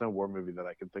hated. There's no war movie that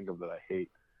I can think of that I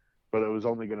hate. But it was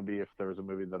only gonna be if there was a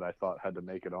movie that I thought had to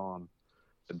make it on.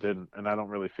 It didn't, and I don't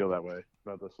really feel that way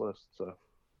about this list. So.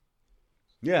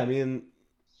 Yeah, I mean,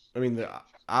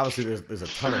 obviously there's a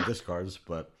ton of discards,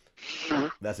 but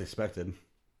that's expected.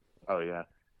 Oh yeah.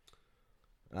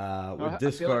 With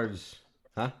discards,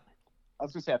 huh? I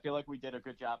was gonna say, I feel like we did a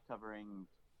good job covering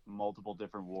multiple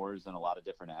different wars and a lot of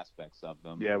different aspects of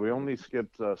them. Yeah, we only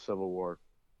skipped Civil War,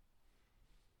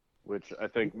 which I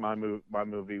think my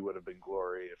movie would have been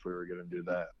Glory if we were gonna do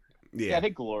that. Yeah, I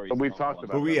think Glory. But we've talked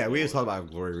about. But we just talked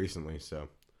about Glory recently, so.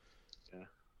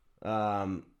 Yeah.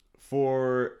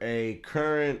 For a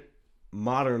current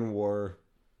modern war,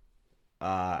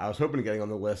 I was hoping to getting on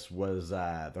the list was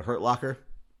the Hurt Locker.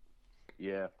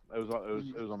 Yeah, it was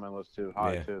on my list too.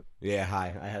 High too. Yeah,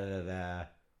 high. I had it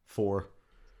at 4.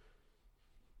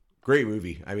 Great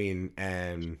movie. I mean,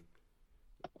 and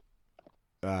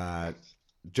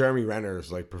Jeremy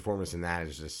Renner's like performance in that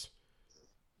is just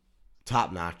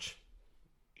top notch.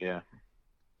 Yeah.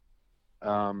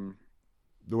 The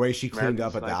way she cleaned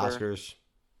American up at Sniper. the Oscars.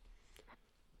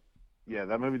 Yeah,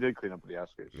 that movie did clean up at the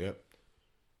Oscars. Yep.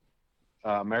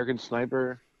 American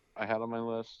Sniper, I had on my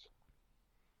list.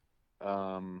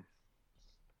 But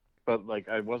like,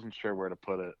 I wasn't sure where to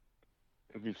put it.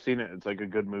 If you've seen it, it's like a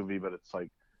good movie, but it's like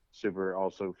super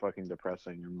also fucking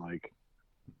depressing and like.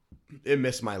 It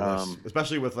missed my list,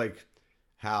 especially with like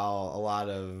how a lot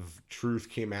of truth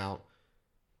came out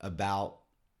about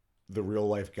the real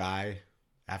life guy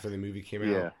after the movie came out.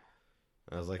 Yeah.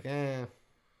 I was like, eh.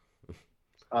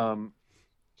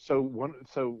 So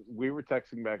we were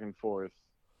texting back and forth,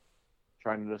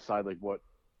 trying to decide like what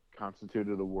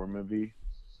constituted a war movie,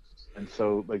 and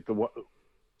so like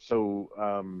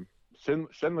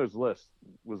Schindler's List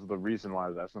was the reason why I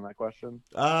was asking that question.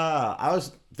 I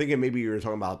was thinking maybe you were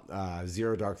talking about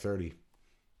Zero Dark 30.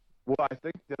 Well, I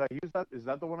think, did I use that? Is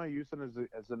that the one I used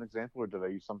as an example, or did I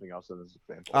use something else as an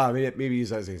example? Maybe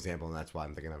use that as an example, and that's why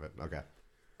I'm thinking of it. Okay.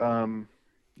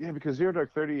 Yeah, because Zero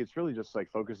Dark 30, it's really just like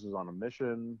focuses on a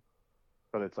mission,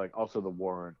 but it's like also the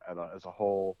war as a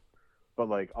whole,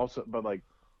 so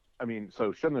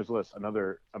Schindler's List,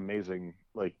 another amazing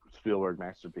like Spielberg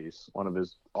masterpiece, one of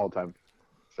his all-time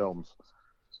films.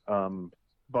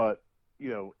 But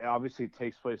obviously it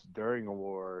takes place during a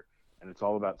war, and it's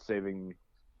all about saving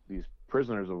these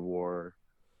prisoners of war,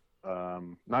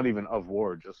 not even of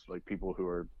war, just like people who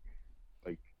are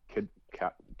like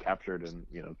captured and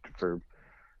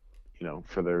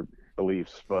for their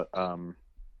beliefs. But I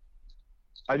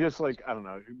just like, I don't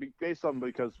know, based on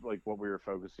because like what we were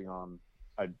focusing on,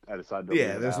 I decided to leave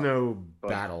it there's out. no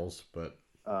battles, but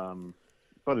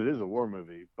it is a war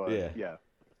movie. But yeah.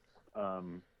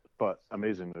 But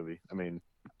amazing movie. I mean,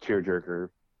 tearjerker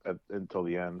until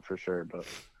the end for sure. But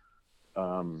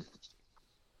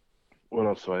what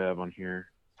else do I have on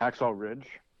here? Hacksaw Ridge.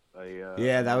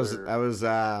 that was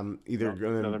either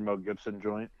another Mel Gibson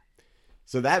joint.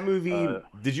 So that movie,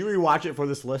 did you rewatch it for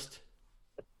this list?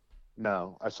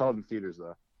 No, I saw it in theaters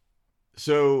though.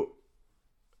 So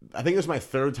I think it was my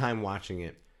 3rd time watching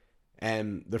it,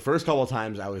 and the first couple of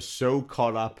times I was so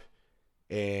caught up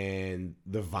in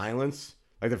the violence.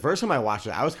 Like the first time I watched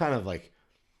it, I was kind of like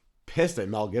pissed at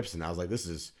Mel Gibson. I was like,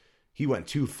 he went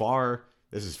too far.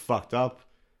 This is fucked up.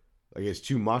 Like it's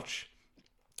too much.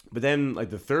 But then like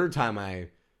the 3rd time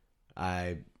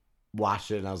I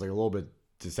watched it, and I was like a little bit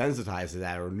desensitized to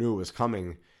that, or knew it was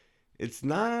coming. It's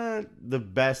not the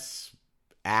best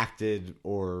acted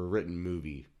or written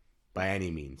movie by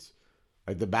any means.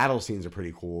 Like the battle scenes are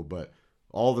pretty cool, but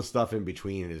all the stuff in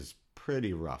between is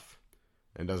pretty rough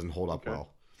and doesn't hold up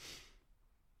well.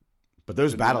 But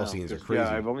those battle scenes are crazy.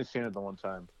 Yeah, I've only seen it the one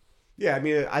time. Yeah, I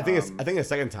mean, I think a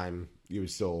second time you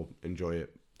would still enjoy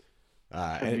it.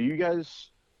 Have you guys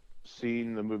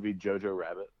seen the movie Jojo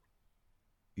Rabbit?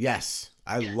 Yes,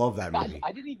 I love that movie.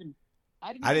 I didn't even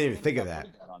I didn't even think of that.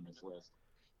 On this list.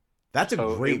 That's a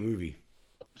great movie.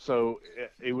 So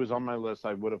it was on my list.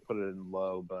 I would have put it in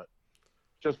low, but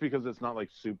just because it's not like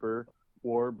super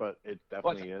war, but it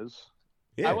definitely is.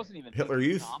 Yeah, I wasn't even Hitler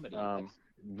Youth. comedy.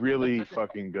 Really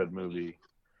fucking good movie.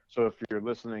 So if you're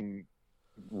listening,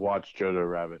 watch Jojo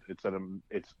Rabbit.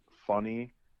 It's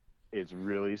funny. It's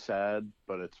really sad,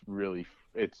 but it's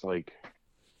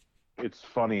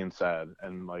funny and sad,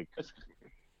 and like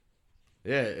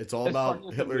yeah, it's all as about funny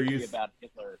as Hitler the movie Youth. about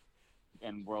Hitler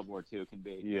and World War II can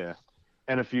be. yeah.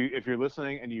 And if you're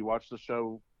listening and you watch the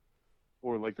show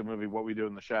or like the movie What We Do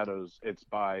in the Shadows, it's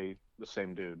by the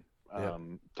same dude,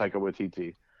 Taika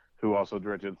Waititi, who also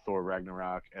directed Thor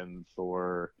Ragnarok and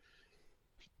Thor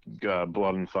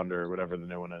Blood and Thunder, whatever the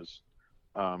new one is.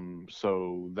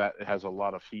 So that has a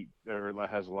lot of heat, or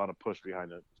has a lot of push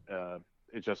behind it.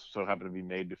 It just so happened to be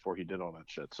made before he did all that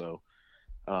shit. So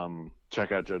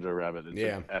check out Jojo Rabbit. It's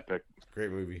an epic.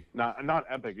 Great movie. Not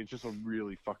epic. It's just a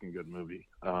really fucking good movie.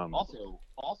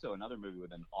 Also another movie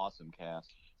with an awesome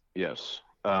cast. Yes.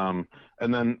 And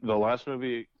then the last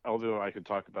movie, although I could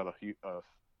talk about a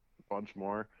bunch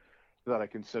more, that I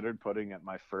considered putting at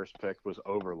my first pick was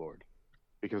Overlord,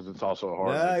 because it's also a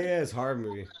horror movie. Yeah, it's a horror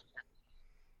movie.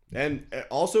 And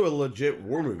also a legit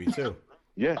war movie, too.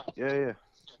 Yeah.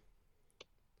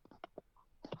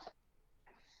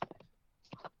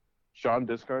 Sean,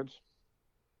 discards?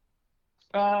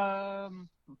 Let's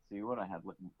see what I had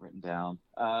written down.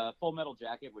 Full Metal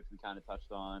Jacket, which we kind of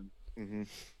touched on. Mm-hmm.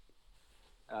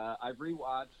 I've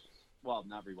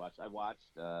not rewatched. I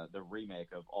watched the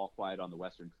remake of All Quiet on the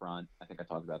Western Front. I think I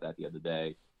talked about that the other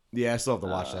day. Yeah, I still have to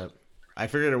watch that. I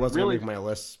figured it wasn't really, going to make my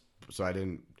list, so I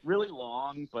didn't. Really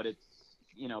long, but it's,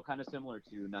 kind of similar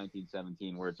to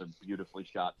 1917, where it's a beautifully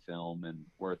shot film and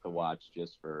worth a watch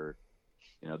just for,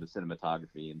 the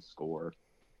cinematography and score.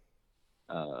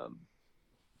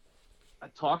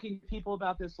 Talking to people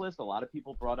about this list, a lot of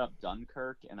people brought up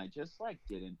Dunkirk, and I just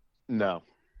didn't. No.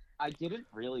 I didn't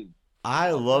really.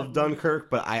 I love Dunkirk,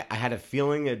 but I had a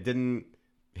feeling it didn't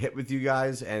hit with you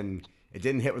guys, and it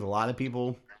didn't hit with a lot of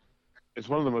people. It's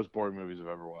one of the most boring movies I've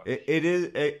ever watched. It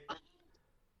is.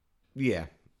 Yeah.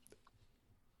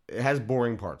 It has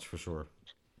boring parts, for sure.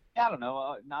 I don't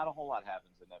know. Not a whole lot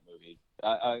happens in that movie.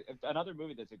 Another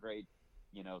movie that's a great,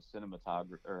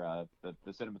 cinematography, or the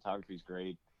cinematography is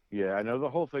great. Yeah, I know the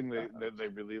whole thing they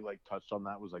really touched on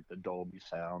that was the Dolby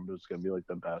sound was going to be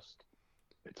the best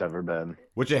it's ever been.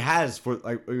 Which it has for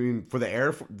for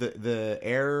the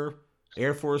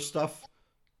Air Force stuff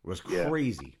was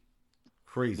crazy. Yeah.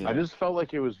 Crazy. I just felt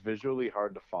like it was visually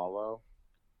hard to follow.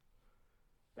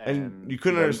 And you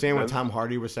couldn't understand what Tom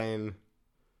Hardy was saying.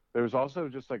 There was also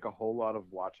just a whole lot of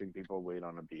watching people wait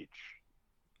on a beach.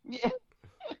 Yeah.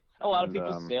 A lot of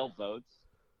people sailed boats.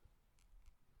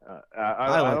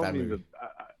 I like that movie.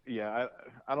 I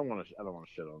don't want to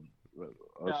shit on.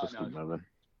 Let's just keep moving.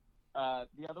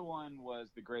 The other one was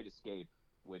The Great Escape,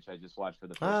 which I just watched for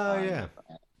the first time. Oh yeah.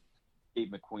 Steve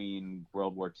McQueen,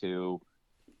 World War II.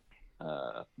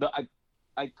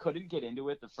 I couldn't get into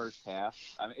it the first half.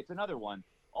 I mean, it's another one.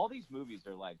 All these movies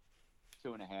are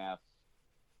 2.5,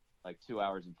 2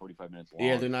 hours and 45 minutes long.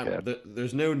 Yeah, they're not. Yeah.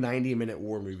 There's no 90-minute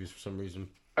war movies for some reason.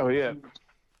 Oh yeah.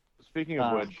 Speaking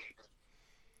of which.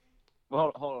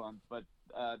 Well, hold on. But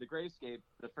The Great Escape,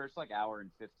 the first hour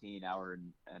and 15, hour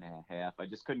and a half, I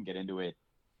just couldn't get into it.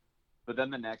 But then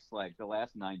the next, the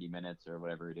last 90 minutes or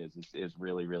whatever it is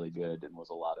really, really good, and was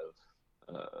a lot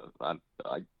of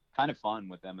kind of fun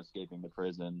with them escaping the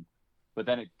prison. But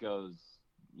then it goes,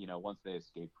 once they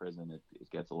escape prison,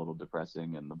 it gets a little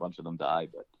depressing, and a bunch of them die.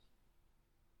 But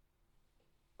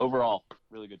overall,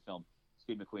 really good film.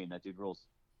 Steve McQueen, that dude rules.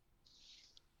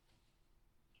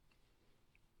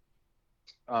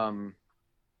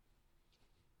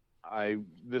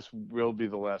 This will be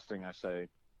the last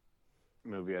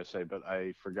movie I say, but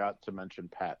I forgot to mention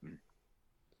Patton.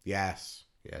 Yes.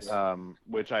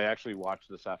 Which I actually watched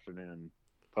this afternoon,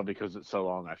 but because it's so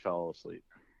long, I fell asleep.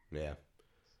 Yeah.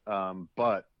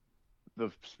 But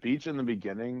the speech in the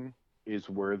beginning is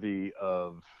worthy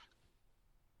of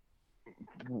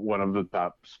one of the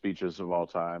top speeches of all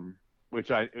time, which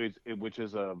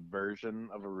is a version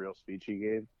of a real speech he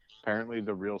gave. Apparently,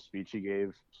 the real speech he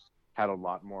gave had a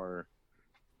lot more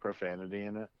profanity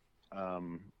in it.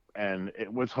 And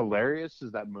what's hilarious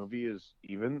is that movie is,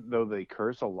 even though they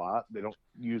curse a lot, they don't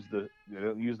use the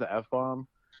F-bomb,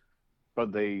 but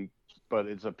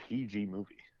it's a PG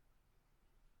movie.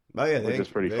 Oh yeah, which is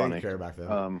pretty they funny. Didn't care back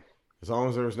then. As long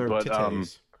as there was no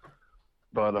titties.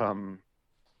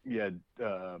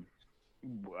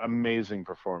 Amazing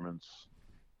performance.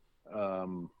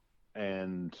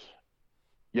 And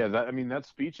Yeah, that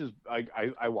speech is.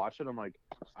 I watch it. I'm like,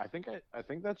 I think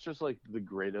that's just like the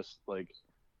greatest. Like,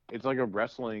 it's like a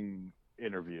wrestling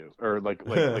interview or like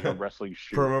a wrestling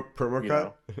shoot. Promo you cut.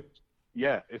 know?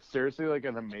 Yeah, it's seriously like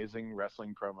an amazing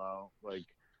wrestling promo. Like,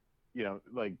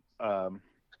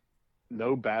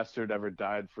 no bastard ever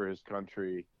died for his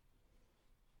country.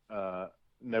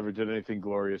 Never did anything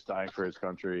glorious dying for his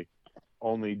country.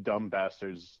 Only dumb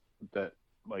bastards that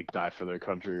like die for their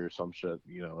country or some shit.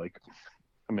 Like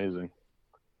amazing.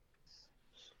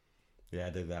 Yeah, I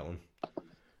did that one. All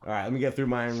right, let me get through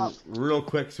mine real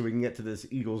quick so we can get to this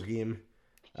Eagles game.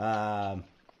 I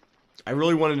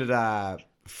really wanted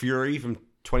Fury from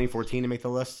 2014 to make the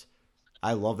list.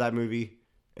 I love that movie.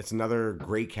 It's another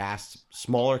great cast,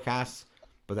 smaller cast,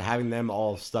 but having them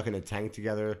all stuck in a tank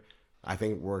together, I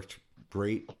think worked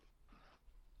great.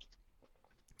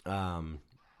 You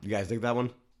guys dig that one?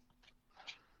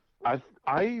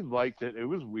 I liked it. It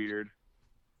was weird.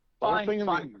 Fine.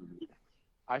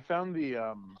 I found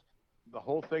the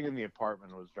whole thing in the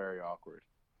apartment was very awkward.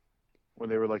 When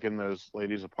they were like in those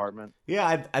ladies' apartment. Yeah,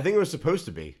 I think it was supposed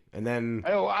to be, and then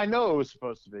I know it was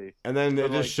supposed to be, and then it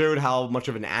but, just showed how much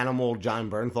of an animal John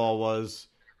Bernthal was,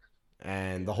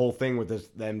 and the whole thing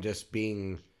with them just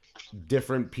being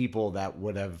different people that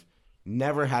would have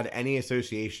never had any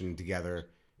association together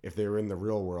if they were in the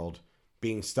real world,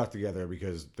 being stuck together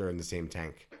because they're in the same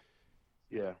tank.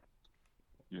 Yeah.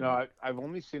 No, I've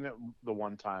only seen it the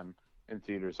one time in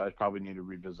theaters. I probably need to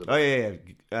revisit it. Oh yeah.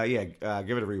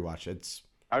 Give it a rewatch. It's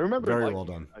I remember very well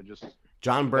done. I just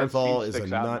John Bernthal is a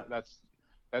nut.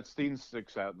 That scene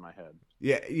sticks out in my head.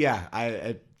 Yeah.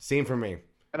 I same for me.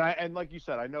 And like you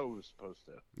said, I know it was supposed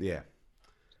to. Yeah.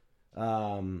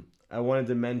 I wanted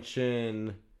to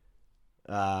mention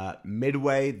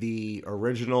Midway, the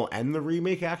original and the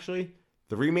remake. Actually,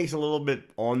 the remake's a little bit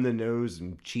on the nose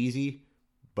and cheesy,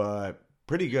 but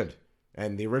pretty good.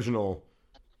 And the original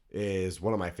is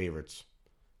one of my favorites.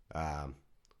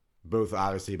 Both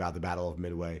obviously about the Battle of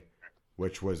Midway,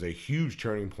 which was a huge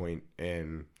turning point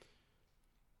in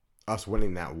us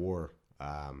winning that war,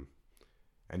 and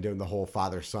doing the whole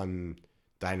father-son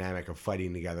dynamic of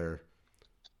fighting together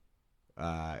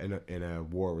in a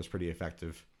war was pretty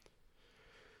effective.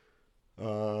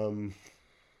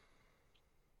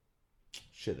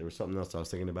 Shit, there was something else I was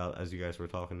thinking about as you guys were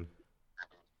talking.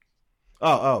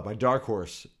 Oh, my dark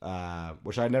horse,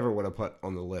 which I never would have put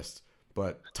on the list,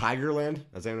 but Tigerland.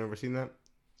 Has anyone ever seen that?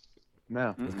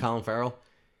 No. With Colin Farrell.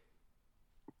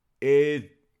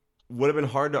 It would have been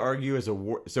hard to argue as a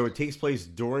war. So it takes place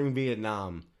during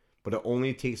Vietnam, but it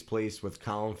only takes place with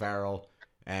Colin Farrell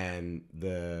and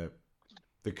the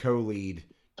co-lead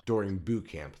during boot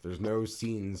camp. There's no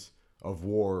scenes of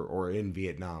war or in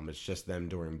Vietnam. It's just them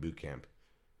during boot camp.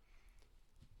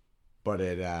 But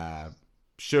it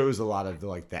shows a lot of the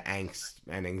angst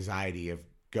and anxiety of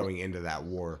going into that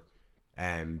war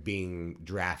and being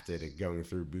drafted and going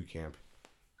through boot camp.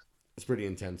 It's pretty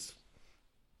intense.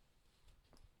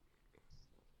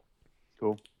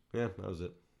 Cool. Yeah, that was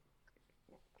it.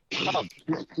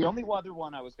 The only other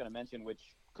one I was going to mention, which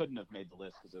couldn't have made the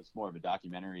list because it's more of a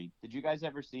documentary. Did you guys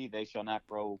ever see They Shall Not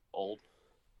Grow Old?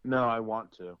 No, I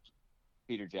want to.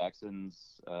 Peter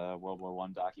Jackson's World War I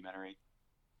documentary.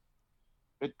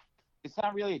 But it's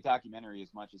not really a documentary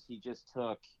as much as he just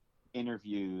took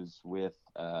interviews with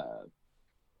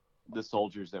the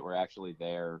soldiers that were actually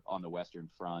there on the Western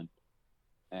Front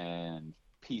and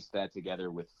pieced that together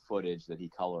with footage that he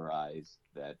colorized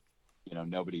that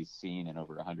nobody's seen in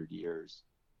over 100 years.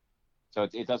 So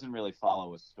it doesn't really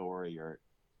follow a story or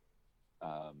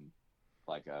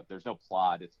there's no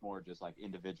plot. It's more just like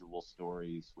individual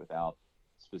stories without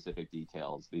specific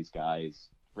details. These guys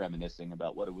reminiscing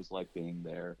about what it was like being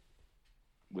there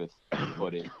with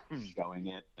footage showing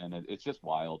it, and it's just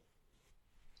wild.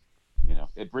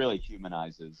 It really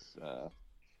humanizes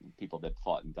people that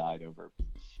fought and died over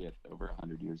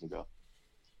 100 years ago.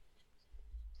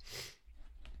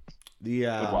 The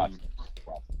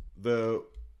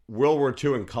World War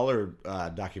II in color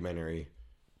documentary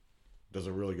does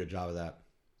a really good job of that.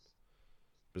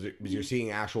 Because you're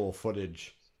seeing actual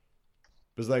footage.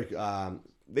 Because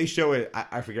they show it,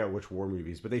 I forget which war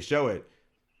movies, but they show it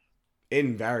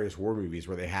in various war movies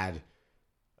where they had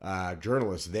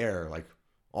journalists there,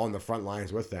 on the front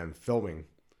lines with them, filming.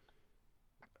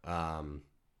 And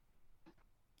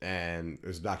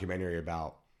there's a documentary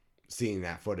about seeing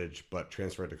that footage, but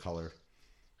transferred to color.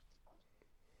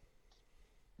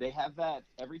 They have that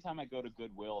every time I go to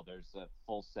Goodwill. There's a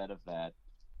full set of that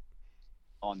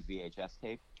on VHS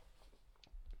tape,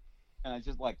 and I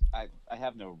just I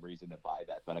have no reason to buy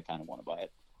that, but I kind of want to buy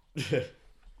it.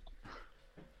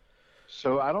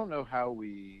 So I don't know how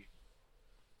we.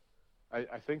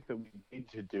 I think that we need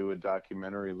to do a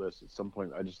documentary list at some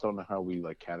point. I just don't know how we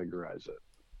like categorize it.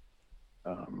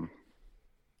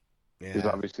 Because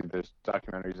obviously there's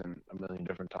documentaries in a million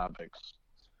different topics.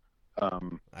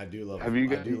 I do love. Have you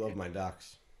I guys do love my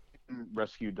docs.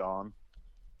 Rescue Dawn?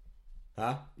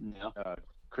 Huh? No.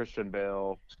 Christian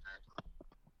Bale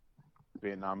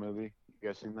Vietnam movie. You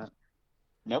guys seen that?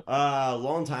 Nope. A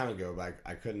long time ago, but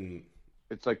I couldn't.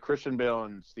 It's like Christian Bale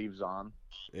and Steve Zahn,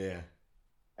 Yeah.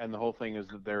 and the whole thing is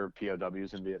that they're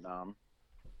POWs in Vietnam.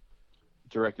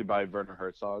 Directed by Werner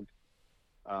Herzog.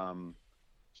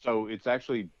 So it's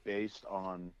actually based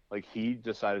on, like, he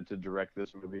decided to direct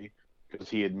this movie because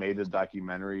he had made a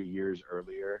documentary years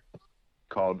earlier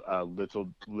called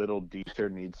Little Dieter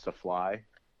Needs to Fly.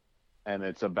 And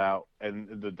it's about,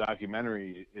 and the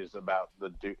documentary is about the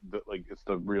dude, like, it's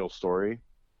the real story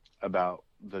about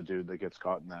the dude that gets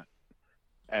caught in that.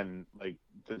 And, like,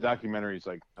 the documentary is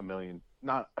like a million,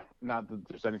 not that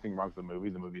there's anything wrong with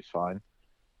the movie's fine.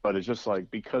 But it's just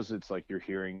like, because it's like you're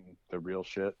hearing the real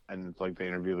shit and it's like they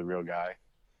interview the real guy,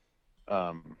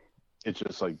 it's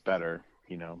just like better,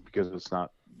 you know, because it's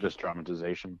not just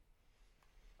dramatization.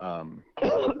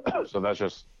 So that's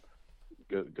just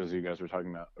because you guys were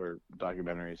talking about or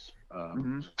documentaries.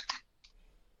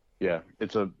 Yeah,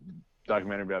 it's a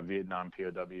documentary about Vietnam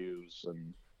POWs,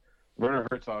 and Werner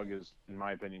Herzog is, in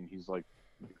my opinion, he's like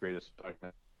the greatest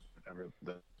documentary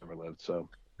that ever lived. So.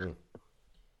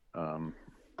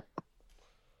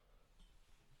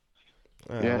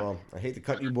 Yeah. Well, I hate to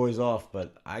cut you boys off,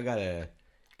 but I gotta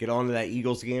get on to that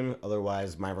Eagles game.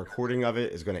 Otherwise, my recording of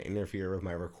it is going to interfere with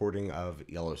my recording of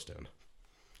Yellowstone.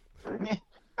 All right.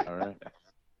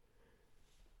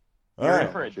 All You're right.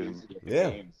 in for a juicy Yeah.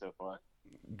 game so far.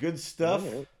 Good stuff.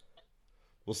 All right.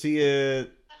 We'll see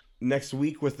you next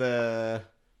week with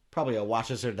probably a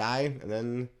Watch Us or Die, and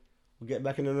then we'll get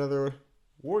back into another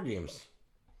War Games.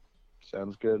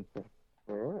 Sounds good. All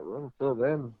right. Well, until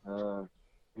then,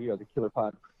 we are the Killer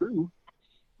Pod crew.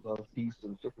 Love, peace,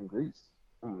 and chicken grease.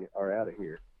 We are out of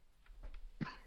here.